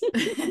goddess.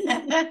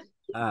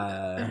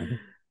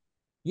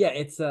 Yeah,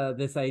 it's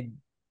this idea.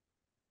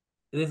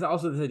 There's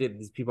also this idea that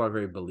these people are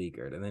very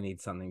beleaguered, and they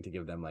need something to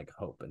give them like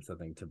hope and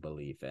something to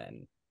believe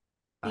in.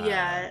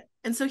 Yeah,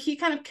 and so he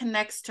kind of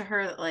connects to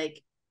her that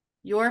like,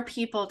 your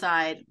people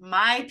died,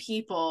 my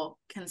people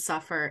can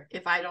suffer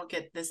if I don't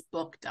get this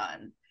book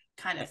done,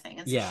 kind of thing.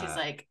 And so she's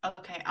like,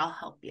 okay, I'll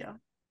help you.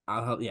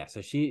 I'll help. Yeah,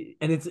 so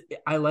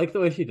I like the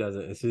way she does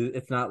it.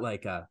 It's not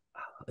like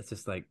it's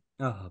just like,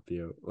 I'll help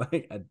you.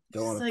 Like, I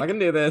don't want to fucking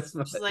do this.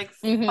 But... She's like,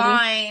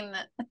 fine.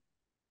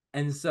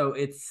 And so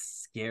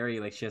it's scary.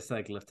 Like, she has to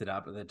like lift it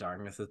up, and the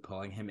darkness is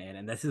pulling him in.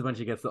 And this is when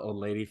she gets the old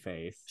lady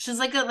face. She's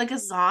like a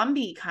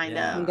zombie kind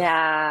of.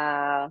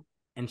 Yeah.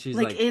 And she's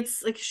like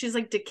it's like she's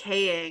like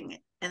decaying,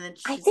 and then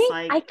she's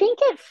I think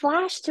it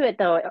flashed to it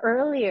though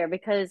earlier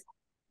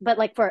but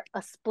like for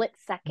a split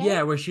second.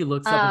 Yeah, where she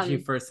looks up and she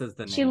first says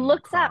the name. She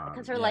looks up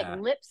because her like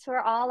lips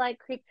were all like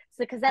creeped.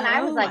 So because then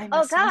I was like,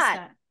 oh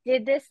God,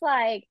 did this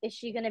like, is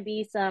she gonna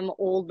be some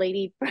old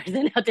lady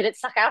person? Did it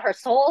suck out her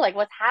soul? Like,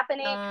 what's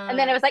happening? And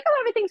then it was like, oh,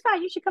 everything's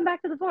fine. You should come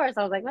back to the forest.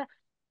 I was like, well,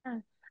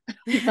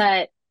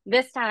 but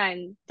this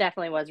time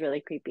definitely was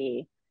really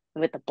creepy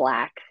with the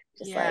black.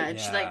 Just like,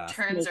 she like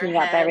turns her head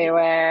up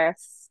everywhere.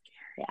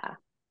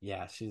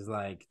 Yeah, she's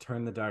like,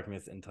 turn the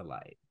darkness into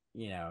light.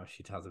 You know,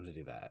 she tells him to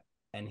do that.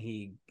 And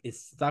he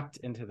is sucked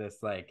into this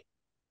like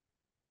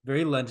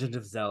very Legend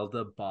of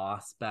Zelda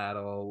boss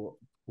battle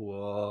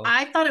pool.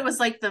 I thought it was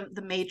like the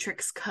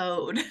Matrix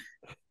code.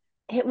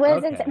 It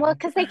was well,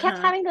 because they kept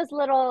having those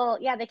little,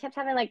 they kept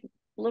having like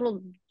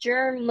little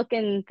germ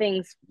looking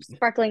things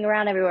sparkling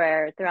around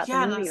everywhere throughout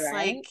the movie,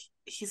 right? Like,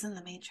 he's in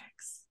the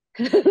Matrix.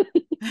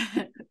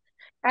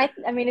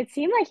 I mean, it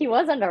seemed like he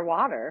was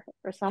underwater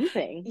or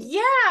something.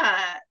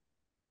 Yeah.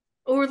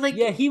 Or like,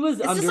 he was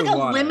is underwater. This like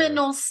a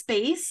liminal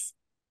space?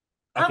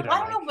 I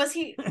don't know. Was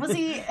he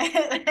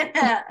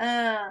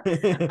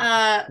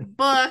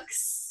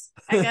books?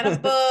 I got a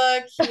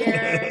book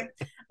here.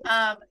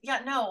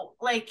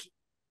 Like,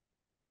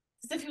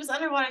 if he was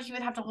underwater, he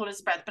would have to hold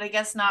his breath, but I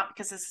guess not,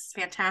 because this is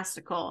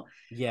fantastical.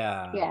 It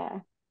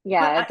definitely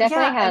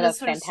had a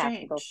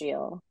fantastical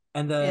feel.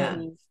 And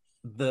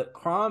the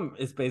Crom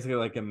is basically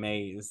like a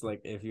maze.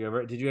 Like, did you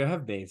ever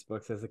have maze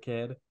books as a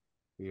kid?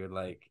 You would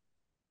like,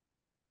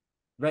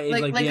 right?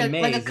 Like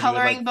a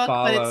coloring would, book,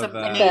 but it's a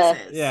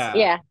mazes.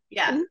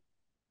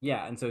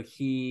 Yeah. And so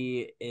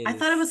he is. I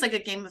thought it was like a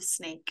game of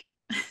Snake.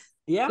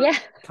 Yeah.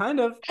 Kind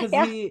of, because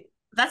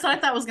That's what I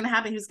thought was gonna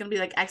happen. He was gonna be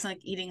like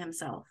accidentally eating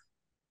himself.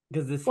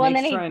 Because the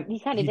snake's he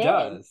kind of did.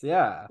 Does,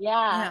 yeah.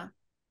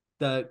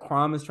 The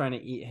Crom is trying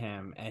to eat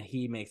him, and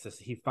he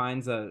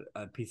finds a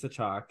piece of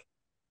chalk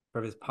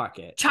from his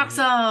pocket. Chalk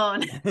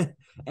Zone.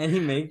 And he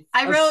makes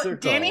I wrote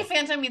circle. Danny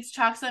Phantom meets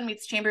Chalk Zone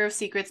meets Chamber of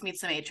Secrets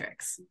meets the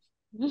Matrix.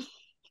 Because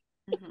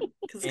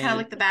it's kind of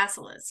like the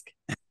basilisk.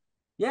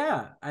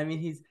 Yeah, I mean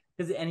he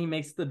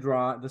makes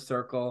the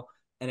circle,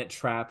 and it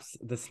traps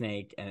the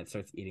snake, and it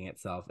starts eating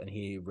itself, and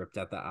he ripped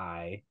out the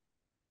eye,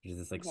 which is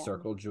this like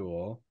circle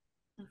jewel.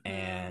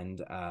 And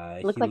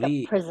looks like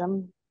a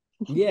prism.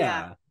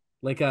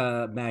 Like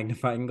a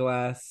magnifying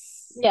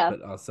glass,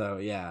 but also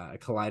a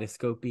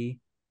kaleidoscopy.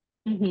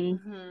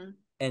 And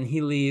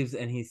he leaves,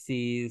 and he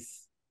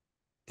sees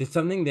there's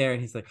something there, and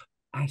he's like,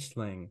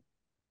 Aisling.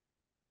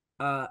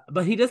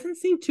 But he doesn't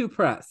seem too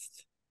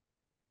pressed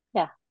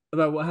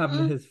about what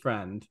happened to his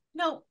friend.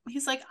 No,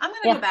 he's like, I'm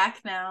gonna go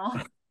back now.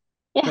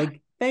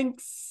 Like,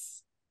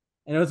 thanks.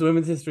 I know it's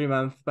Women's History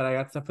Month, but I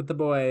got stuff with the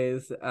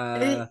boys.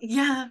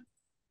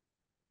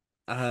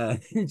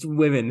 It's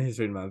Women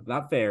History Month,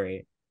 not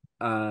fairy.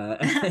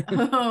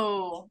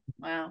 Oh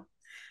wow.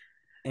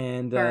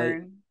 And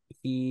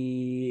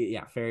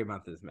fairy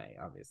month is May,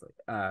 obviously.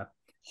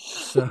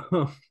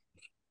 So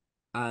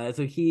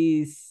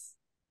he's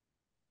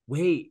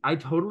I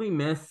totally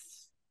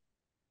missed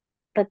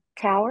the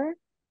tower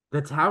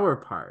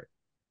part.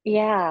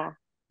 Yeah,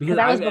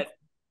 because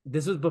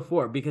this was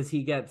before, because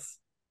he gets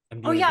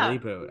I'm doing a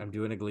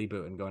glee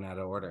boot and going out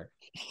of order.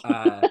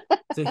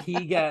 So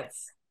he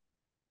gets,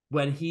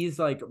 when he's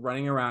like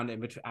running around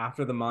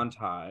after the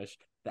montage,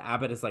 the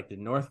abbot is like, the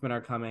Northmen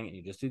are coming, and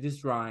you just do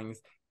these drawings.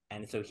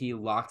 And so he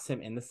locks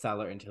him in the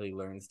cellar until he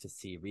learns to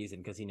see reason,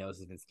 because he knows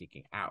he's been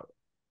sneaking out.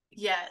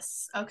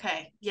 Yes.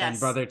 Okay. Yes. And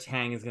Brother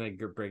Tang is going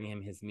to bring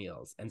him his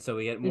meals. And so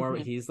we get more,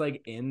 he's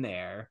like in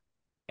there,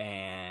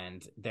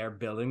 and they're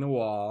building the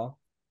wall.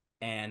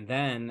 And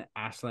then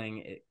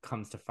Aisling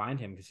comes to find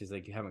him, because she's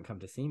like, you haven't come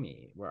to see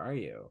me. Where are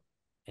you?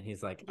 And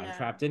he's like, I'm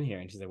trapped in here.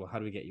 And she's like, well, how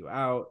do we get you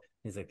out?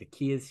 He's like, the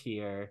key is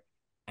here.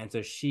 And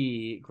so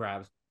she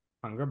grabs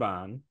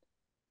Pangraban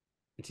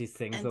and she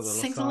sings and a little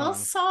sings song. a little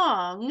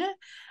song,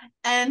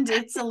 and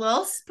it's a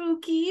little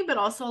spooky, but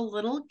also a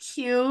little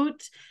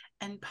cute.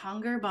 And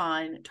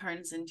Pangraban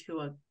turns into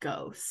a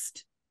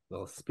ghost.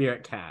 Little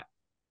spirit cat.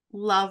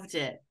 Loved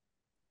it.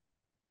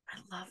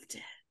 I loved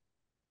it.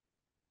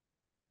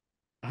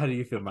 How do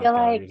you feel, I Maiko? feel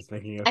Are like you just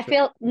making I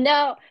feel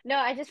no, no.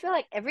 I just feel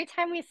like every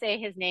time we say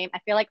his name, I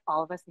feel like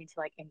all of us need to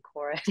like in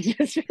chorus.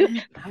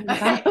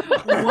 Okay,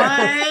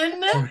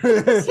 1,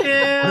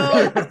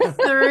 2,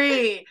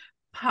 3.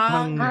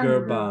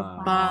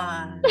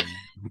 Pangraban.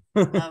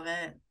 Love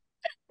it.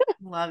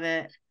 Love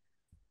it.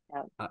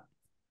 Yeah, Uh,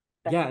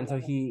 yeah, and definitely so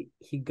love it.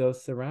 he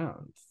ghosts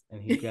around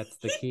and he gets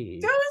the He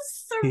key.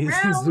 goes He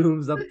around.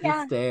 zooms up the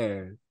Yeah,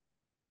 stairs.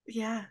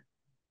 Yeah,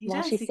 he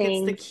while does. she He gets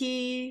the sings.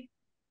 key,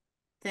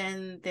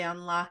 then they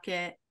unlock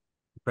it,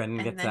 Brendan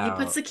and gets then he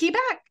puts out. the key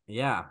back.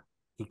 Yeah,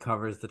 he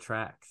covers the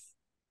tracks.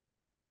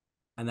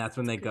 And that's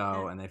when It's a they good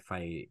go bit. and they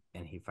fight,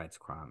 and he fights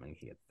Crom and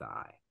he gets the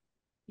eye.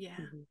 Yeah.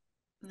 Mhm.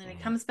 And then he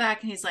And comes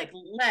back and he's like,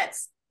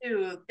 let's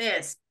do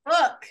this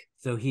book.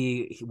 so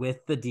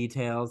with the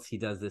details, he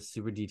does this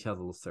super detailed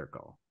little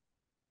circle,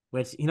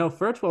 which,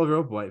 for a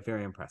 12-year-old boy,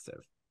 very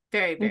impressive.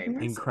 Very, very Mhm.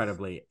 impressive.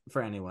 Incredibly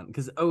for anyone.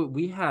 Because,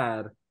 we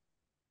had,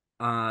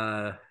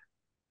 on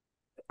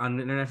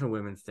International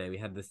Women's Day, we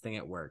had this thing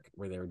at work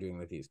where they were doing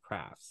like these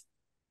crafts.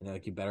 And they're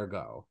like, you better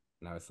go.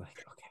 And I was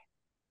like, okay.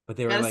 But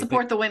they were Gotta like,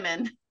 support the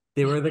women.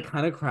 they were the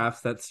kind of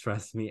crafts that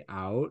stressed me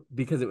out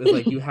because it was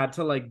like you had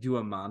to like do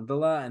a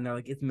mandala and they're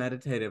like, it's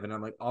meditative. And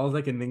I'm like, all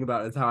I can think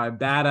about is how I'm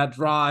bad at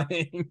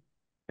drawing.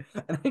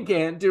 And I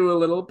can't do a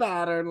little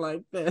pattern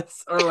like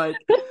this. Or like,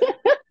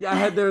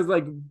 yeah, there's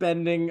like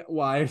bending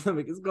wires. I'm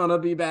like, it's gonna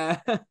be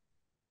bad.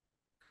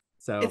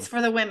 So It's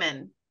for the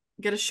women.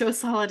 You gotta show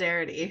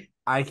solidarity.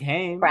 I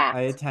came, I Craft.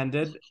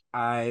 attended,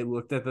 I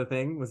looked at the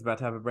thing, was about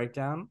to have a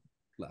breakdown,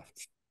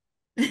 left.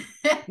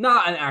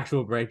 Not an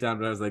actual breakdown,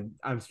 but I was like,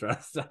 I'm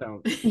stressed. I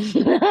don't.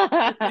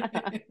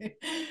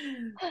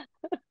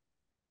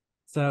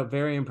 So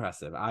very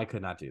impressive. I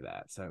could not do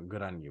that. So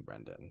good on you,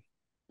 Brendan.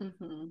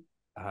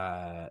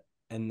 Mm-hmm.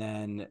 And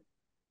then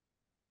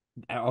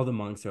all the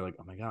monks are like,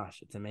 oh my gosh,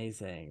 it's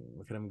amazing.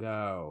 Look at him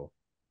go.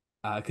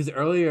 Because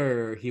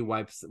earlier he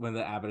wipes, when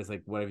the abbot is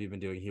like, what have you been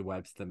doing? He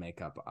wipes the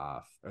makeup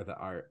off, or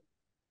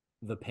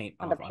the paint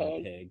On the off on a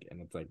pig. pig.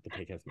 And it's like the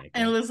pig has makeup.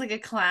 And it looks like a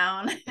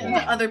clown. And the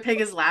Yeah. other pig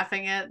is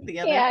laughing at the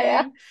other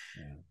Yeah, pig.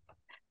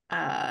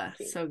 Yeah.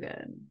 So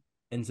good.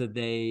 And so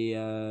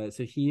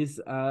he's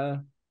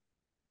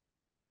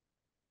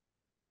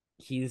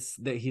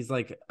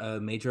like a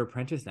major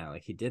apprentice now.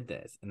 Like he did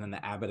this. And then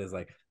the abbot is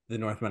like, the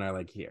Northmen are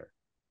like, here.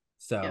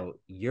 So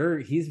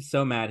he's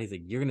so mad. He's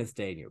like, you're gonna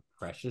stay in your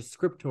precious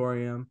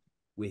scriptorium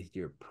with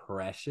your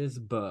precious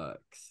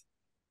books.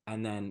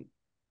 And then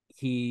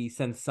he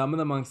sends some of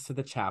the monks to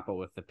the chapel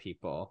with the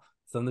people.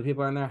 Some of the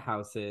people are in their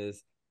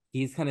houses.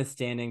 He's kind of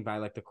standing by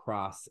like the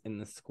cross in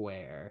the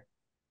square.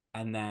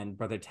 And then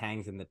Brother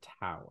Tang's in the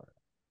tower.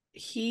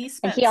 He And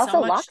spent he also so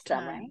much locks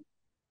time. them, right?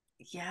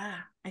 Yeah,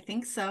 I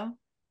think so.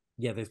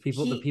 Yeah, there's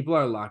people. The people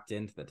are locked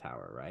into the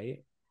tower,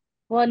 right?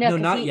 Well, no, No,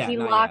 because not yet. he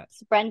Not locked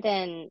yet.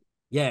 Brendan.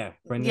 Yeah,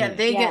 Brendan. Yeah,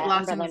 they get and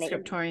locked in Brother the Nate.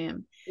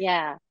 scriptorium.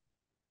 Yeah.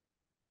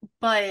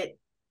 But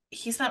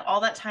he spent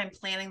all that time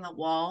planning the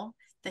wall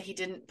that he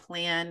didn't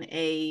plan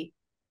a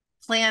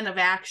plan of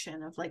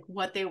action of like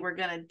what they were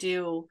gonna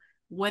do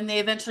when they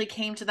eventually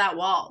came to that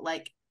wall.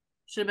 Like,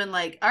 should have been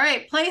like, all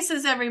right,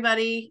 places,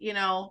 everybody,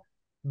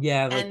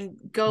 Yeah, like and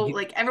go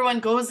like everyone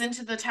goes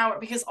into the tower,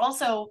 because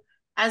also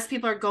as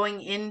people are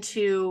going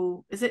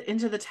into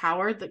the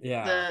tower,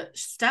 the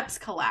steps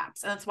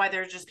collapse, and that's why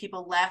there's just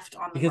people left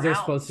on the because they're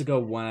ground. supposed to go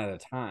one at a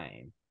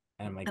time,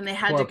 and I'm like, and they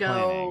had to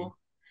go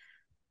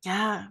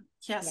planning.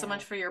 Yeah, so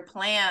much for your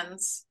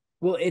plans.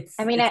 Well,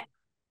 I mean, I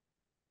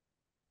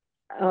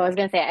was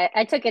gonna say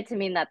I took it to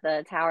mean that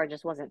the tower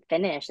just wasn't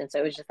finished, and so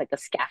it was just like the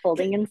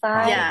scaffolding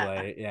inside.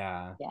 Probably,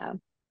 yeah.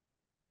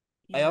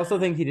 I also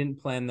think he didn't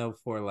plan though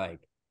for like,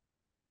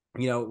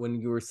 when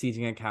you were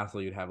sieging a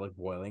castle, you'd have like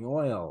boiling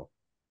oil.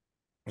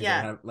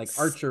 Have like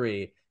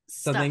archery,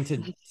 something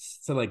to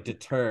like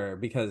deter,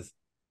 because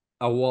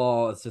a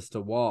wall is just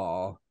a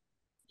wall.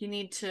 You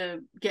need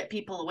to get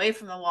people away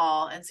from the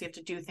wall, and so you have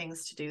to do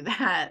things to do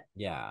that.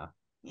 Yeah.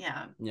 The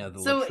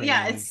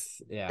latrines.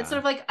 It's sort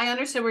of like, I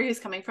understand where he's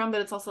coming from,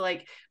 but it's also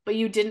like, but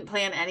you didn't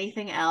plan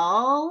anything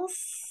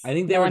else. I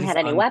think no one had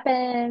any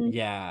weapons.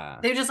 Yeah,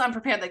 they were just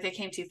unprepared. Like they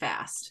came too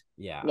fast.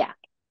 Yeah.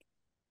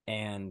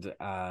 And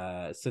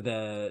so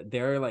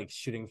they're like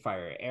shooting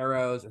fire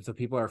arrows, and so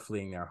people are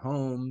fleeing their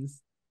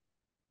homes,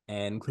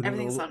 and including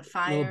everything's on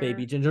fire. Little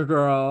baby ginger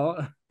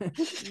girl.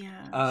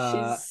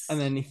 Yeah. And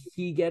then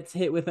he gets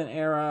hit with an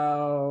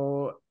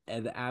arrow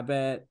at the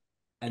abbot,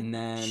 and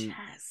then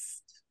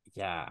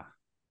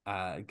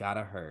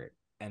gotta hurt.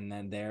 And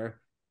then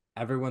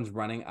everyone's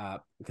running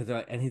up because they're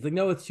like, and he's like,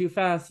 no, it's too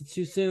fast, it's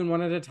too soon,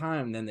 one at a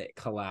time. And then it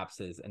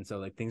collapses, and so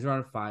like things are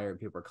on fire,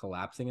 people are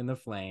collapsing in the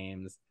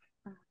flames.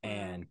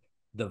 And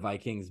the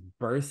Vikings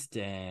burst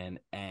in,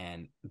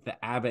 and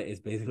the abbot is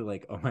basically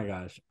like, oh my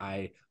gosh,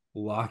 I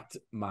locked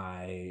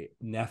my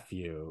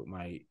nephew,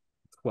 my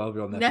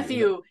 12-year-old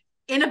nephew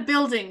in a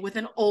building with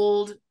an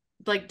old,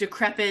 like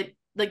decrepit,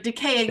 like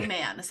decaying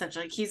man,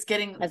 essentially. Like he's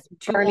getting That's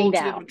too burning old to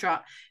be down. able to draw.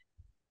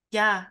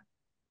 Yeah.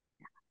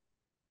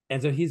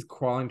 And so he's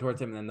crawling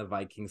towards him, and then the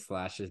Viking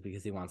slashes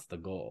because he wants the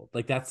gold.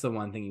 Like that's the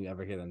one thing you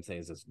ever hear them say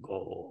is this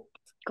gold.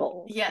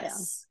 Gold.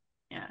 Yes.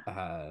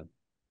 Yeah.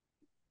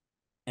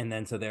 And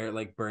then so they're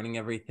like burning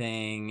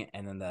everything,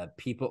 and then the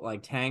people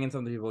like Tang and some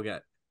of the people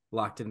get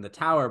locked in the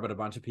tower, but a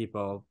bunch of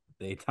people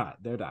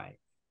they're dying.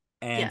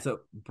 And so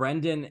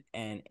Brendan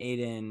and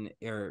Aiden,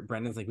 or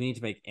Brendan's like, we need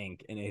to make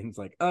ink, and Aiden's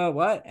like, oh,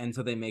 what? And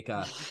so they make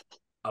a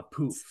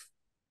poof,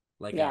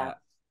 like a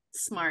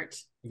smart.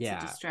 Yeah,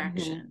 it's a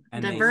distraction,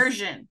 and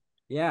diversion.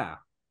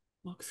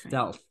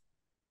 Stealth,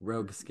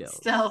 rogue skills,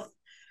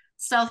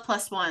 stealth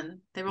 +1.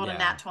 They rolled a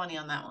nat 20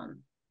 on that one.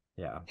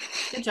 Yeah,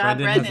 good job,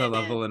 Brendan. Has a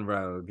level in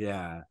rogue.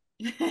 Yeah.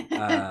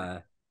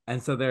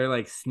 And so they're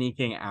like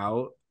sneaking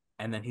out,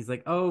 and then he's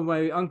like, oh,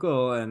 my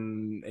uncle,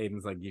 and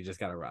Aiden's like, you just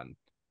gotta run.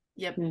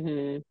 Yep.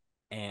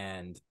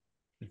 And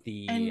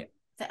the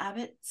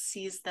abbot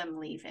sees them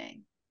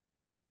leaving.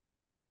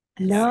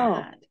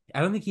 No,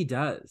 I don't think he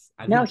does.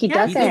 No, he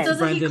doesn't. He thinks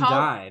Brendan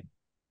died.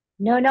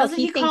 No,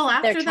 he thinks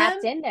that they're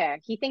trapped in there.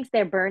 He thinks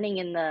they're burning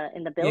in the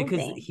building.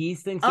 Yeah, because he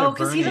thinks they're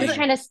burning.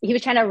 He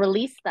was trying to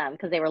release them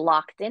because they were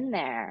locked in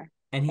there.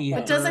 And he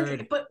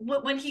but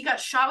when he got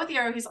shot with the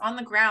arrow, he's on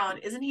the ground.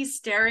 Isn't he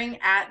staring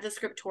at the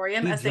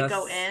scriptorium as they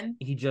go in?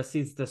 He just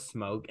sees the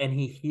smoke, and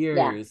he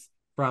hears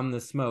from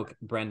the smoke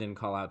Brendan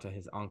call out to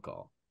his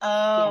uncle.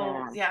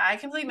 Oh, yeah. I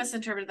completely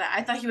misinterpreted that.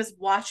 I thought he was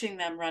watching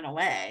them run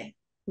away.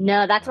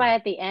 No, that's why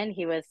at the end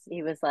he was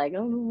like,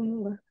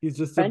 oh, he's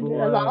just a boy.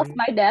 I lost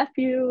my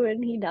nephew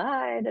and he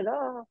died and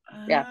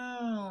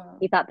yeah.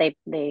 He thought they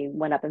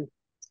went up and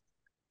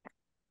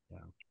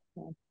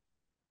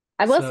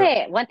I will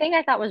say one thing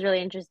I thought was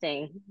really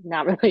interesting,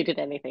 not related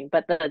to anything,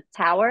 but the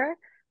tower,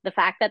 the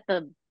fact that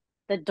the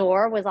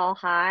door was all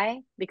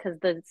high because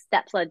the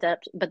steps led up,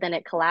 but then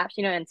it collapsed,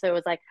 and so it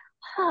was like,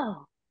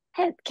 oh,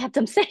 it kept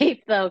them safe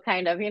though,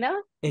 kind of,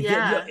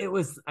 It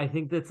was. I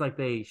think that's like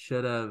they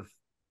should have.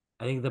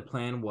 I think the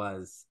plan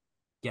was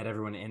get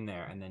everyone in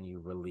there and then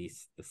you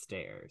release the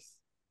stairs.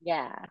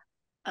 Yeah.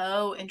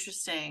 Oh,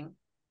 interesting.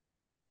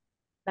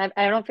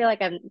 I don't feel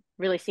like I've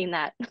really seen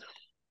that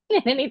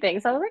in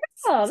anything. So I was like,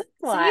 oh, that's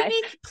why. It's a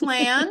unique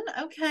plan.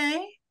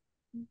 Okay.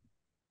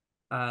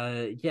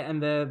 Yeah,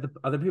 and the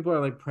other people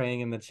are like praying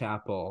in the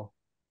chapel.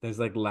 There's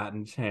like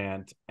Latin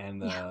chant,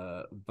 and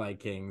the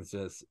Vikings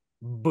just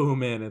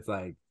boom in. It's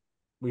like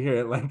we hear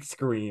it like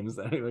screams,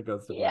 and it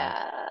goes to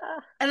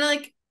work. And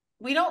like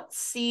we don't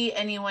see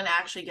anyone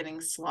actually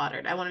getting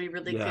slaughtered. I want to be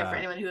really clear for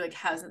anyone who like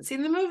hasn't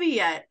seen the movie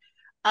yet.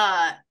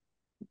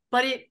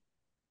 But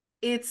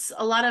it's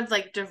a lot of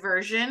like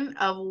diversion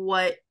of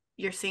what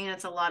you're seeing.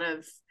 It's a lot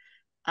of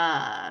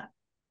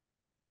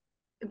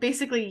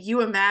basically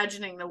you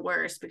imagining the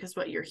worst because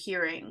what you're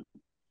hearing.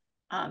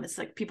 It's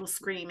like people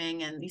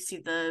screaming, and you see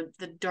the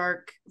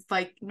dark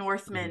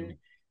Northmen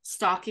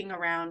stalking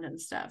around and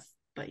stuff,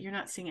 but you're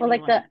not seeing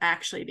anyone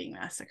actually being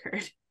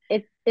massacred.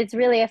 It's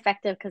really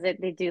effective because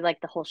they do like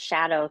the whole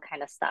shadow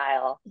kind of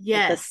style.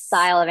 Yes. Like the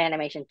style of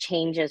animation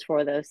changes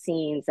for those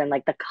scenes and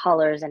like the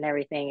colors and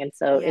everything. And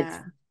so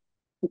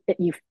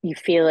you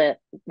feel it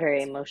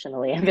very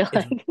emotionally. I feel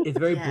like it's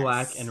very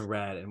black and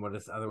red, and what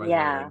is otherwise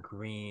like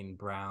green,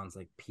 browns,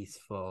 like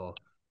peaceful.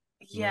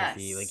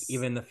 Murphy. Like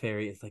even the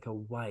fairy is like a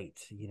white,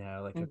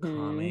 like a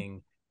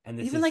calming. And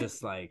this even is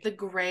just like the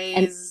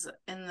grays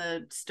and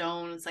the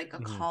stones, like a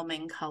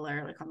calming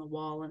color, like on the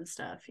wall and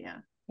stuff.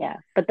 Yeah,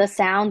 but the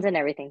sounds and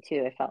everything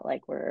too, I felt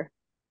like were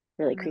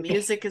really creepy. The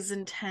music is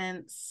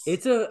intense.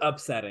 It's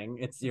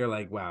upsetting. You're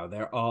like, wow,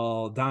 they're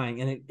all dying,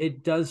 and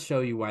it does show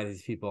you why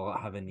these people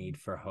have a need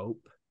for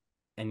hope,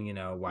 and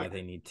why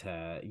they need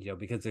to,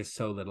 because there's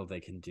so little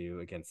they can do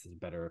against this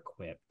better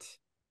equipped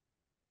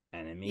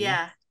enemy.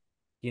 Yeah.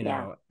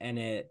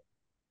 And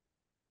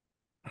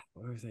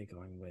where was I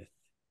going with?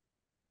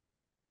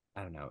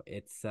 I don't know.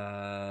 It's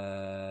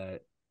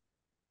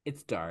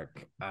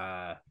dark.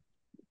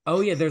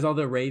 Oh yeah, there's all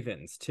the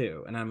ravens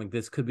too, and I'm like,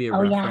 this could be a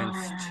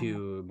reference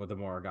to the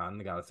Morrigan,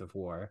 the goddess of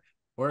war,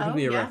 or it could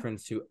be a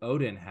reference to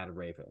Odin had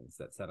ravens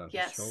that sat on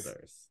his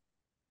shoulders,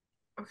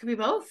 or it could be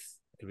both.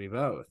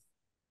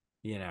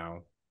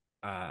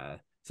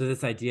 So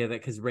this idea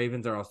that because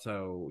ravens are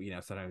also,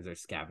 sometimes they're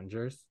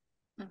scavengers,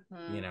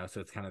 so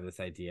it's kind of this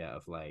idea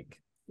of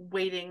like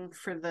waiting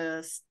for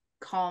the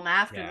calm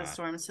after the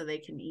storm so they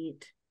can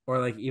eat. Or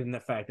like even the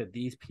fact that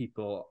these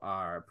people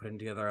are putting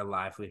together a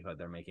livelihood,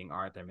 they're making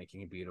art, they're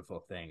making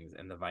beautiful things,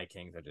 and the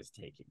Vikings are just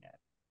taking it.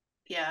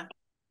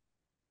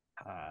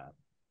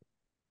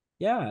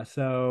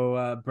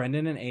 So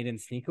Brendan and Aiden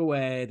sneak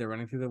away. They're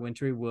running through the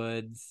wintry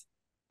woods,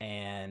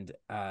 and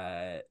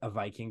a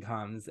Viking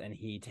comes and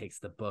he takes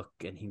the book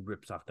and he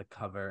rips off the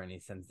cover and he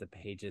sends the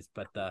pages.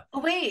 But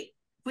we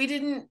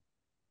didn't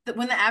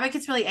when the abbot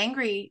gets really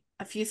angry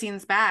a few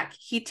scenes back,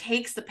 he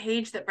takes the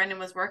page that Brendan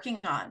was working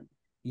on.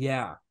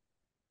 Yeah.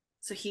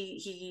 So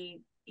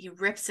he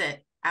rips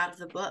it out of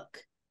the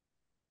book.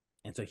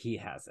 And so he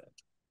has it.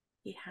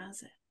 He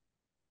has it.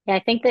 Yeah, I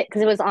think that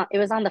because it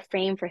was on the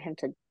frame for him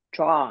to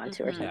draw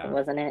onto or something,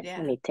 wasn't it? Yeah.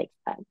 When he takes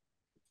that.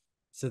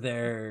 So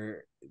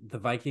the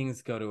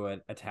Vikings go to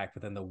an attack,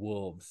 but then the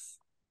wolves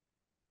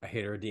are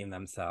here to redeem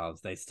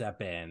themselves. They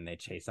step in, they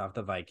chase off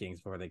the Vikings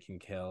before they can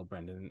kill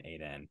Brendan and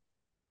Aiden.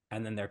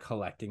 And then they're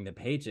collecting the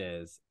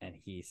pages, and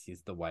he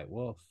sees the white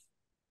wolf,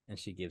 and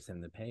she gives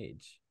him the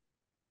page.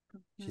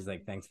 She's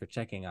like, "Thanks for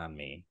checking on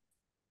me."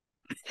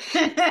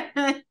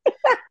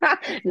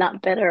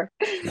 Not bitter.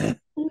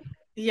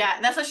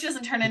 Yeah, that's why she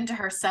doesn't turn into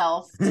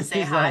herself to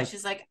say hi. Like,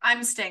 she's like,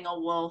 I'm staying a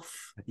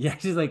wolf. Yeah,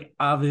 she's like,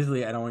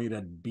 obviously, I don't want you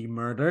to be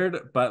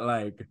murdered, but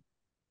like,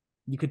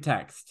 you could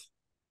text.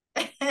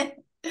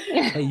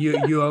 Hey,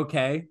 you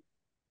okay?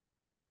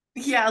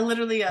 Yeah,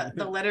 literally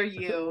the letter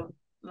U,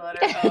 the letter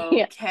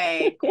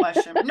okay,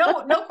 question.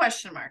 No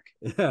question mark.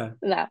 Yeah.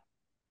 No.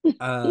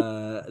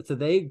 So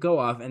they go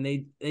off, and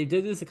they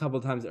did this a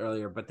couple times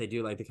earlier, but they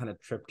do like the kind of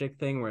triptych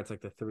thing where it's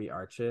like the 3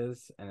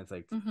 arches, and it's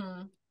like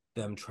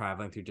them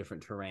traveling through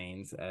different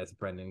terrains as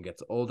Brendan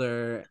gets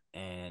older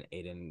and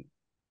Aiden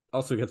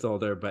also gets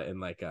older, but in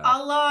like a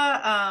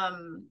la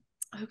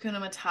Hakuna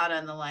Matata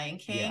in the Lion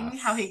King,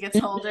 how he gets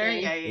older.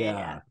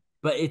 Yeah.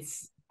 But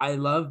I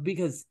love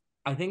because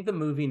I think the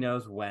movie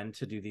knows when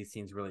to do these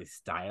scenes really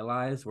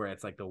stylized, where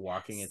it's like the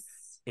walking is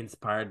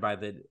inspired by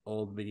the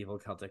old medieval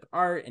Celtic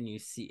art, and you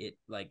see it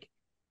like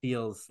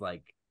feels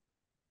like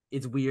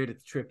it's weird,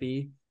 it's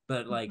trippy,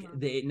 but like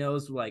it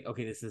knows like,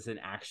 okay, this is an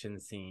action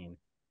scene.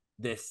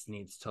 This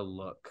needs to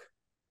look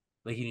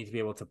like you need to be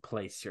able to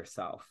place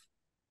yourself,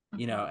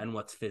 you know, and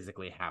what's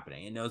physically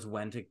happening. It knows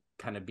when to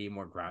kind of be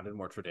more grounded,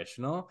 more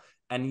traditional.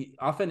 And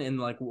often in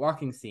like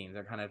walking scenes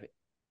are kind of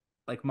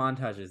like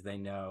montages, they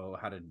know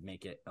how to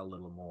make it a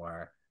little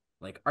more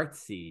like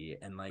artsy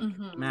and like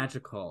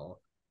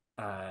magical,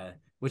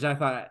 which I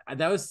thought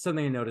that was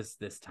something I noticed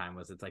this time,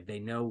 was it's like they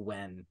know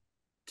when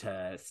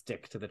to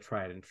stick to the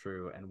tried and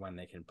true and when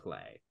they can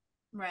play.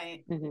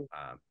 Right.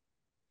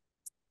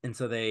 And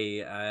so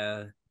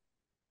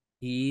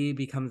he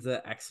becomes an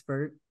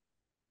expert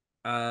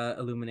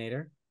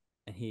illuminator,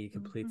 and he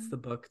completes the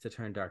book to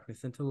turn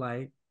darkness into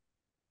light.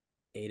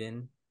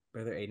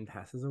 Brother Aiden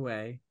passes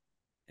away,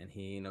 and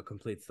he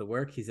completes the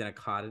work. He's in a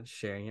cottage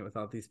sharing it with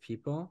all these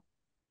people.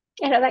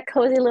 You know, that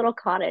cozy little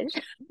cottage.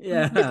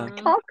 Yeah.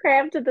 All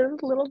crammed to this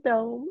little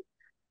dome.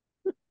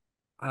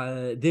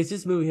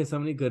 This movie has so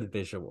many good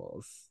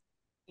visuals.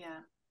 Yeah.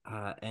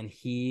 And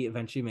he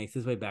eventually makes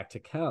his way back to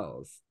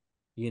Kells,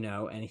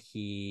 and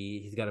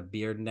he's got a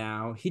beard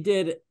now. He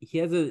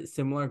has a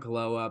similar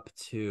glow up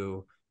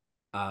to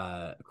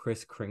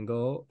Kris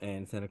Kringle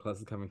and Santa Claus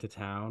is Coming to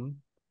Town.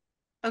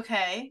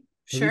 Okay.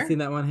 Have you seen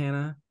that one,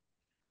 Hannah?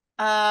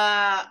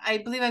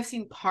 I believe I've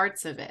seen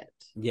parts of it.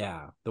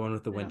 Yeah, the one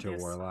with the Winter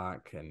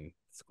Warlock and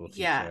school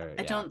teacher. Yeah,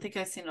 I don't think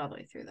I've seen it all the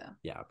way through though.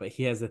 Yeah, but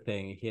he has a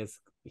thing. He's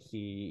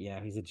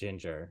a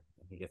ginger.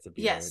 He gets a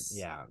beard. Yes.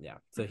 Yeah.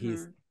 So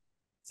he's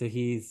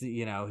he's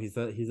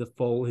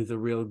a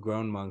real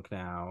grown monk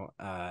now.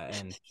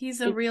 And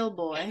he's a real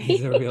boy.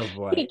 He's a real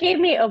boy. He gave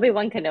me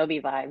Obi-Wan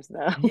Kenobi vibes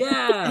though.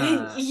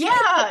 Yeah.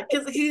 Yeah,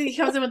 because he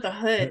comes in with the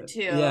hood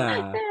too.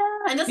 Yeah.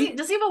 And does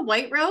he have a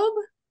white robe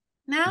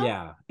now?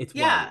 Yeah, it's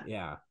white.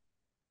 Yeah.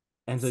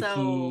 And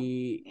so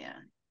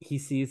he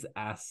sees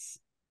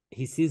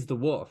the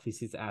wolf. He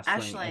sees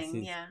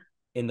Aisling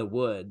in the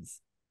woods.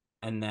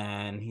 And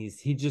then he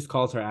just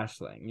calls her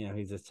Aisling.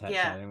 He's just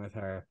chatting with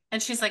her.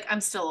 And she's like,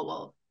 I'm still a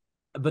wolf.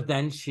 But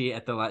then she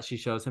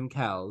shows him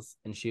Kells,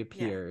 and she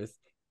appears,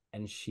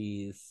 and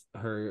she's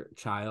her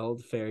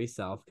child fairy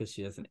self because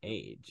she doesn't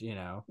age,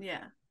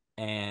 Yeah.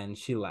 And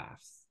she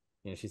laughs.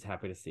 She's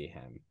happy to see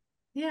him.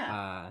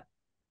 Yeah.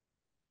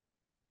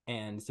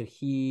 And so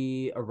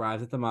he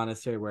arrives at the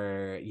monastery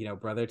where,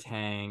 Brother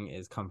Tang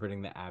is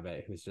comforting the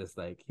abbot, who's just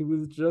like, he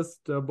was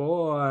just a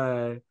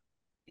boy.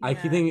 Yeah. I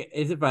keep thinking,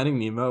 is it Finding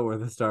Nemo where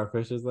the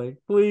starfish is like,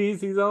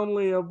 please, he's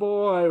only a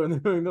boy when they're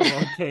doing the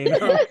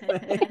volcano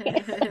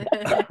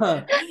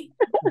thing.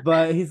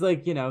 But he's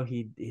like,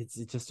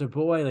 he's just a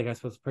boy. Like, I'm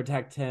supposed to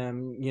protect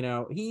him.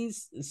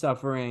 He's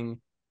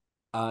suffering.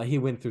 He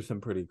went through some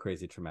pretty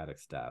crazy traumatic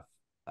stuff.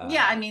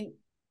 Yeah, I mean,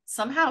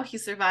 somehow he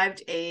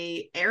survived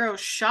a arrow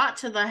shot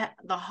to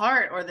the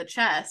heart or the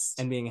chest.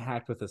 And being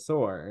hacked with a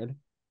sword.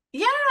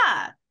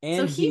 Yeah. And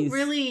so he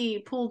really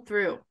pulled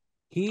through.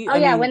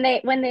 When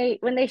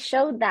they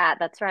showed that,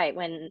 that's right.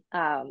 When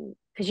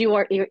because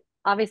you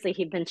obviously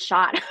he'd been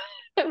shot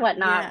and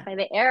whatnot by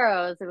the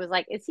arrows. It was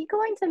like, is he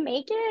going to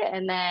make it?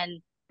 And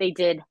then they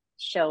did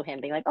show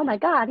him being like, oh my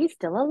God, he's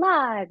still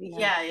alive.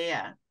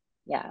 Yeah.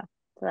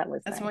 So that's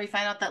nice. When we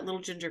find out that little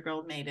ginger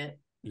girl made it.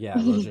 Yeah,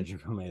 little ginger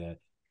girl made it.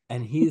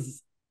 And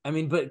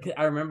but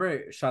I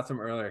remember shots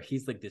from earlier.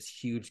 He's like this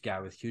huge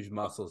guy with huge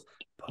muscles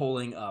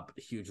pulling up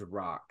huge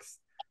rocks.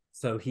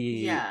 So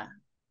he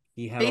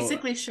had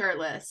basically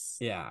shirtless.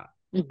 Yeah.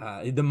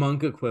 The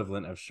monk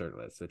equivalent of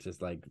shirtless, which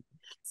is like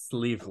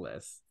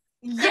sleeveless.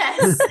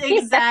 Yes,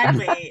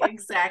 exactly.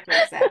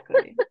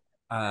 Exactly.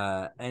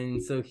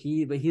 And so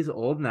he's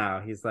old now.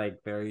 He's like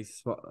very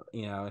small,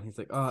 and he's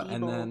like, oh, and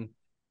Feeble. then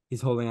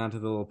he's holding on to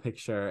the little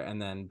picture,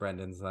 and then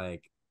Brendan's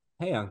like,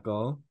 hey,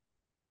 uncle.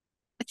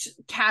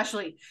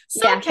 Casually.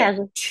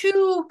 Casual.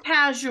 Too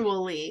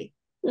casually.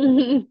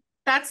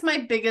 That's my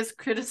biggest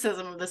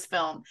criticism of this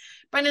film.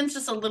 Brendan's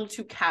just a little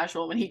too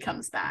casual when he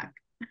comes back.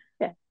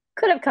 Yeah.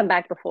 Could have come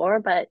back before,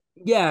 but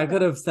yeah, I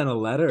could have sent a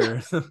letter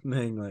or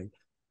something. Like,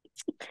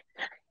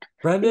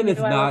 Brendan is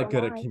not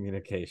good at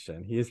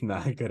communication. He is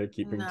not good at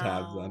keeping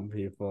tabs on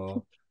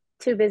people.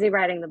 Too busy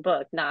writing the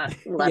book, not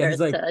letters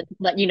like, to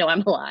let you know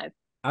I'm alive.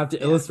 I have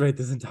to illustrate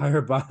this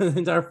entire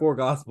 4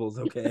 gospels,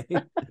 okay?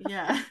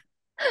 Yeah.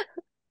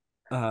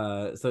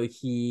 So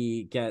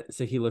he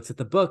looks at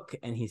the book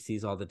and he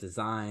sees all the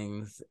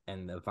designs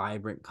and the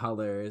vibrant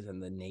colors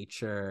and the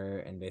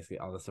nature and basically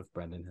all the stuff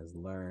Brendan has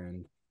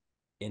learned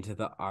into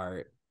the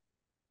art,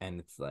 and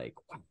it's like,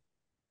 wow.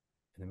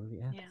 And the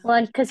movie ends. Yeah.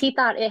 Well, because he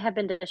thought it had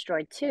been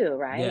destroyed too,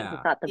 right? Yeah. He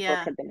thought the book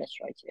had been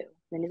destroyed too.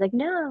 And he's like,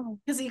 no.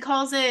 Because he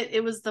calls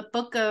it was the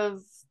book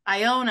of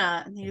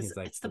Iona, and he's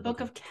like, it's the book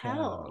of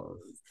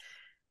Kells.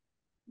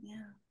 Yeah.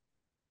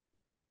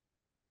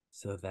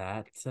 So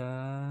that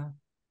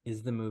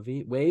is the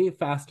movie. Way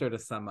faster to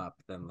sum up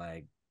than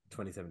like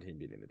 2017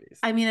 Beauty and the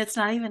Beast. I mean, it's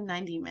not even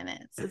 90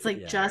 minutes. It's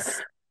like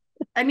it's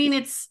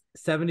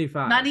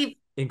 75. Not even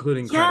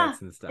including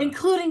credits and stuff.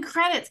 Including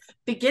credits,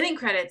 beginning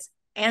credits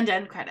and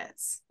end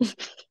credits.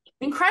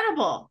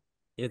 Incredible.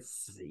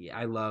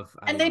 I love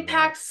they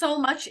packed so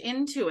much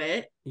into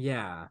it.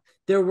 Yeah.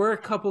 There were a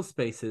couple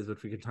spaces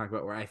which we could talk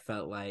about where I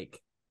felt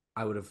like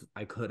I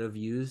could have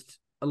used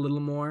a little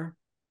more.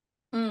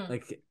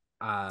 Like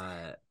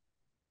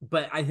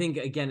but I think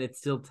again it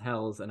still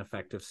tells an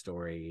effective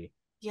story.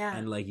 Yeah.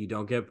 And like you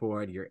don't get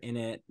bored, you're in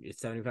it,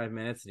 it's 75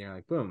 minutes and you're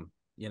like boom,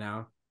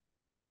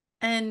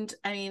 And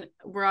I mean,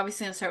 we're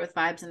obviously going to start with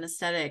vibes and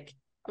aesthetic.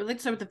 I would like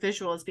to start with the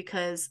visuals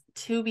because,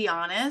 to be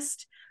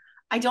honest,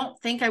 I don't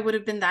think I would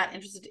have been that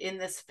interested in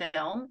this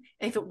film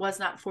if it was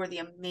not for the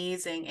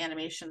amazing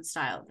animation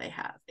style they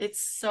have.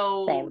 It's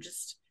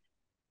just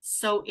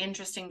so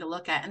interesting to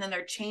look at. And then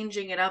they're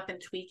changing it up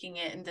and tweaking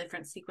it in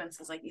different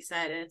sequences, like you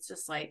said. And it's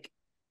just like,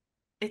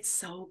 it's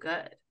so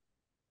good.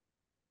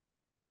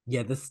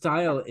 Yeah, the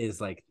style is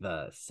like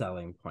the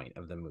selling point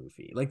of the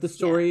movie. Like the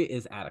story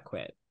is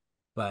adequate.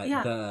 But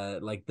the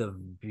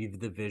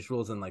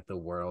visuals and like the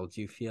world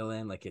you feel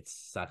in, like it's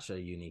such a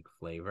unique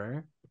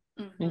flavor.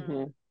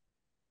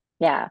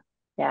 Yeah.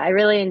 I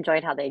really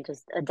enjoyed how they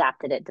just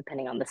adapted it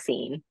depending on the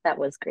scene. That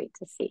was great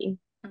to see.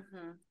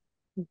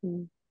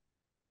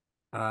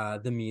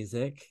 The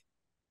music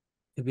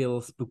could be a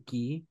little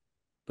spooky,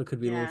 but could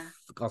be a little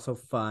also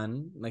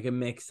fun. Like a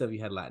mix of,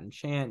 you had Latin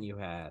chant, you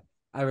had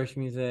Irish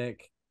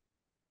music.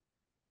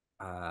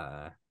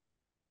 The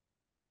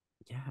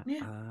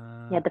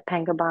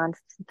Pangabon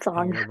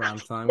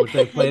song, which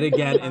they played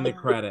again in the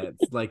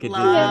credits, like a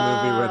Disney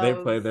movie where they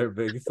play their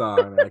big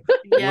song. Like,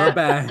 we're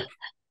back.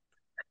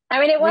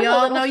 I mean, we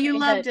all know you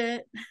loved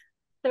it.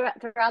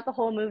 Throughout the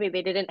whole movie,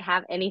 they didn't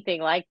have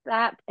anything like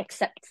that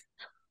except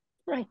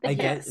right there. I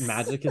guess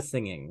magic is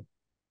singing.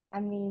 I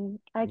mean,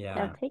 I'll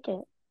take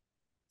it.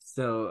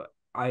 So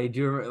I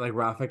do remember, like,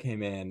 Rafa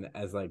came in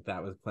as like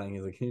that was playing.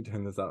 He's like, "Can you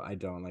turn this up? I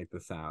don't like the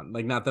sound.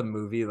 Like, not the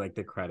movie, like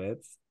the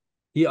credits."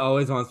 He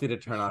always wants me to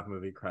turn off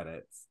movie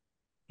credits.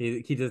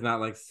 He does not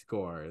like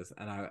scores.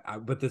 And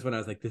but this one I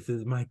was like, this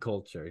is my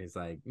culture. He's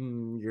like,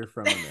 you're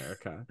from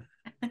America.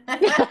 But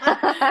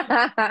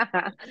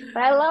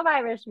I love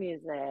Irish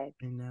music.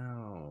 I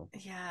know.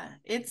 Yeah.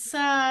 It's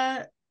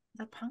the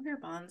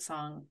Pangabon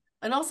song.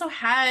 It also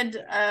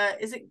had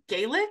is it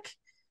Gaelic?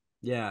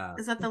 Yeah.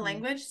 Is that the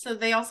language? So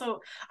they also,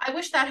 I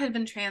wish that had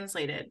been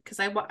translated, because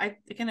I watched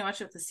it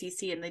with the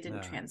CC and they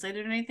didn't translate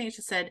it or anything. It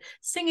just said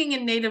singing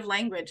in native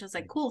language. I was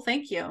like, cool,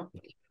 thank you.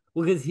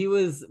 Well,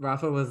 because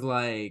Rafa was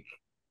like,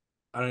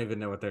 I don't even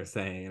know what they're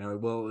saying.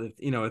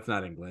 It's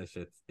not English.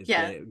 It's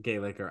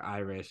Gaelic or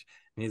Irish.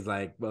 And he's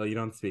like, well, you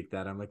don't speak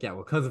that. I'm like, yeah,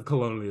 well, because of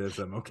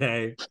colonialism,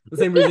 okay? The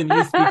same reason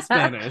you speak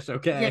Spanish,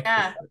 okay?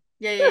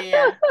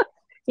 Yeah.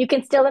 You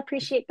can still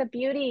appreciate the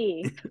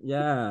beauty.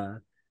 Yeah.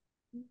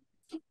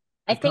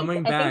 It's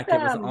coming back. It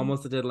was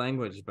almost a dead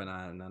language, but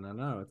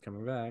no, it's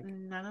coming back.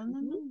 No.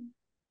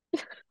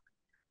 But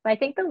I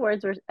think the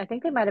words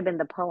they might have been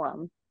the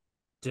poem.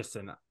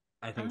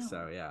 I think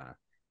so, yeah.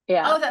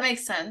 Yeah. Oh, that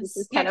makes sense.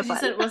 Yeah, because you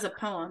said it was a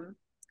poem.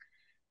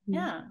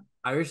 Yeah.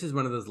 Irish is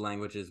one of those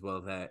languages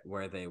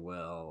where they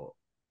will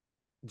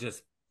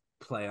just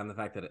play on the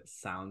fact that it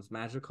sounds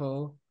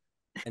magical,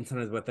 and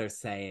sometimes what they're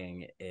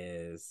saying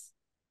is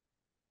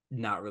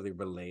not really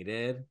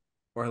related.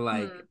 Or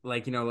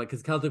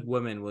because Celtic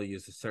women will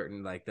use a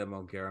certain, like, the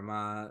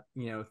Mogirma,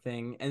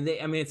 thing. And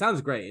it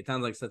sounds great. It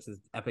sounds like such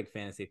an epic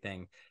fantasy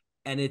thing.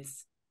 And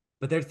it's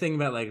but they're thinking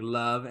about like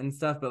love and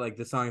stuff, but like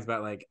the song is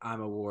about like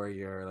I'm a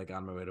warrior, like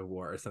on my way to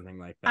war or something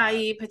like I that.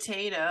 eat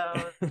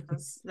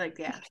potatoes. Like,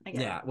 yeah, I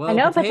get Yeah, it. I well,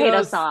 know a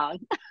potato song.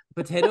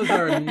 potatoes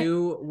are a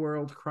new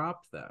world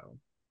crop though,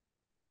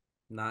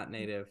 not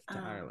native to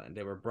Oh, Ireland.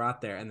 They were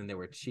brought there and then they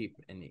were cheap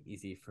and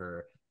easy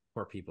for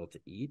poor people to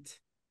eat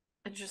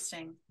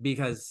interesting.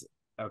 because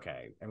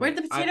okay, I mean Where'd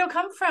the potato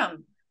come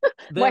from?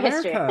 the More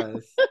history.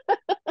 Americas.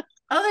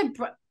 Oh, they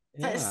brought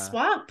the Yeah.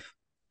 swamp.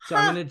 So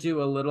I'm gonna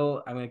do a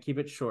little. I'm gonna keep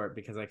it short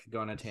because I could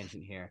go on a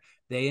tangent here.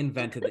 They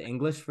invented the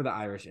English for the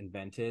Irish.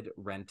 Invented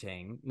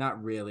renting,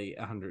 not really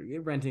 100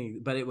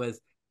 renting, but it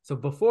was so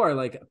before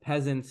like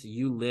peasants.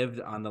 You lived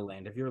on the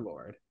land of your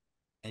lord,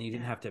 and you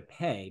didn't Yeah. have to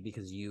pay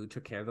because you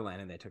took care of the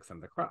land and they took some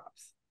of the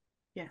crops.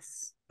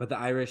 Yes. But the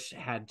Irish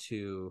had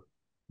to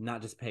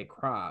not just pay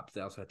crops;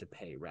 they also had to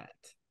pay rent.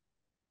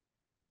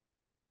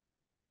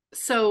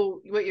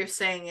 So what you're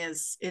saying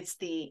is it's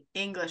the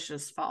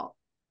English's fault.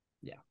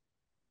 Yeah.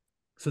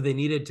 So they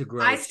needed to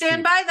grow. I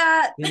stand by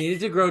that. They needed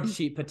to grow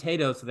cheap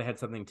potatoes so they had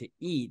something to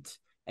eat,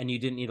 and you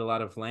didn't need a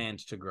lot of land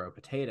to grow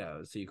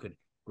potatoes, so you could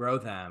grow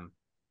them,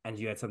 and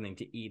you had something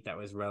to eat that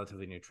was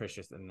relatively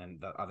nutritious, and then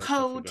the other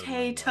stuff would go to the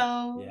landlord.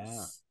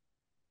 Potatoes.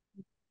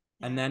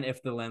 Yeah. And then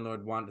if the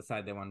landlord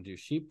decide they want to do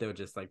sheep, they would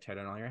just like tear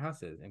down all your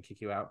houses and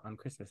kick you out on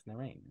Christmas in the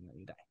rain, and then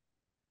you die.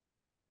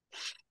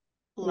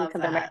 Love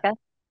Come that. to America.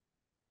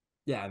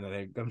 Yeah, and then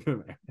they come to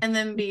America. And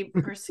then be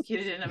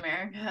persecuted in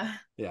America.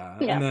 Yeah.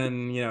 Yeah. And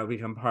then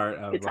become part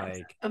of Good times.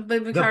 like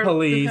But the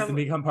police and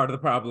become part of the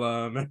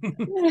problem.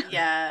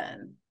 yeah.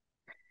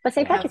 But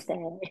St. Yeah. Patrick's Day.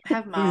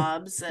 Have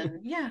mobs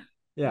and yeah.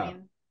 Yeah. I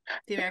mean,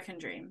 the American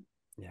dream.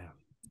 Yeah.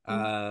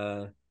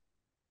 So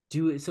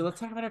let's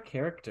talk about our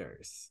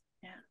characters.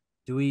 Yeah.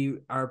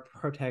 Our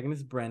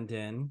protagonist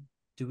Brendan,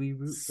 do we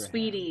root for him?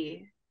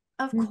 Sweetie.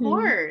 Of Mhm.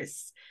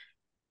 course.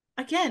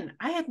 Again,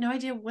 I had no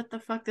idea what the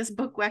fuck this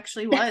book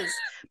actually was,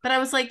 but I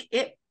was like,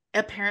 it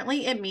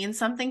means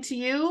something to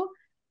you.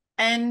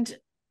 And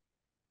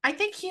I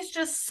think he's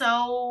just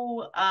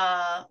so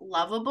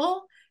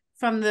lovable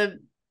from the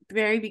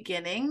very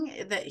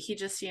beginning that he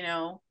just,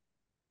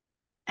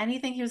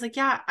 anything he was like,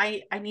 yeah,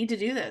 I need to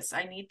do this.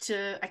 I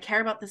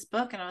care about this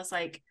book. And I was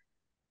like,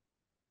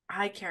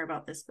 I care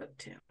about this book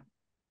too.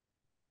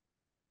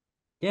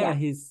 Yeah,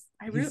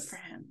 I root for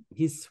him.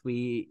 He's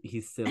sweet.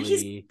 He's silly. And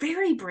he's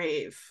very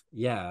brave.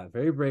 Yeah,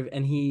 very brave.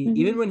 And he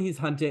even when he's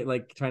hunting,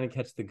 like trying to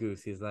catch the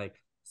goose, he's like,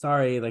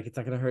 sorry, like it's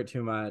not gonna hurt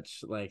too much.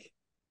 Like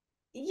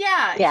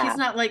yeah. He's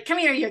not like, come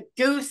here, you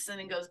goose.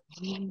 And he goes,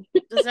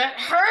 does that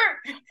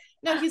hurt?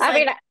 No, he's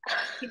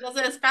he does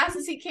it as fast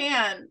as he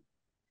can.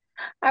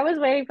 I was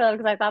waiting for them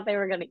because I thought they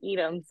were going to eat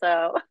him.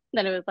 So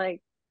then it was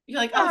like,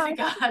 you're like, oh my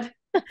God.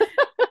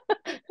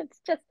 It's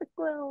just a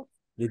squirrel.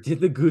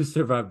 did the goose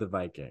survive the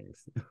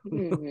Vikings?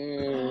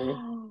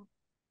 Mm-hmm.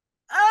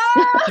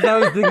 I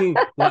was thinking,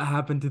 what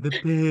happened to the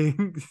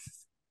pigs?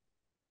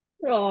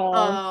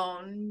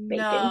 Oh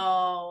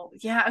no.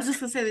 Yeah, I was just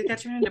gonna say they got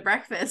turned into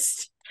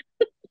breakfast.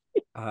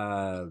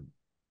 So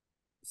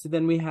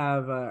then we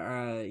have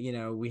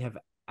we have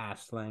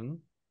Aisling.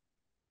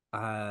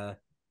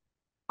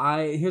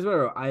 Here's what I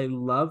wrote. I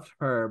loved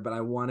her, but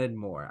I wanted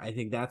more. I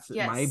think that's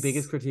my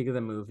biggest critique of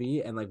the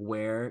movie, and like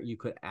where you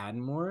could add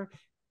more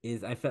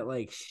is I felt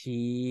like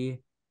she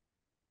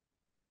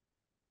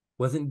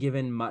wasn't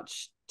given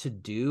much to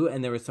do,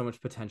 and there was so much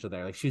potential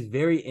there. Like she was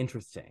very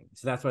interesting,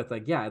 so that's why it's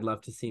like, yeah, I'd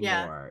love to see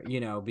more.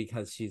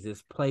 Because she's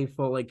this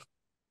playful, like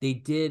they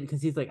did,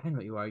 because he's like, I know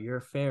what you are, you're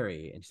a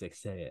fairy, and she's like,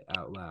 say it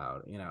out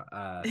loud.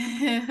 But,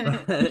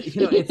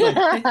 it's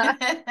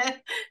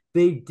like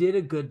they did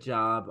a good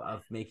job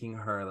of making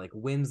her like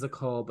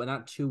whimsical, but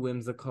not too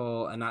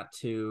whimsical, and not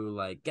too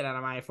like get out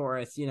of my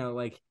forest. She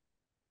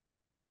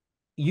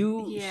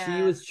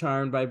was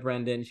charmed by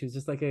Brendan. She was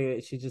just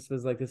she just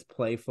was like this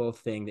playful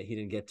thing that he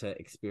didn't get to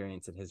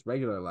experience in his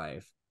regular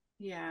life.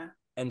 Yeah.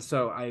 And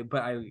so I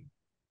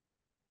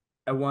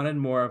wanted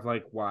more of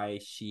like why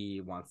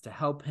she wants to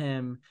help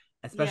him,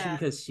 especially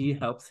because she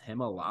helps him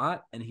a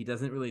lot and he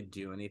doesn't really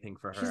do anything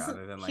for her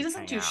other than like he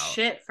doesn't do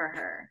shit for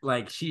her.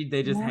 Like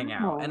they just hang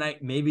out, and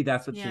maybe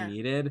that's what she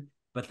needed,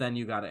 but then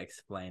you got to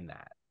explain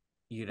that,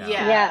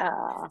 Yeah.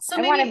 So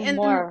I maybe wanted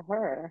more of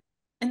her.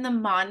 In the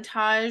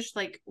montage,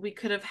 like we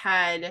could have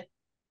had,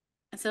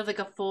 instead of like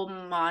a full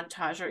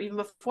montage, or even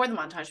before the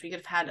montage, we could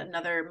have had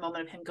another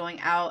moment of him going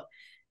out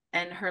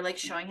and her like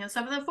showing him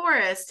stuff in the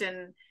forest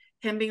and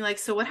him being like,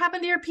 so what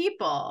happened to your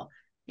people?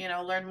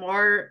 Learn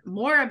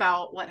more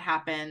about what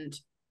happened.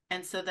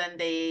 And so then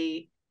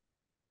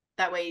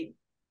that way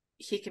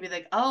he could be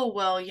like, oh,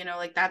 well,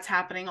 like that's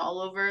happening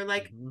all over,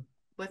 like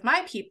with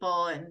my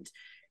people. And,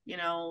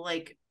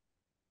 like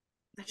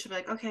that should be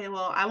like, okay,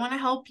 well, I want to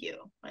help you.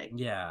 Like,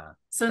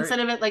 so instead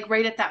of it like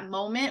right at that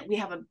moment, we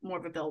have more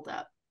of a build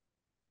up.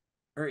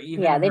 Or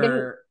even they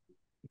didn't.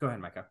 Go ahead,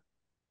 Maiko.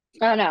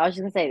 Oh no, I was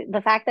just gonna say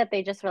the fact that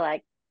they just were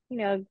like,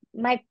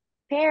 my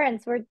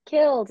parents were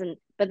killed,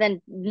 but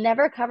then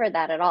never covered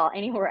that at all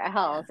anywhere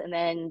else, and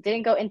then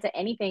didn't go into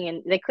anything.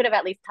 And they could have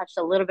at least touched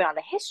a little bit on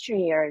the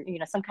history or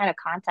some kind of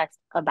context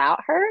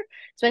about her,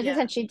 especially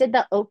since she did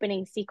the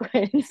opening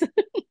sequence. And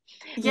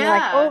they're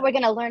like, oh, Yeah. we're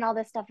gonna learn all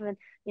this stuff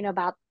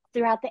about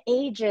throughout the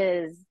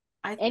ages,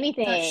 I thought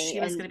anything. she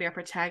was And going to be our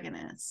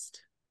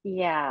protagonist.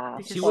 yeah,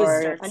 Because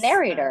or a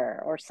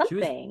narrator or She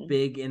was something.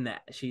 big in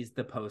that. She's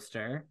the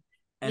poster.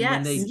 And when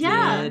Yes. they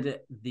Yeah. did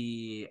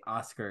the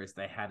Oscars,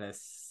 they had a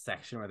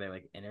section where they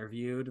like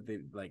interviewed the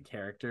like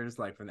characters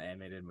like from the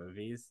animated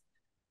movies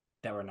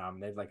that were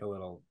nominated, like a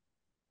little,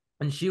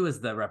 and she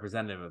was the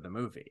representative of the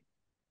movie.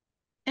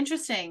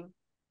 Interesting.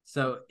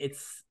 So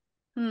it's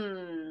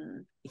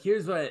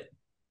here's what.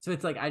 So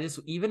it's like I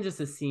just even just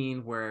a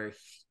scene where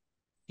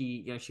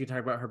she could talk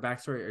about her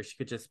backstory, or she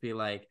could just be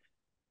like,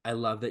 "I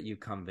love that you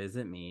come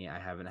visit me. I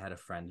haven't had a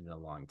friend in a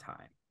long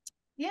time."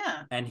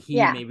 Yeah. And he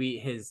maybe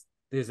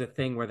there's a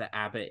thing where the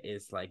abbot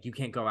is like, you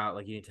can't go out,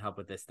 like you need to help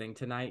with this thing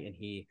tonight, and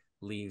he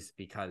leaves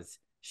because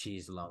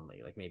she's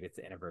lonely. Like maybe it's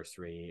the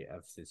anniversary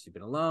of since she's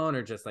been alone,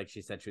 or just like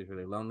she said she was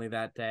really lonely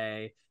that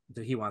day.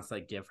 So he wants to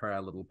like give her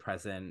a little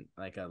present,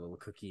 like a little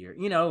cookie, or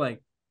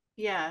like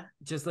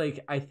just like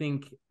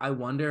I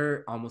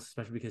wonder almost,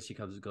 especially because she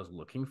goes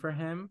looking for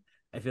him.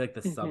 I feel like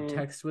the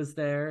subtext was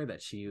there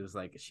that she was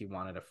like she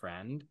wanted a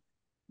friend.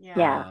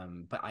 Yeah.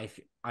 But I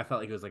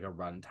felt like it was like a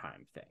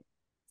runtime thing.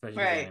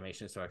 Especially because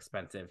animation is so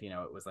expensive,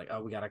 it was like,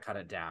 oh, we got to cut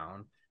it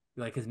down.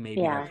 Like, because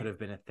maybe there could have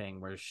been a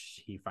thing where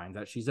he finds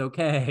out she's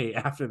okay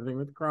after the thing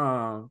with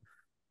Crom.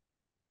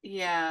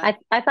 Yeah.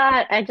 I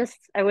thought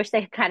I wish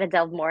they kind of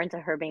delved more into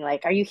her being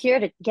like, are you here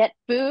to get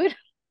food?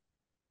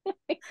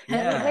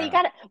 Yeah.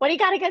 What do you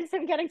got against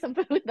him getting some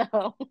food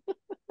though?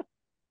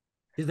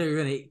 Because they're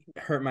gonna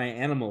hurt my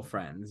animal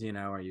friends,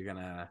 Are you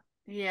gonna?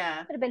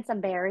 Yeah. Could have been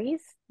some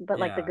berries, but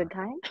like the good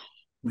kind.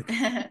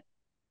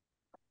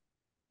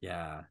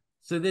 Yeah.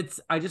 So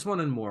I just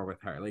wanted more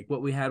with her. Like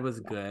what we had was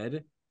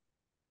good,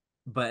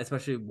 but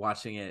especially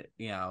watching it,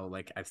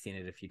 like I've seen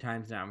it a few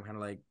times now. I'm kind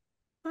of like,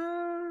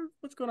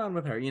 what's going on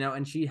with her?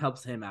 And she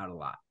helps him out a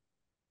lot.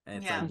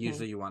 And it's like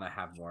usually you want to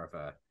have more of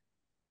a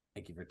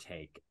give or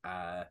take.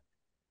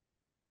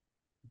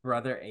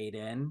 Brother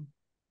Aiden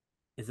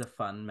is a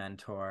fun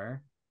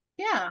mentor.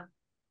 Yeah.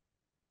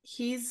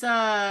 He's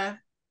I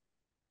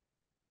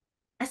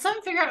still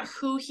haven't figured out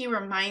who he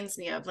reminds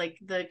me of, like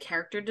the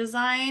character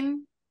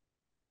design.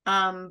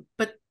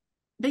 But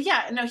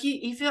yeah, no,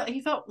 he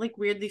felt like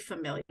weirdly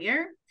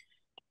familiar.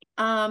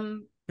 But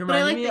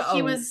I like that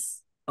he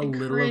was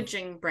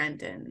encouraging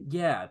Brendan.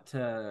 Yeah,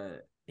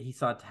 he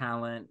saw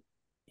talent.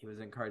 He was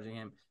encouraging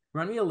him.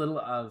 Remind me a little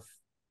of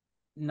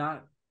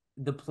not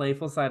the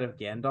playful side of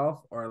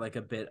Gandalf, or like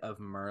a bit of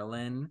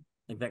Merlin,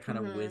 like that kind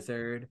of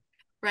wizard.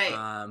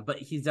 Right. But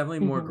he's definitely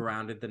more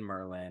grounded than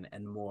Merlin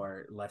and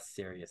less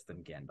serious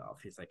than Gandalf.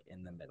 He's like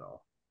in the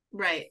middle.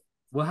 Right.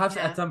 We'll have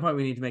to, at some point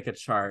we need to make a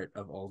chart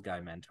of old guy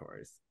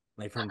mentors.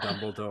 Like from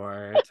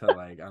Dumbledore to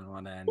like on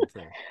one end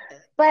to...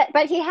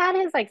 But he had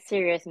his like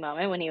serious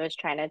moment when he was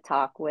trying to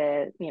talk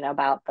with,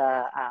 about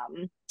the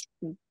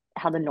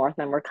how the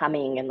Northmen were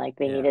coming and like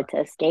they needed to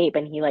escape,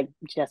 and he like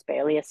just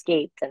barely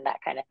escaped and that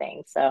kind of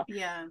thing. So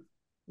yeah.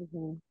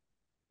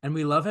 And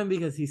we love him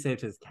because he saved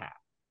his cat.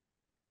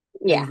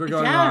 Yeah. Things were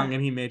going wrong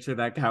and he made sure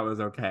that cat was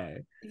okay.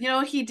 You know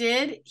what he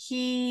did?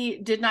 He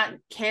did not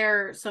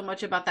care so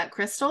much about that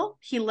crystal.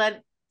 He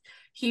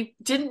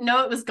didn't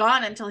know it was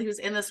gone until he was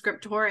in the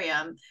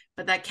scriptorium,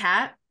 but that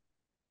cat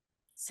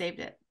saved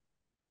it.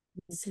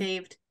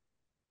 Saved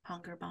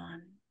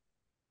Pungerbon.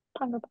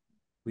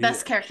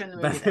 Best character in the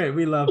movie.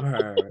 We love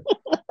her.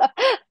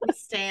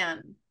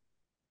 Stan.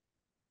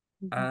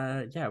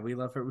 Yeah, we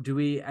love her. Do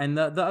we? And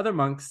the other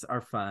monks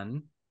are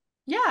fun.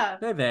 Yeah.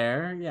 They're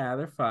there. Yeah,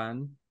 they're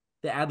fun.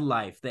 They add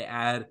life. They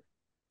add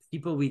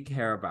people we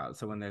care about.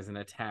 So when there's an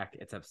attack,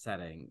 it's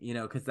upsetting,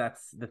 because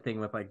that's the thing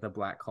with like the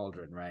Black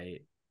Cauldron,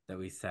 right? That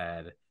we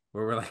said,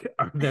 where we're like,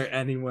 are there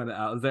anyone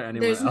else? Is there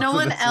anyone There's else no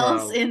one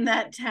else world? in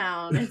that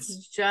town.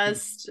 It's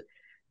just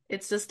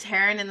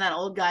Taryn and that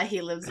old guy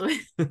he lives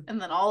with,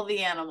 and then all the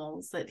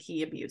animals that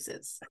he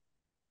abuses.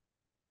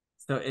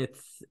 So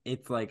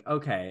it's like,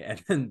 okay,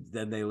 and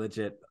then they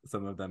legit,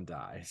 some of them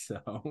die.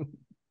 So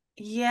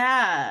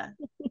yeah,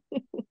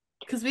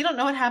 because we don't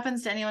know what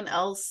happens to anyone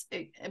else,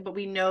 but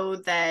we know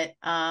that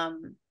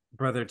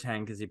Brother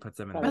Tang, because he puts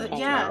them in Brother the Tang,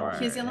 yeah,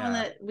 he's the only one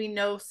that we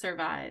know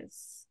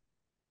survives.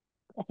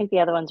 I think the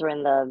other ones were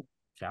in the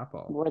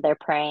chapel where they're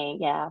praying.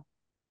 Yeah.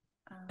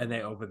 And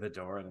they open the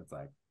door and it's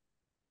like.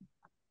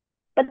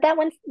 But that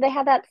one, they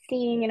had that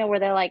scene, where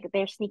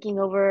they're sneaking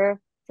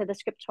over to the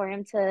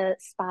scriptorium to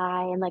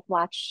spy and like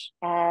watch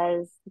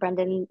as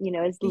Brendan,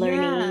 is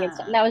learning and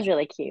stuff. That was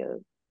really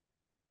cute.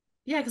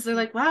 Yeah, because they're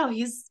like, wow,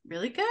 he's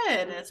really good.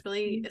 And it's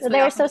really they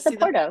were awesome so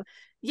supportive.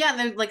 And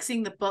they're like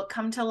seeing the book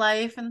come to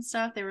life and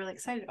stuff. They were really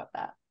excited about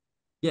that.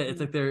 Yeah,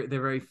 it's like they're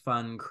very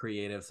fun,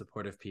 creative,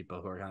 supportive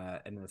people who are kind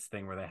of in this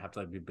thing where they have to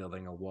like be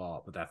building a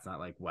wall, but that's not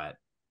like what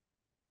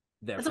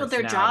that's what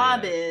their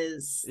job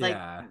is. Like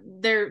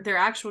their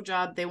actual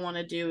job they want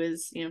to do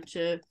is,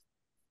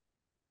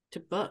 to To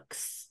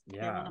books.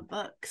 Yeah. They want a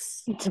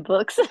books. To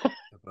books. The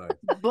book.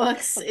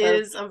 Books A verb.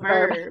 is a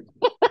verb.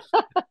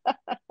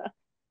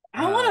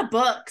 I want a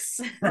books.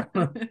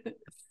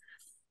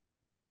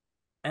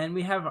 And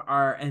we have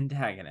our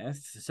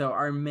antagonists. So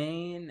our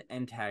main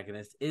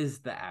antagonist is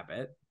the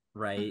abbot,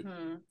 right?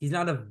 Mm-hmm. He's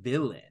not a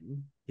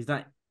villain. He's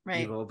not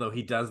Right. evil, though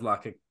he does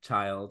lock a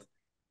child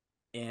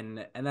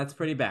in, and that's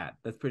pretty bad.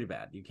 That's pretty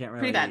bad. You can't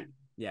really. Pretty bad.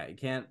 Yeah, you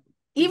can't.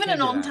 Even can't in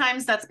do olden that.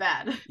 times, that's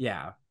bad.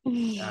 Yeah.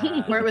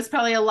 Where it was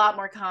probably a lot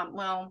more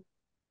well,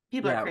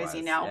 people Yeah, are it crazy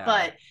was, now, yeah.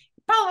 but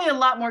probably a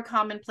lot more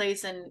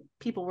commonplace and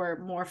people were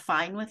more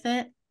fine with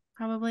it,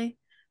 probably.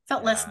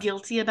 Felt less Yeah.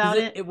 guilty about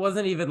it. It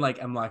wasn't even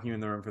like I'm locking you in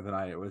the room for the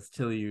night. It was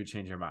till you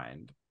change your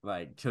mind,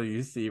 like till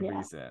you see Yeah.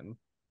 reason.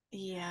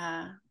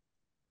 Yeah.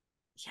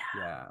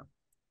 Yeah.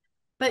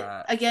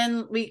 But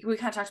again, we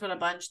kind of talked about a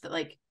bunch that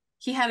like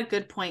he had a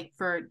good point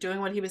for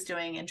doing what he was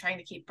doing and trying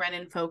to keep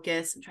Brennan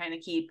focused and trying to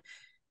keep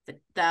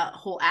that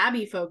whole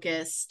Abbey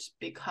focused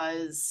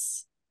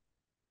because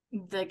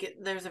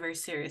there's a very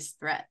serious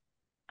threat.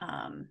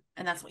 And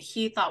that's what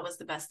he thought was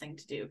the best thing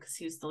to do because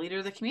he was the leader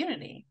of the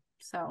community.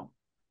 So,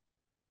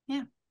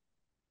 yeah.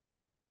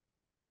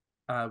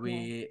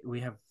 We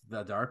have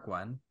the dark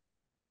one.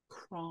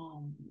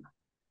 Chrome.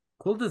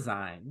 Cool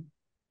design.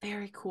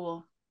 Very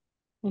cool.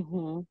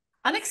 Mm-hmm.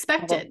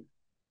 Unexpected.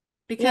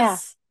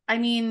 Because, I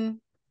mean,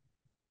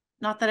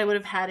 not that I would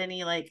have had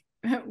any like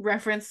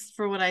reference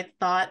for what I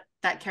thought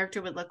that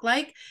character would look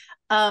like.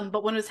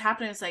 But when it was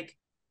happening, it's like,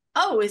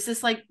 oh, is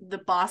this like the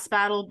boss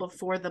battle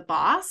before the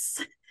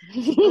boss?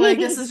 Like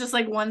this is just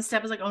like one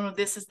step. It's like, oh no,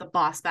 this is the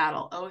boss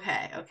battle.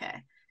 Okay.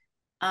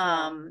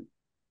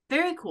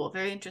 Very cool,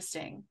 very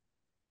interesting.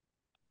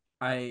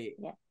 I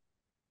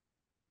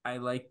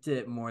liked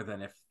it more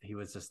than if he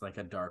was just like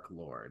a dark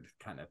lord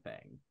kind of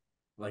thing,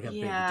 like a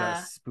big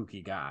dark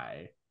spooky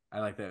guy. I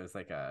like that it was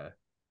like a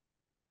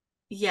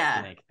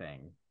snake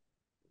thing.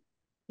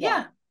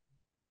 Yeah,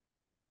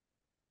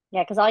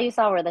 because all you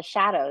saw were the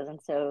shadows,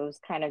 and so it was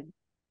kind of,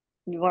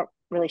 you weren't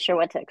really sure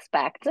what to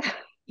expect.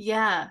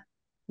 Yeah.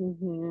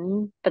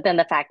 Mm-hmm. But then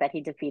the fact that he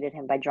defeated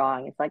him by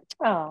drawing, it's like,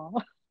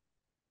 oh,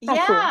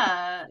 yeah, cool.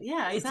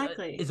 Yeah,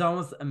 exactly. It's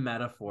almost a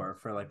metaphor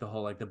for like the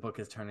whole like the book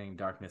is turning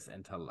darkness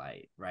into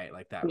light, right?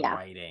 Like that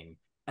writing.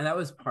 And that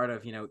was part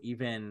of,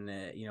 even,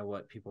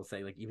 what people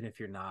say, like, even if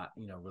you're not,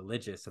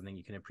 religious, something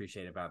you can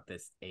appreciate about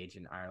this age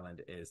in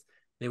Ireland is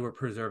they were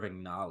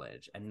preserving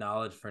knowledge and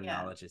knowledge for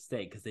knowledge's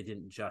sake, because they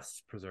didn't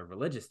just preserve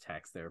religious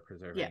texts. They were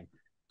preserving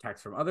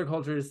texts from other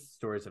cultures,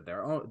 stories of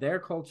their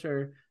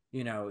culture,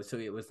 so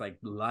it was like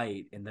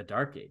light in the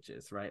dark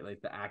ages, right?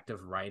 Like the act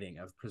of writing,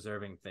 of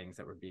preserving things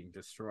that were being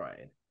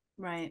destroyed.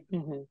 Right.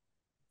 Mm-hmm.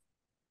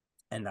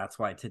 And that's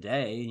why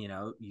today,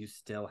 you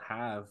still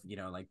have,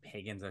 like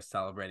pagans are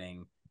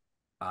celebrating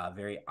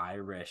very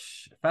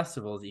Irish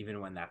festivals, even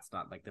when that's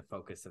not like the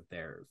focus of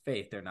their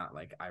faith. They're not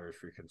like Irish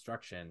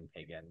Reconstruction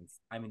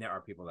pagans. I mean, there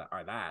are people that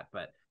are that,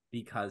 but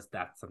because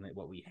that's something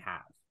what we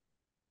have,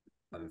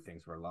 other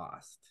things were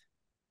lost.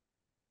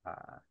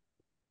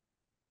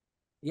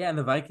 And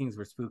the Vikings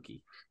were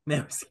spooky. They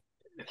were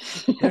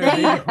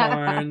big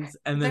horns,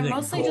 and then they're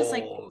mostly just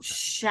like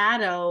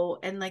shadow,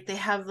 and like they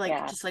have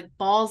like just like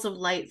balls of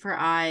light for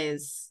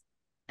eyes,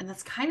 and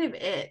that's kind of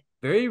it.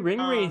 Very ring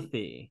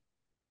wraithy.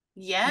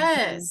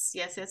 Yes.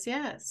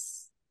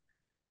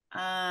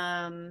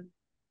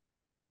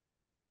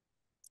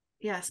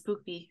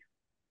 Spooky.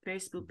 Very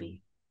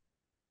spooky.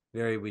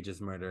 Very, we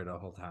just murdered a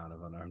whole town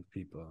of unarmed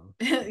people.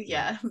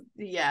 Yeah,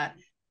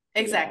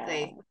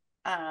 exactly.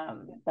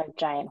 Like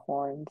giant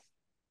horns.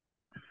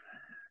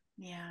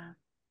 Yeah,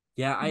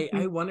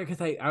 I wonder,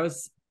 because I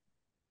was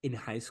in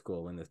high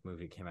school when this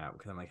movie came out,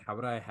 because I'm like, how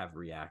would I have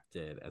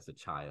reacted as a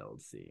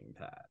child seeing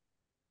that?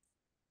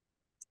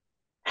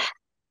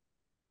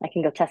 I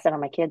can go test it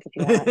on my kids if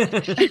you want.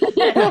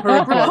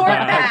 Report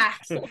back.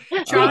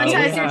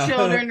 Traumatize your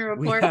children.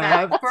 Report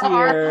back for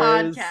our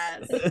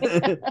podcast.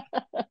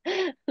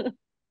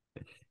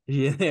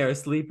 They are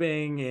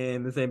sleeping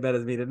in the same bed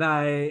as me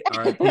tonight,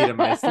 or I peed in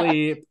my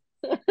sleep.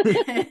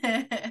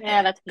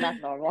 Yeah, that's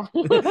normal.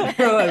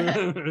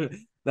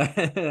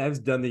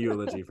 I've done the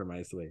eulogy for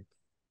my sleep.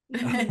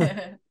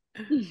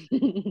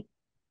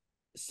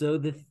 So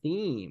the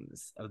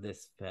themes of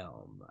this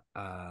film,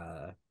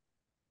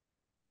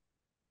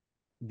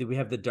 we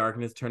have the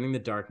darkness, turning the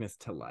darkness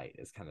to light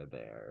is kind of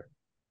there.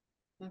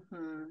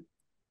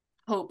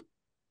 Hope.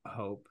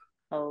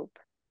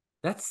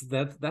 That's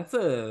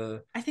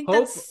a, I think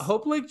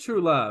hope like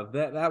true love.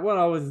 That one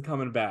always is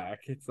coming back.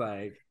 It's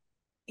like,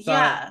 you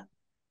thought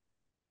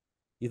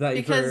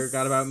you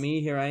forgot about me,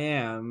 here I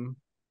am.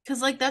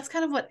 Because like that's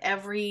kind of what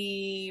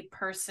every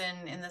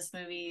person in this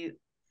movie,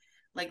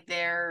 like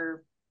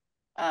their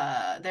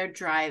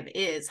drive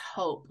is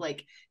hope.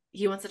 Like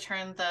he wants to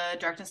turn the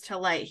darkness to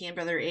light, he and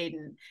brother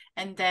Aiden.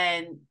 And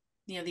then,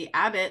 the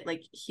abbot,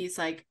 like he's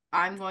like,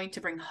 I'm going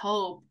to bring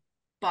hope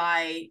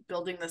by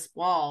building this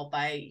wall,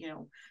 by,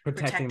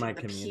 protecting my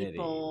the community.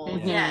 people.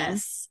 Mm-hmm.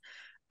 Yes.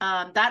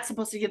 That's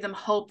supposed to give them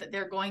hope that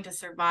they're going to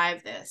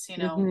survive this,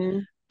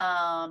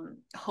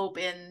 hope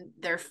in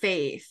their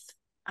faith.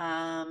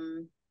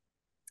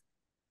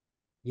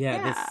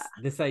 Yeah.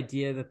 This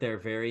idea that they're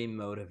very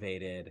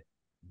motivated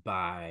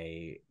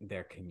by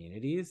their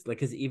communities, like,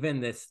 because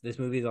even this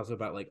movie is also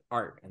about like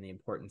art and the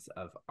importance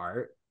of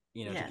art,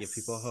 to give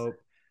people Yes. hope.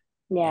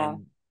 Yeah.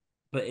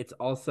 But it's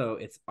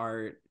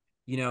art,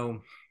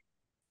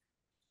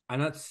 I'm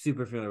not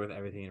super familiar with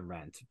everything in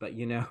Rent, but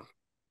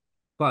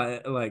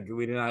but like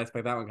we did not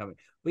expect that one coming.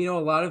 But a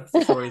lot of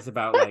stories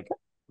about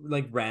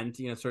like Rent,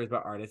 stories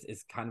about artists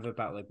is kind of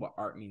about like what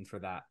art means for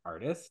that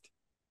artist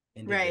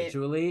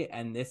individually. Right.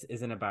 And this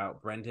isn't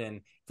about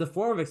Brendan. It's a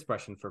form of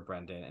expression for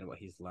Brendan and what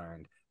he's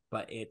learned,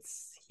 but Aiden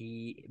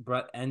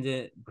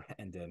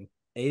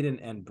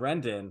and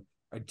Brendan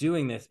are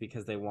doing this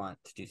because they want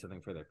to do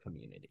something for their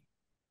community.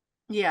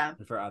 Yeah.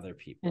 And for other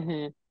people.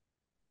 Mm-hmm.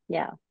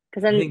 Yeah.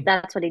 Because then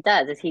that's what he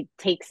does, is he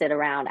takes it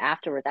around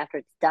afterwards, after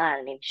it's done,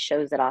 and he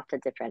shows it off to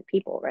different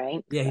people,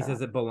 right? Yeah, he says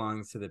it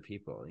belongs to the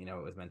people.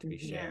 It was meant to be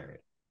shared.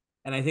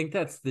 And I think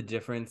that's the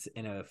difference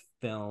in a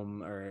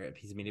film or a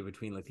piece of media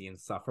between like the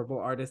insufferable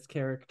artist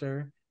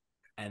character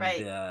and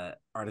the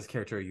artist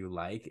character you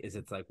like, is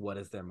it's like, what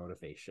is their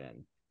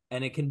motivation?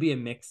 And it can be a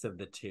mix of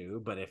the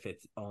two, but if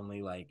it's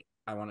only like,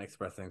 I want to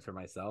express things for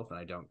myself and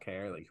I don't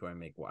care like who I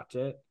make watch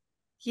it.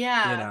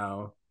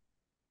 Yeah.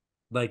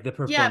 Like the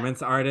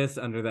performance artist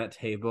under that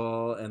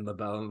table and La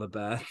Belle and La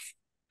Beth.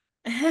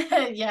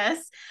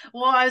 Yes.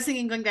 Well, I was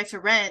thinking, going back to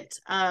Rent,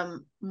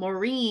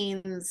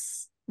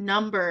 Maureen's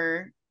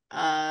number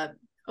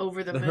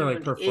over the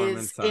moon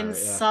is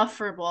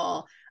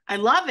insufferable. I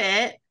love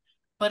it,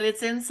 but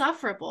it's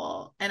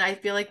insufferable, and I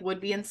feel like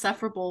would be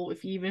insufferable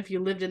even if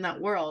you lived in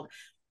that world.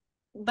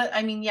 But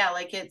I mean, yeah,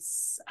 like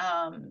it's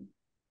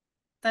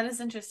that is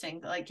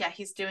interesting. Like, yeah,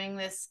 he's doing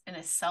this in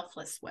a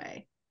selfless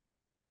way.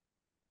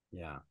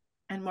 Yeah.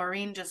 And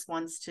Maureen just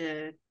wants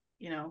to,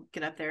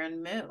 get up there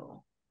and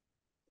moo.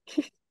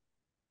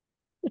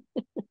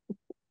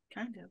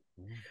 Kind of.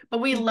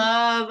 But we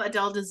love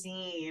Adele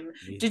Dazeem.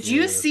 Did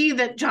you see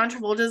that John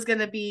Travolta is going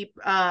to be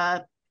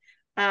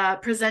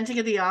presenting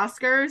at the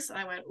Oscars?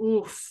 I went,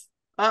 oof.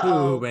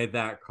 Who made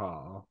that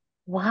call?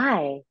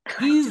 Why?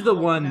 He's the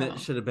one that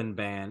should have been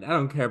banned. I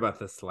don't care about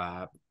the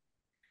slap.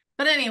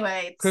 But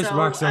anyway, Chris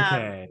Rock's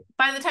okay.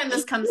 By the time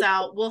this comes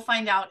out, we'll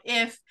find out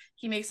if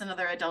he makes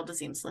another Adele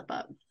Dazeem slip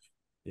up.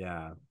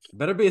 Yeah,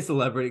 better be a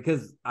celebrity,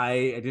 because I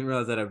didn't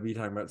realize that I'd be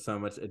talking about so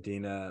much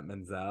Idina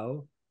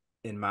Menzel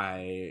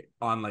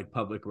on like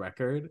public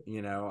record,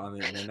 on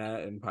the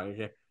internet and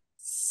podcast.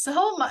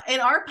 So much in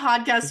our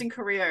podcasting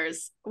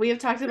careers, we have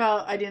talked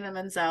about Idina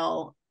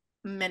Menzel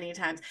many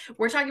times.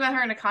 We're talking about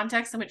her in a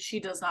context in which she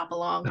does not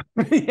belong.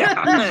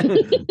 Yeah,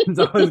 it's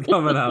always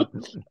coming up.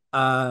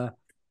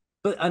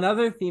 But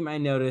another theme I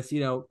noticed,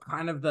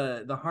 kind of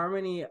the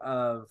harmony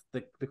of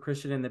the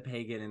Christian and the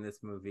pagan in this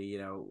movie,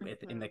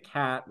 in the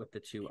cat with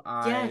the two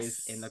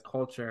eyes, in the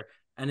culture.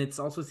 And it's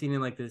also seen in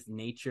like this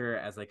nature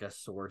as like a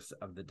source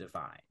of the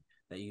divine,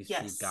 that you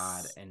see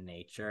God and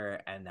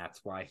nature. And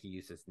that's why he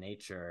uses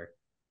nature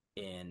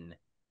in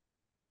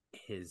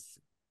his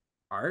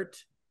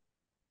art.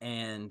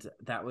 And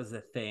that was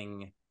a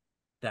thing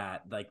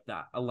that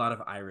a lot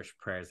of Irish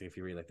prayers, if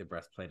you read like the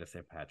breastplate of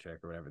St.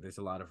 Patrick or whatever, there's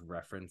a lot of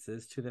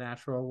references to the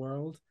natural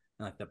world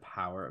and like the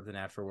power of the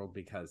natural world,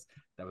 because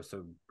that was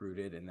so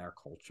rooted in their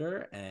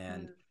culture.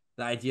 And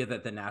the idea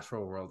that the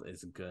natural world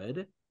is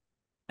good,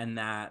 and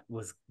that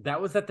was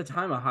at the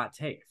time a hot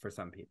take for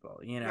some people,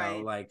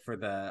 like for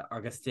the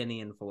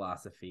Augustinian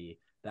philosophy,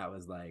 that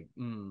was like,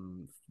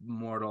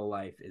 mortal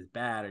life is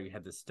bad. Or you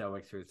had the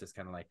Stoics, who was just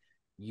kind of like,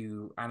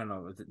 I don't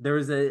know, there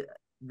was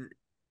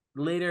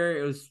later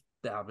it was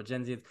the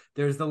Albigensians.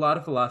 There's a lot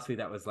of philosophy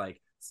that was like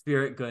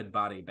spirit good,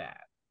 body bad.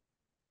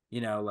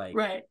 And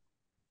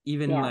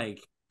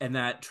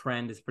that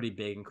trend is pretty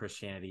big in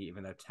Christianity,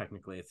 even though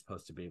technically it's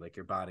supposed to be like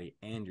your body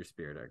and your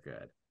spirit are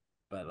good.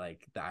 But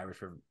like the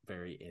Irish were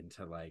very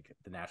into like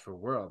the natural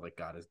world, like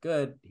God is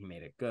good, he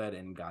made it good,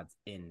 and God's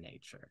in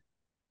nature.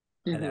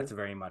 And that's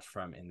very much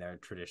from in their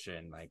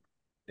tradition, like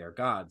their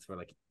gods were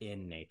like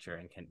in nature,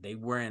 and they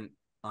weren't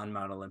on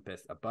Mount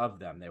Olympus above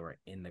them, they were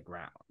in the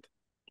ground.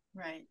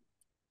 Right.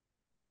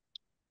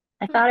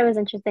 I thought it was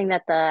interesting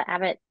that the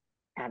abbot,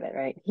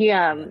 right? He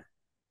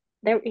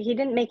he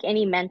didn't make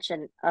any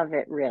mention of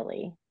it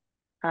really.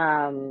 He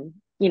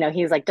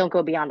was like, don't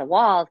go beyond the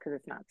walls because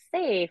it's not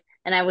safe.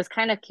 And I was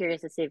kind of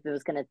curious to see if it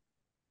was going to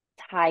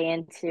tie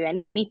into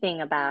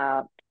anything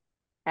about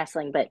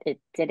wrestling, but it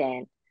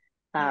didn't.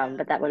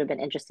 But that would have been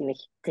interesting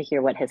to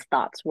hear what his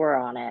thoughts were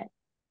on it.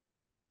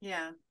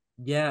 Yeah.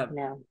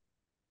 No.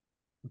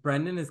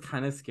 Brendan is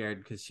kind of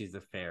scared because she's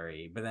a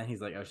fairy, but then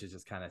he's like, oh, she's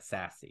just kind of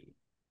sassy.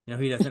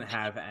 He doesn't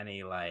have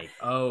any like,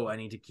 oh, I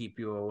need to keep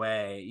you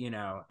away,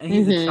 and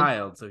he's a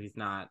child, so he's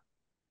not.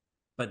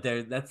 But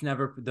that's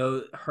never,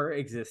 though, her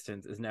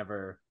existence is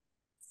never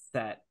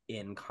set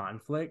in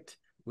conflict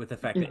with the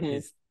fact that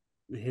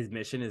his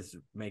mission is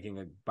making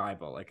a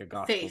Bible, like a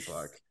gospel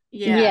book.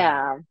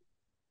 Yeah.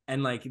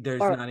 And like, there's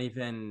not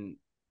even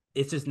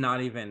it's just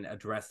not even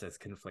addressed as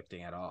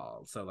conflicting at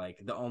all. So like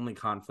the only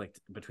conflict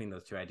between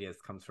those two ideas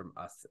comes from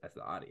us as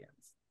the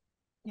audience.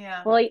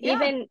 Yeah. Well, Yeah.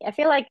 even I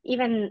feel like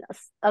even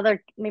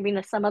other maybe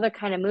some other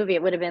kind of movie,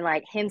 it would have been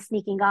like him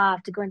sneaking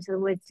off to go into the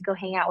woods to go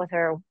hang out with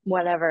her,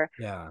 whatever.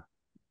 Yeah.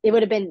 It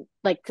would have been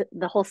like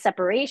the whole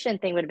separation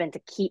thing would have been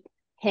to keep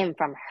him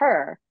from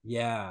her.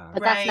 Yeah.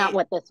 But that's not Right.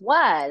 what this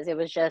was. It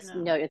was just,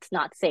 No. it's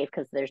not safe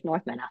because there's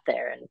Northmen out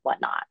there and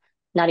whatnot.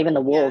 Not even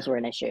the Yeah. wolves were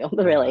an issue,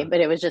 really. Yeah. But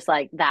it was just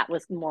like that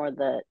was more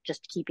the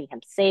just keeping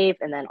him safe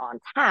and then on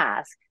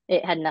task.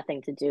 It had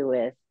nothing to do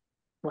with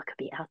what could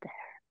be out there.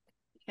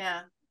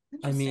 Yeah.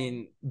 I Interesting.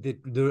 mean,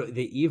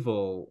 the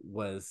evil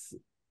was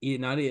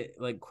not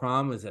like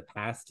Crom was a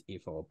past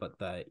evil, but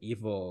the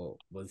evil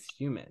was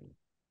human.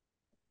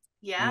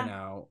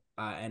 Yeah.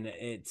 And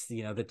it's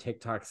the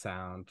TikTok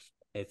sound.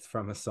 It's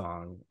from a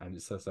song. I'm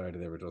so sorry to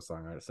the original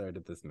song artist. Sorry to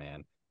this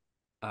man.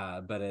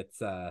 But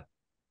it's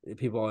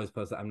people always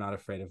post, "I'm not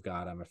afraid of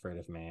God. I'm afraid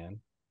of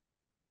man."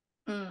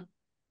 Mm.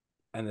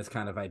 And this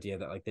kind of idea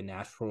that like the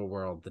natural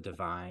world, the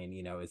divine,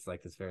 is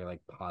like this very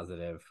like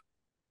positive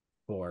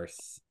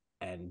force,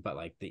 but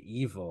like the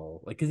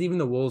evil, like because even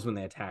the wolves when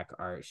they attack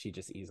Art, she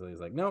just easily is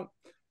like nope,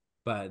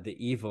 but the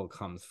evil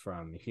comes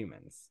from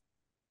humans.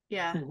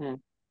 Yeah. Mm-hmm.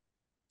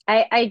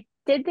 I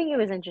did think it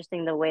was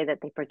interesting the way that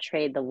they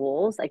portrayed the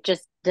wolves, like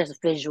just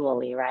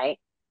visually, right?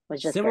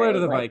 Was just Similar to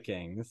very the like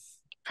Vikings.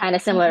 kind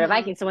of similar to Mm-hmm.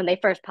 Vikings. So when they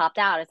first popped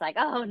out, it's like,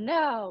 oh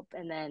no,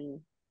 and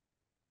then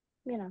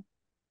they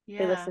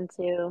Yeah. listened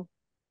to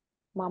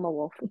Mama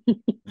Wolf.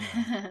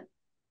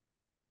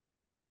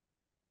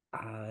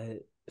 Yeah.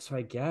 So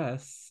I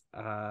guess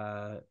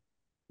that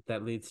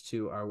leads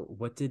to our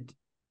what did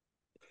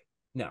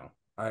no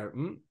our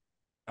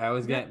I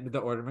always get the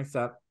order mixed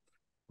up.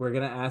 We're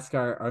gonna ask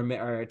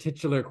our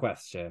titular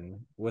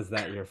question: was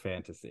that your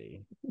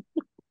fantasy?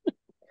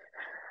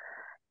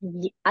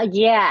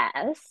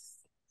 Yes.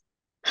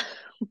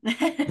 With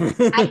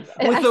I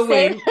a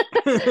say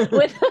wink.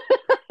 with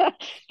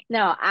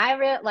no,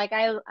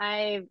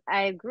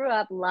 I grew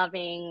up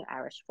loving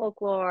Irish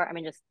folklore. I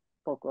mean, just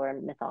folklore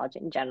and mythology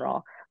in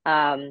general.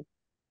 Um,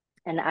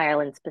 and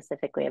Ireland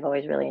specifically, I've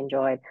always really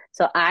enjoyed.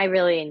 So I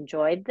really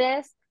enjoyed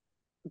this,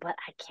 but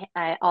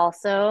I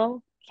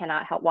also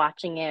cannot help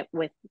watching it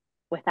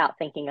without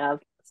thinking of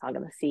Song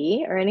of the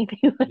Sea or anything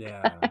like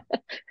Yeah. that,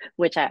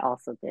 which I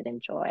also did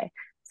enjoy.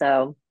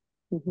 So,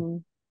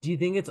 mhm. Do you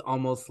think it's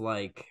almost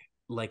like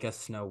a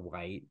Snow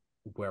White,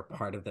 where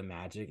part of the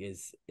magic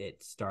is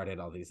it started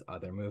all these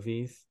other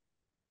movies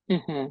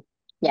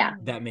Yeah,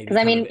 that maybe because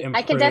I kind of mean,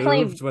 I could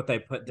definitely, improved what they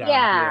put down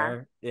yeah,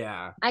 here?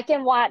 Yeah. I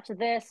can watch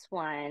this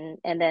one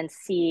and then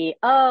see,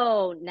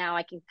 oh, now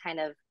I can kind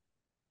of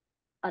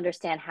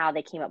understand how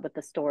they came up with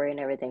the story and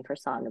everything for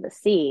Song of the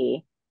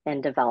Sea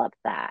and develop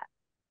that.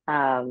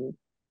 Um,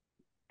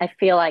 I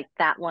feel like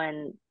that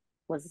one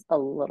was a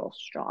little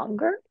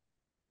stronger.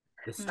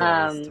 The story's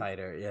Um,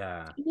 tighter.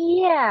 Yeah.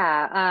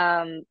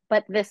 yeah,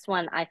 but this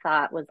one I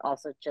thought was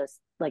also just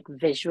like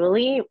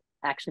visually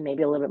actually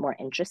maybe a little bit more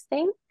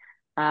interesting.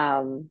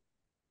 Um,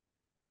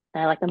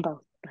 and I like them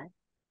both, but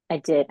I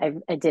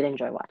did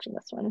enjoy watching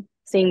this one.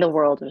 Seeing the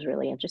world was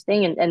really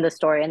interesting and the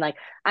story and like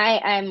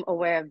I'm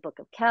aware of Book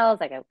of Kells.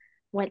 Like I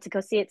went to go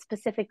see it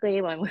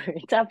specifically when we were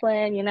in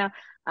Dublin, you know.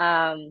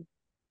 Um,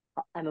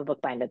 I'm a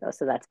bookbinder though,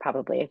 so that's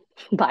probably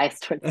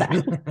biased towards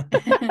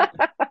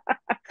that.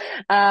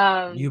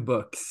 You um,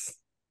 books.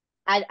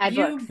 I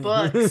You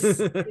books. books. Use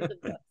of books.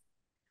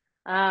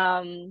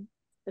 Um,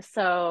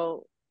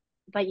 so,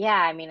 but yeah,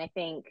 I mean, I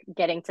think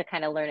getting to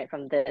kind of learn it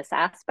from this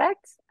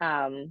aspect,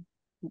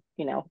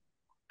 you know,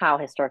 how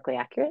historically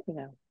accurate,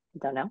 I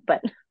don't know,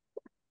 but it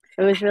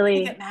I was don't think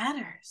really it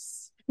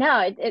matters.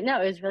 no,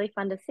 no, it was really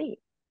fun to see.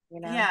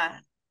 Yeah.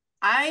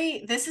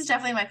 This is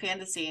definitely my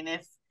fantasy, and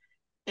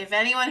if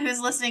anyone who's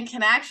listening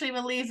can actually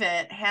believe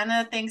it,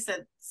 Hannah thinks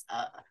that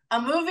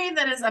a movie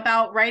that is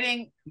about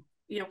writing,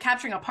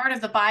 capturing a part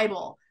of the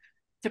Bible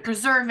to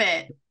preserve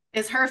it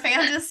is her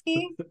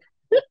fantasy.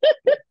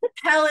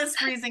 Hell is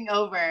freezing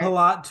over.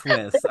 Plot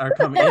twists are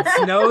coming. It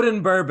snowed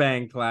in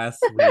Burbank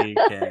last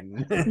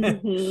weekend.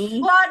 Mhm.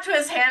 Plot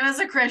twist: Hannah's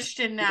a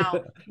Christian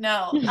now.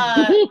 No,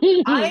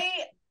 I.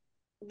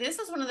 This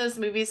is one of those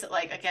movies that,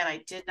 like, again,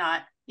 I did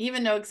not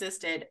even know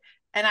existed,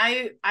 and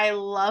I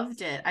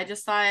loved it. I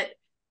just thought,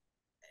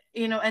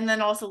 and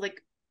then also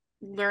like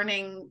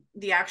learning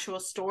the actual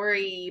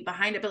story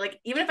behind it. But like,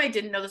 even if I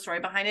didn't know the story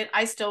behind it,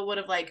 I still would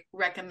have like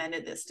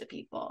recommended this to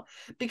people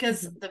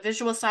because Mhm. the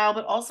visual style,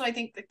 but also I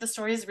think the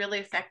story is really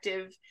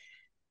effective.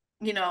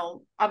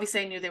 Obviously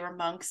I knew they were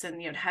monks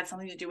and it had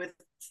something to do with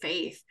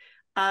faith.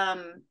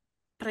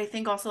 But I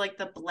think also like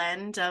the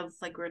blend of,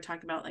 like we were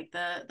talking about, like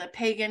the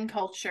pagan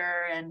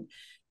culture and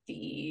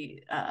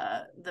the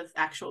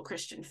actual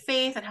Christian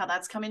faith and how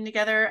that's coming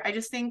together. I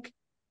just think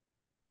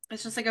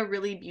it's just like a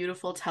really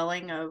beautiful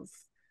telling of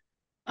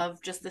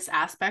just this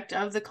aspect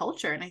of the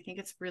culture, and I think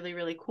it's really,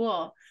 really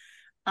cool.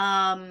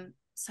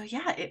 So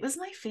yeah, it was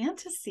my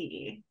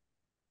fantasy.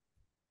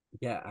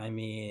 Yeah, I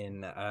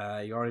mean,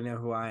 you already know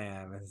who I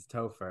am. It's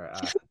Topher.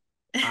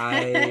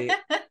 I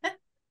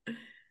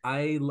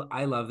I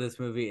love this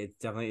movie. It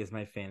definitely is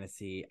my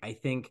fantasy. I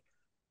think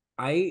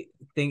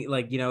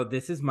like,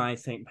 this is my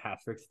St.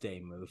 Patrick's Day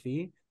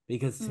movie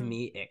because to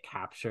me it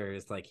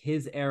captures like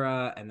his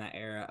era and that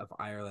era of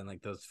Ireland,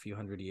 like those few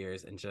hundred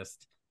years, and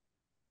just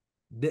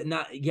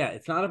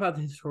it's not about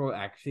the historical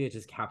accuracy. It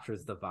just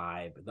captures the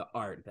vibe, the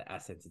art, the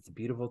essence. It's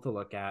beautiful to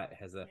look at. It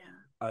has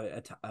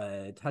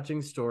a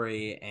touching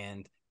story,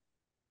 and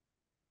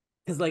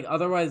because like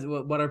otherwise,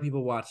 what are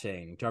people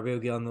watching? Darby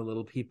O'Gill and the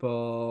Little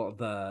People,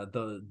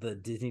 the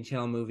Disney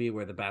Channel movie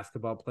where the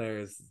basketball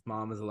player's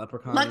mom is a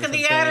leprechaun Luck or of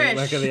the something.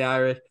 Luck of Irish. the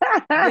Irish.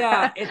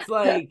 Yeah, it's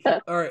like,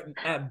 or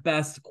at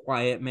best,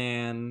 Quiet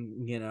Man,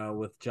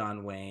 with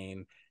John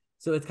Wayne.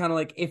 So it's kind of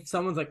like if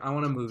someone's like, I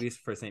want a movie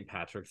for St.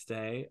 Patrick's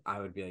Day,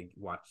 I would be like,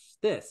 watch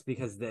this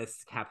because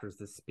this captures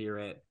the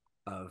spirit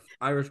of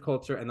Irish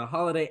culture and the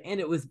holiday, and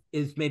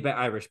is made by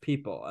Irish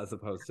people as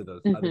opposed to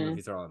those other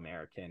movies are all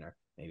American or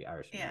maybe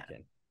Irish Yeah.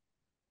 American.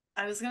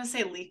 I was gonna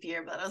say leap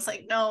year, but I was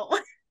like, no.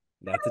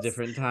 That's a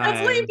different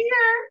That's leap time.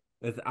 year.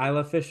 With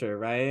Isla Fisher,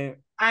 right?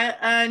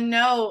 I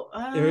no.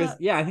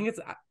 I think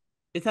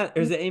it's not.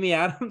 Is it Amy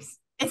Adams?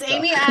 It's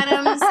Amy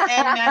Adams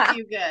and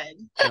Matthew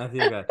Good.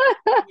 Matthew Good.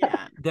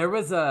 Yeah. There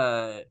was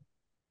a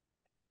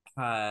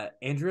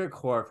Andrea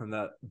Corr from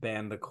the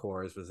band The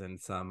Corrs was in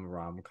some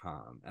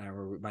rom-com, and I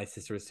remember my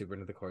sister was super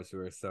into The Corrs. We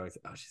were so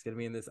excited. Oh, she's gonna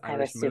be in this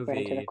Irish movie. Super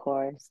into The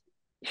Corrs.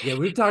 Yeah,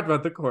 we've talked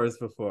about The Corrs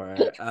before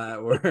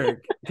at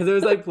work because it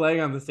was like playing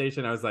on the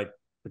station. I was like,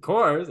 The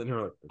Corrs, and you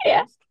were like,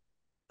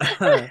 The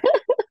Corrs?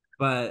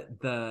 But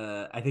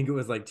I think it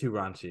was like too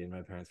raunchy, and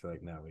my parents were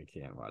like, no, we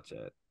can't watch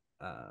it.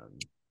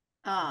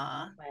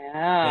 Wow.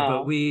 Yeah,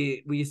 but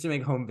we used to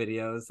make home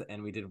videos,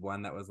 and we did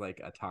one that was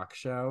like a talk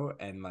show,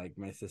 and like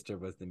my sister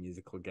was the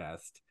musical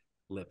guest,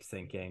 lip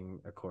syncing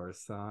a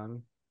chorus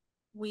song.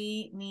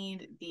 We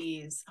need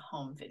these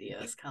home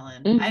videos,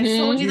 Cullen. I've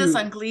told you this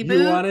on Glee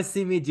Boo. You want to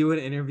see me do an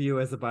interview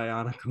as a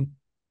Bionicle?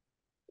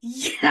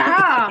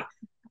 Yeah.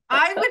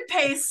 I would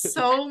pay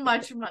so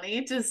much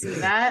money to see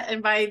that,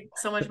 and by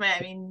so much money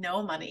I mean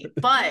no money.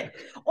 But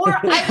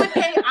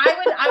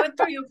I would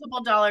throw you a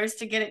couple dollars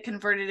to get it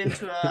converted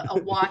into a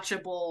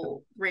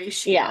watchable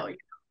ratio. Yeah.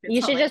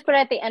 You should just put it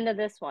at the end of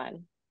this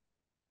one.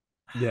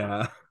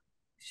 Yeah.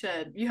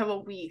 You have a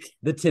week.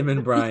 The Tim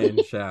and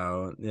Brian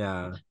show.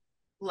 Yeah.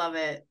 Love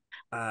it.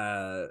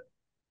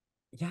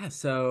 Yeah,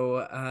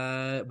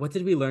 so what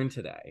did we learn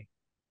today?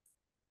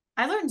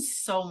 I learned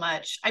so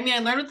much. I mean, I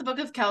learned what the Book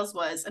of Kells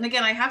was. And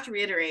again, I have to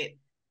reiterate,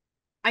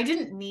 I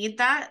didn't need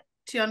that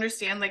to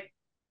understand like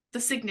the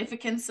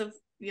significance of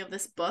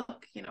this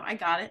book. I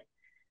got it.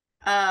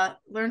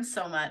 Learned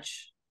so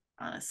much,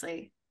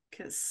 honestly,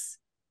 because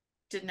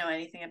didn't know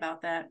anything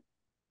about that.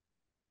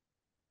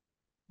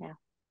 Yeah.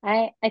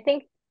 I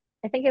think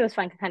it was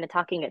fun kind of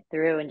talking it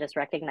through and just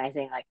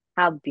recognizing like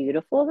how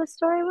beautiful the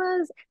story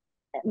was,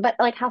 but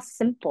like how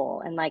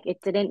simple, and like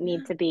it didn't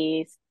need to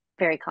be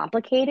very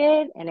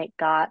complicated, and it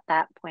got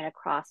that point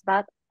across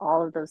about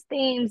all of those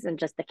themes and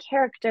just the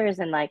characters,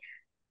 and like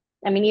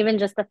I mean even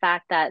just the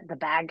fact that the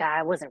bad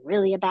guy wasn't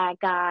really a bad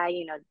guy,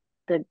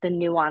 the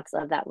nuance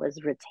of that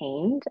was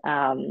retained,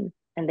 and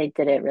they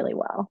did it really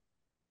well.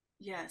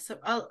 Yeah, so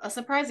a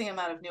surprising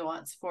amount of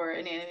nuance for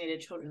an animated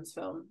children's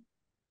film.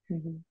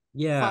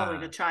 Yeah,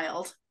 following a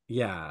child.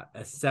 Yeah,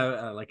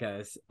 like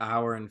a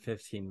hour and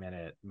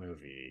 15-minute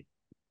movie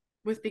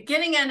with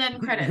beginning and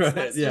end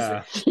credits.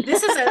 Yeah.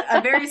 This is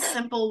a very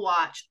simple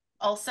watch.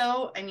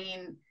 Also, I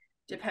mean,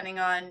 depending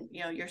on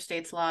your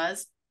state's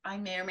laws, I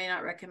may or may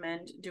not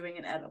recommend doing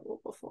an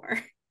edible before.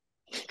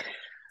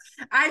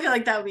 I feel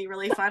like that would be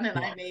really fun, and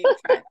I may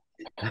try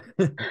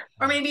it.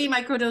 Or maybe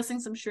microdosing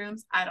some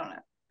shrooms. I don't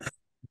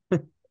know.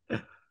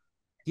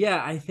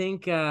 Yeah, I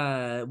think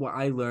what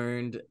I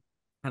learned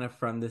kind of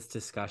from this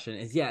discussion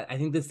is, I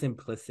think the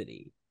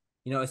simplicity,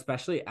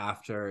 especially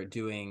after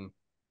doing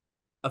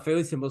a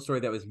fairly simple story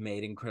that was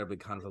made incredibly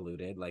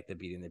convoluted, like the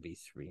Beauty and the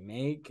Beast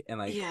remake, and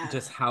like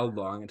just how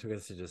long it took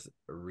us to just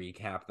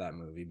recap that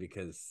movie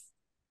because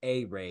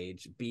A,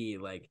 rage, B,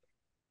 like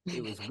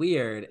it was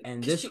weird,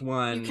 and this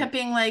one you kept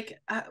being like,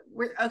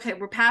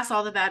 we're past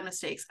all the bad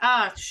mistakes.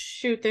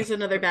 Shoot, there's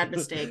another bad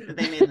mistake that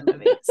they made in the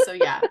movie. So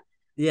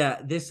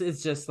yeah, this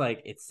is just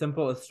like it's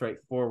simple, it's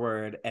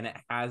straightforward, and it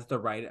has the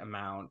right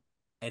amount.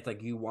 It's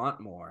like you want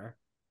more,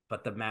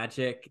 but the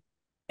magic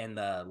and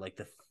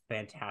the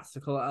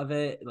fantastical of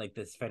it, like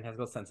this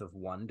fantastical sense of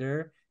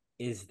wonder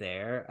is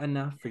there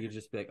enough for you to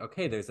just be like,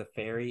 okay, there's a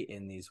fairy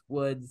in these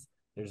woods,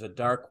 there's a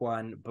dark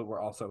one, but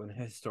we're also in a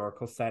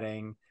historical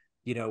setting,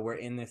 we're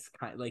in this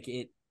kind, like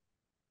it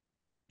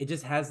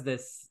just has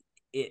this,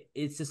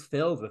 it's just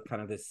filled with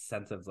kind of this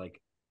sense of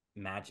like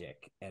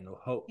magic and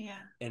hope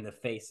in the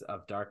face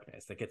of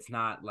darkness. Like it's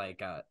not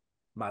like a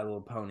My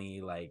Little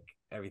Pony, like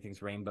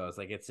everything's rainbows,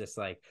 like it's just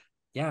like,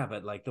 yeah,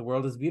 but like the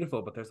world is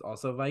beautiful, but there's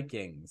also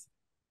Vikings.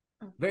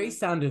 Very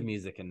Sound of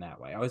Music in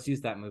that way. I always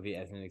use that movie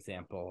as an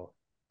example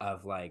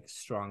of like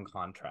strong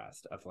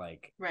contrast of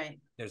like,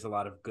 there's a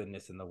lot of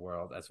goodness in the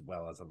world as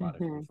well as a lot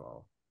of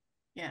evil.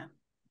 Yeah,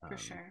 for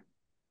sure.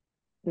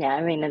 Yeah,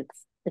 I mean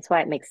It's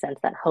why it makes sense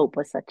that hope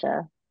was such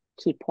a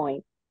key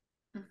point.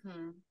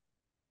 Mm-hmm.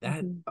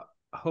 That Mhm.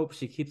 hope,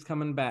 she keeps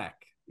coming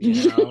back.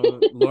 You know,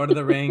 Lord of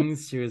the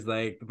Rings, she was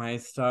like my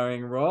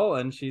starring role,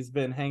 and she's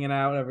been hanging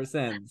out ever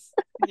since.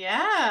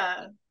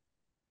 Yeah.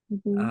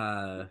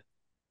 Mhm. Uh,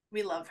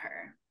 We love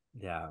her.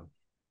 yeah,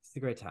 it's a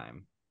great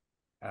time.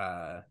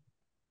 Uh,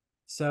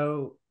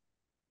 so,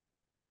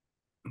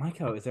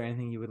 Maiko, is there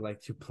anything you would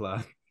like to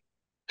plug?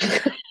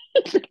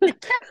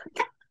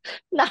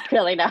 Not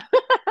really, no.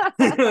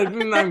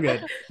 I'm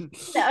good.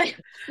 No,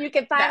 you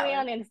can find me Valid.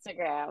 on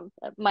Instagram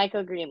at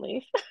Maiko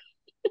Greenleaf.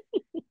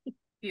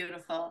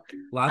 Beautiful.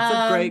 Lots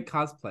of great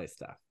cosplay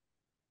stuff.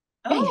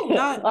 Oh,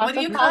 Not what Lots do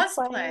of you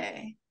cosplay.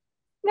 cosplay?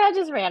 Not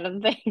just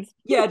random things.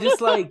 Yeah,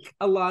 just like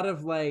a lot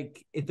of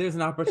like if there's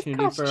an Just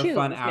opportunity for a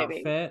fun costumes, maybe.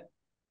 outfit,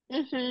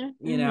 Mm-hmm.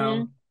 you Mm-hmm.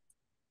 know.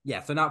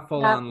 Yeah, so not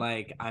full Yep. on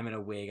like I'm in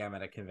a wig, I'm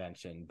at a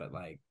convention, but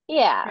like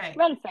Yeah. Right.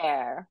 Ren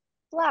Fair.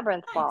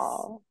 Labyrinth Nice.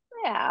 Ball.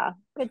 Yeah.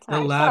 Good the time.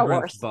 Star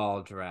labyrinth Wars.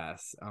 ball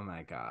dress. Oh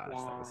my gosh, that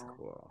was Yeah.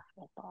 cool.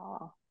 Labyrinth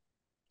Ball.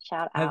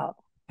 Shout Have out.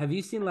 have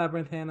you seen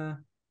Labyrinth,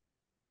 Hannah?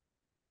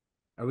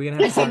 Are we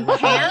gonna have to talk about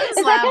that? Pan's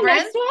Is that the next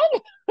Labyrinth.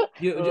 one? Are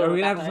we Oh, gonna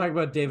that have to talk one.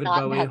 about David Not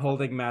Bowie that one.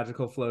 holding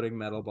magical floating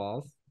metal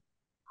balls?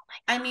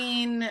 I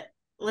mean,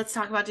 let's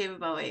talk about David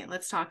Bowie.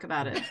 Let's talk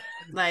about it.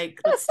 Like,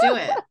 let's do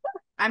it.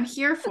 I'm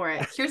here for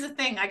it. Here's the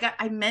thing.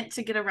 I meant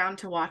to get around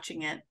to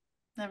watching it.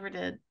 Never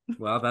did.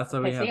 Well, that's why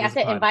we Okay, so have you have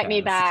this to invite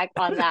me podcast. back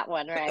on that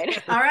one,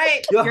 right? All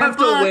right, You'll you're have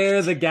to wear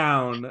booked. the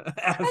gown.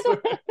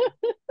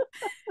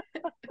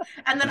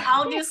 And then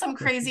I'll do some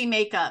crazy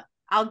makeup.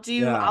 I'll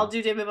Yeah.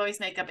 do David Bowie's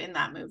makeup in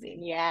that movie.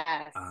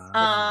 Yes. Good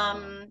time.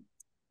 Um,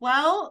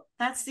 Well,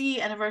 that's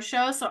the end of our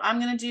show. So I'm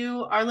gonna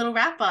do our little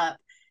wrap up.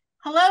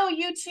 Hello,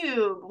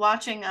 YouTube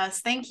watching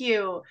us. Thank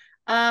you.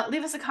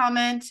 Leave us a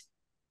comment.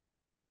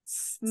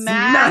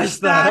 Smash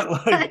that that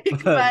like like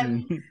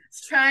button. button.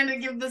 It's trying to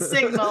give the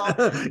signal.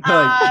 You're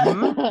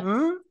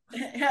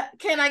like,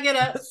 Can I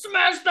get a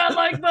smash that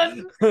like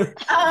button?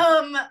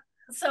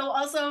 So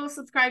also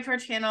subscribe to our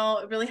channel.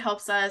 It really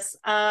helps us.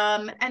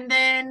 And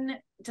then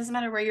it doesn't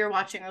matter where you're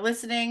watching or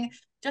listening,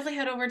 definitely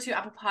head over to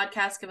Apple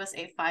Podcasts, give us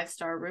a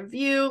 5-star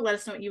review, let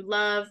us know what you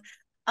love.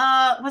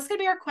 What's gonna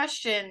be our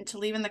question to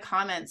leave in the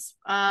comments?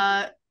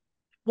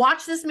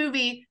 Watch this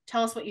movie,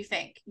 tell us what you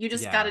think. You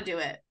just gotta do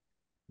it.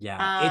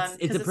 Yeah, it's a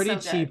Because it's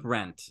pretty so cheap good.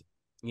 rent.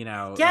 You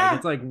know, like Yeah.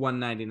 it's like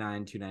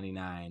 $1.99,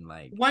 $2.99.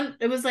 Like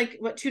It was like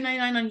what,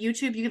 $2.99 on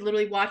YouTube. You could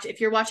literally watch, if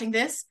you're watching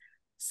this,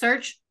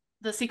 search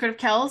The Secret of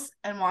Kells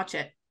and watch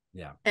it.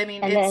 yeah. I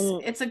mean, And then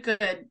it's a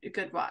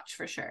good watch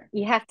for sure.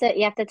 you have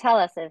to tell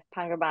us if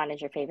Pangerban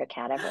is your favorite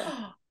cat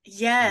ever.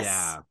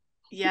 Yes.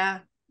 Yeah.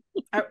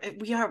 We're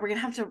gonna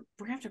have to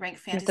rank You have to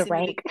fantasy movie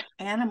rank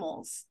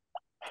animals.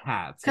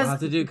 Cats. We'll have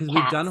to do because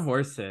we've done cats.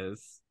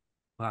 horses.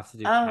 We'll have to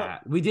do Oh.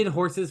 cat. We did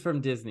horses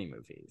from Disney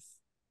movies.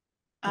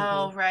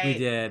 Oh, right. We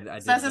did. I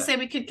So I was did gonna say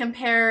we could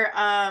compare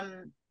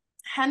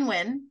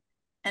Henwin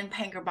and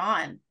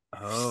Pangerban.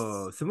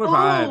 Oh, similar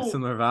vibes.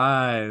 Similar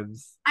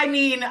vibes. I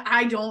mean,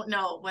 I don't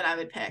know what I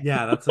would pick.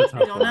 Yeah, that's a tough I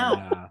don't one. know.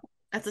 Yeah.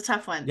 That's a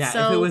tough one. Yeah,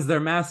 So, if it was their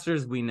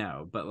masters, we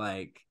know, but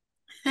like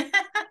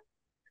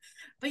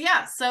but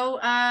yeah, so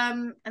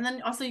and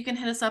then also you can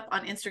hit us up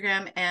on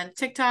Instagram and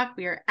TikTok.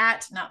 We are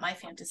at Not My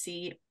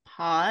Fantasy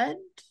Pod.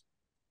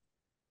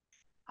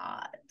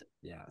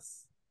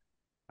 yes.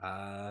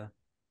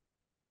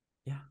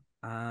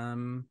 Yeah.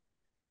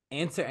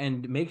 Answer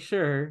and make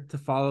sure to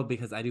follow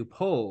because I do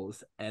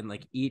polls and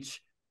like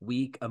each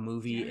week a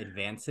movie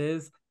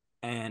advances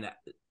and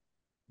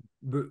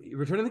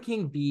Return of the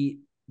King beat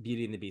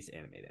Beauty and the Beast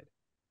animated.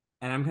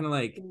 And I'm kind of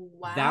like,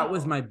 that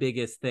was my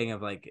biggest thing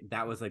of like,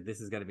 that was like,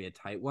 this is going to be a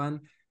tight one.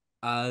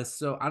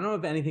 So I don't know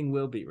if anything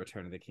will be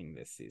Return of the King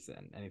this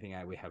season. Anything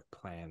we have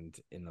planned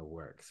in the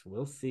works.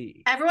 We'll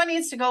see. Everyone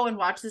needs to go and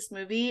watch this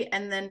movie,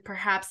 and then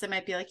perhaps they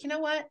might be like, you know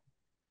what?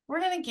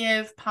 We're gonna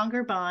give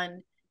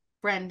Pangerban,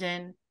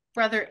 Brendan,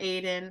 brother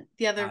Aiden,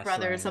 the other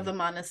brothers of the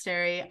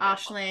monastery,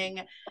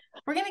 Ashling.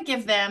 We're gonna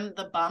give them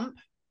the bump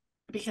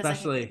because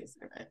especially I think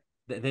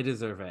they deserve it. They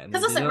deserve it.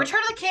 Because listen, Return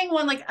of the King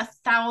won like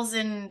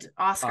 1,000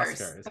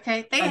 Oscars.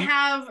 Okay, they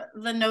have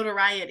the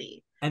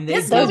notoriety. And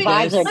those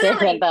vibes are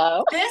different,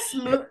 though. This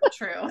movie,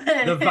 true.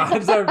 The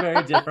vibes are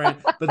very different,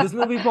 but this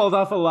movie pulled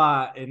off a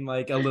lot in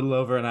like a little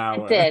over an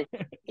hour. It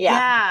did,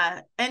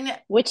 yeah. And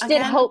which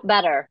did Hope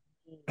better.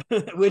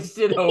 Which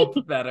did Hope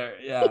better,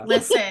 yeah.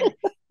 Listen,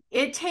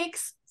 it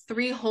takes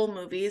 3 whole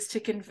movies to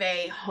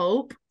convey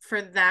hope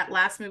for that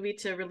last movie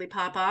to really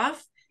pop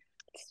off.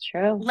 It's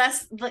true.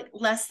 Less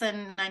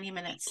than 90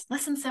 minutes,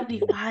 less than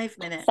 75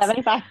 minutes.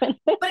 75 minutes.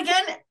 But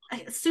again,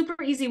 super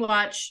easy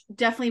watch.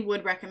 Definitely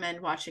would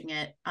recommend watching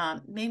it.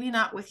 Maybe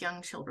not with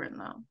young children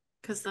though,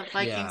 because the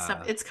Viking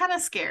stuff, it's kind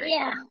of scary.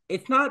 Yeah.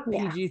 It's not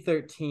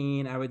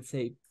PG-13, I would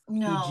say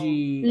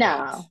PG.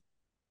 No.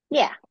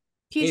 Yeah.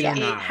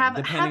 PG-8,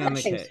 depending on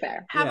the kid.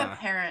 Have a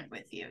parent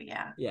with you,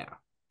 yeah.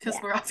 Because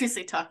we're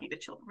obviously talking to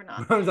children. We're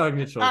not. I'm talking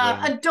to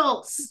children.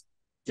 Adults,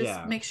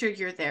 just make sure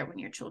you're there when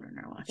your children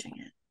are watching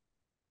it.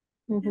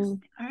 Mhm.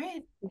 All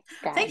right.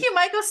 God. Thank you,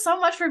 Maiko, so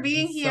much for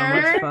being So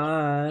here. much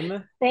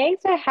fun.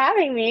 Thanks for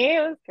having me.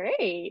 It was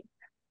great.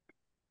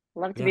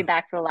 Love to be Yeah.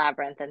 back for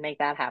Labyrinth and make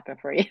that happen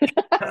for you.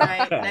 All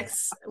right. Okay.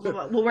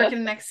 We'll work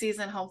in next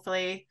season,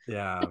 hopefully.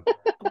 Yeah.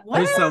 What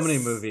There's so many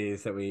is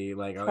movies that we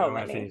like. So I want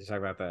many. to finish to talk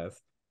about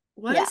this.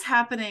 what Yeah. is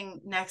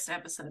happening next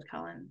episode,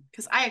 Colin?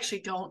 Because I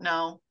actually don't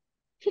know.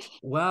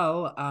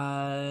 Well,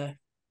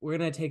 we're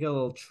gonna take a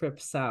little trip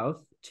south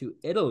to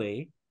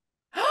Italy.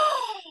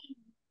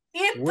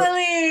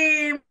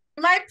 Italy,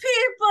 my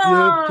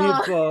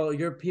people.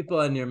 Your people,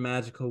 and your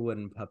magical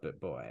wooden puppet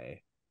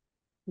boy.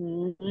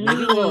 Mm.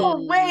 Maybe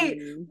Oh, wait.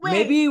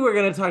 maybe we're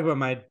gonna talk about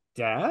my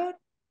dad.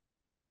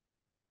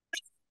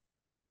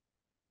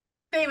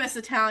 Famous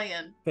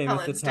Italian.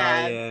 Famous Colin's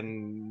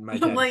Italian, my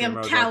dad William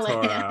Guillermo del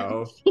Callahan.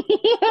 Toro.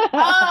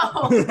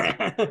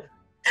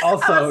 Oh,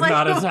 Also like,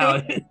 not wait.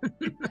 Italian.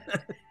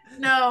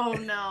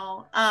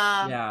 No.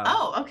 Yeah.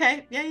 Oh,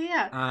 okay.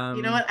 Yeah.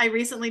 You know Um, what? I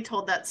recently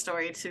told that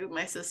story to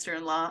my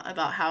sister-in-law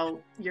about how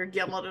you're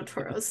Guillermo del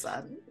Toro's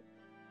son.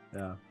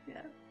 yeah.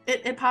 Yeah.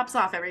 It pops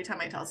off every time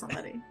I tell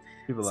somebody.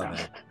 People love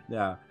it.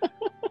 Yeah.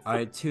 All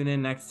right, tune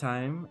in next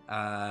time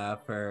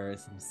for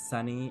some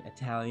sunny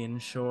Italian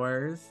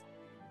shores.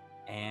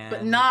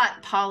 But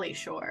not Polly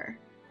Shore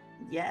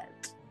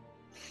yet.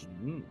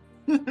 Mm.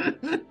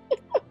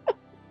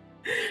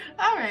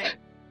 All right.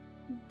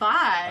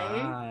 Bye.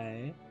 Bye.